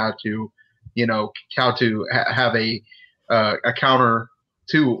learn how to, have a counter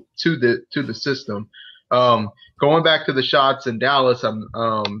to the system. Going back to the shots in Dallas,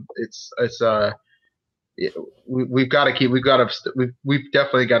 we've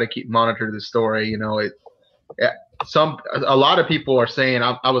definitely got to keep monitoring the story. A lot of people are saying,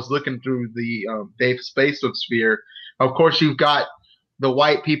 I was looking through the Facebook sphere. Of course, you've got the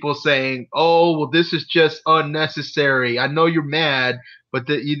white people saying, "Oh, well, this is just unnecessary. I know you're mad, but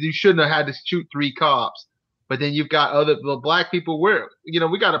you shouldn't have had to shoot 3 cops." But then you've got the black people where,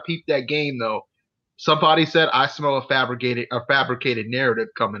 we got to peep that game though. Somebody said, "I smell a fabricated narrative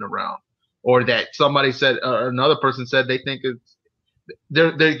coming around," or that somebody said, another person said they think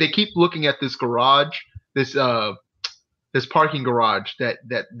they keep looking at this garage, this parking garage that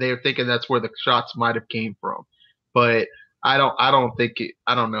they're thinking that's where the shots might have came from. But I don't think it.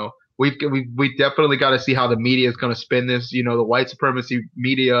 I don't know. We definitely got to see how the media is going to spin this. The white supremacy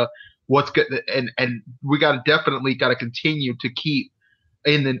media. What's good, and we definitely got to continue to keep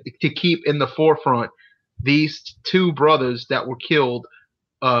in the forefront these 2 brothers that were killed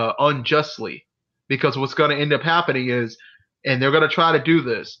unjustly, because what's going to end up happening is, and they're going to try to do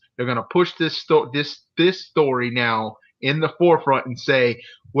this, they're going to push this story now in the forefront and say,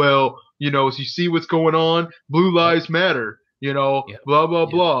 well, as you see what's going on, Blue Lives Matter. Blah, blah,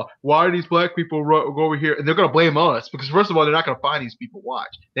 blah. Why are these black people go over here? And they're going to blame us because, first of all, they're not going to find these people. Watch.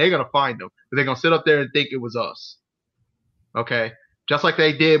 They ain't going to find them. But they're going to sit up there and think it was us. Okay? Just like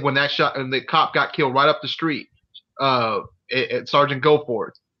they did when the cop got killed right up the street, Sergeant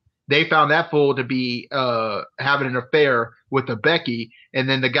Goforth. They found that fool to be having an affair with a Becky. And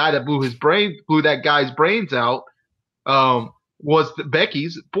then the guy that blew that guy's brains out was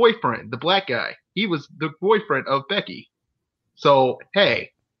Becky's boyfriend, the black guy. He was the boyfriend of Becky. So,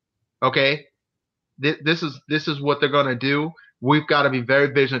 hey, okay, this is what they're gonna do. We've got to be very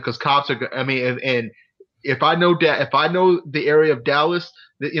vigilant because cops are. I mean, and if I know the area of Dallas,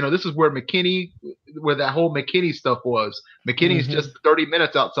 this is where that whole McKinney stuff was. McKinney's just 30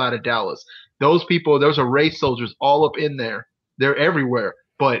 minutes outside of Dallas. Those people, those are race soldiers all up in there. They're everywhere.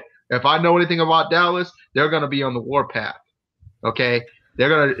 But if I know anything about Dallas, they're gonna be on the warpath. Okay,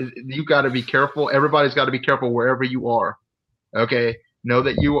 you got to be careful. Everybody's got to be careful wherever you are. Okay, know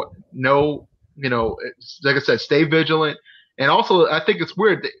that like I said, stay vigilant. And also, I think it's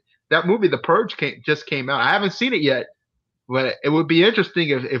weird that that movie, The Purge, just came out. I haven't seen it yet, but it would be interesting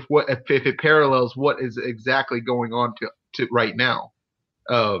if it parallels what is exactly going on to right now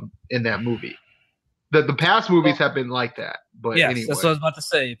in that movie. The past movies have been like that, but yes, anyway, that's what I was about to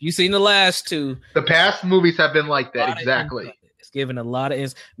say. If you've seen the last two, the past movies have been like that exactly. It's given a lot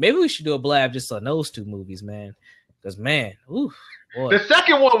of maybe we should do a blab just on those two movies, man. Because man, ooh, boy. The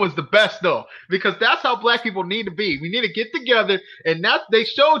second one was the best though, because that's how black people need to be. We need to get together, and they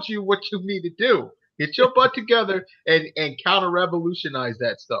showed you what you need to do. Get your butt together and counter revolutionize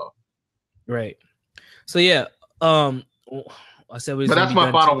that stuff. Right. So yeah, I said we. But that's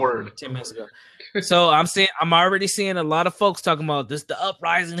my final word. 10 minutes ago. So I'm already seeing a lot of folks talking about this. The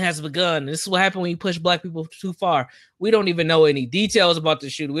uprising has begun. This is what happened when you push black people too far. We don't even know any details about the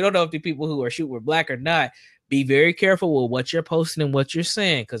shooting. We don't know if the people who are shooting were black or not. Be very careful with what you're posting and what you're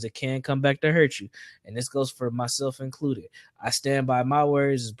saying, because it can come back to hurt you. And this goes for myself included. I stand by my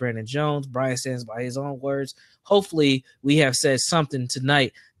words as Brandon Jones. Brian stands by his own words. Hopefully, we have said something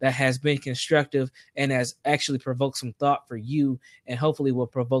tonight that has been constructive and has actually provoked some thought for you, and hopefully will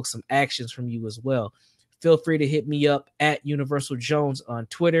provoke some actions from you as well. Feel free to hit me up at Universal Jones on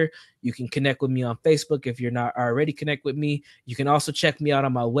Twitter. You can connect with me on Facebook if you're not already connected with me. You can also check me out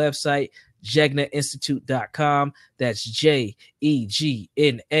on my website, JegnaInstitute.com. That's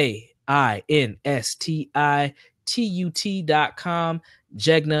JegnaInstitute.com.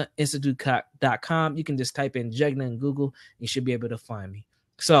 JegnaInstitute.com. You can just type in Jegna in Google. You should be able to find me.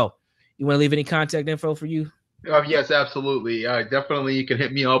 So, you want to leave any contact info for you? Yes, absolutely. Definitely, you can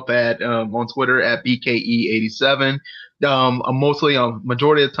hit me up at on Twitter at BKE87. I'm mostly on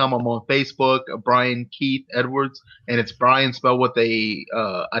majority of the time I'm on Facebook, Brian Keith Edwards, and it's Brian spelled with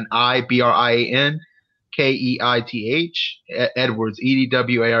an I, BRIAN, KEITH, Edwards,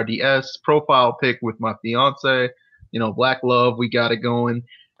 EDWARDS. Profile pic with my fiance. Black love, we got it going.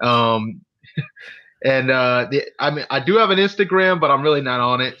 And I do have an Instagram, but I'm really not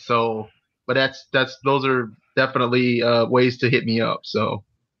on it. So, but those are definitely ways to hit me up. So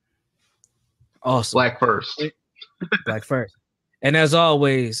awesome. Black first. Black first. And as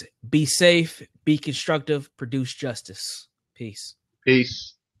always, be safe, be constructive, produce justice. Peace.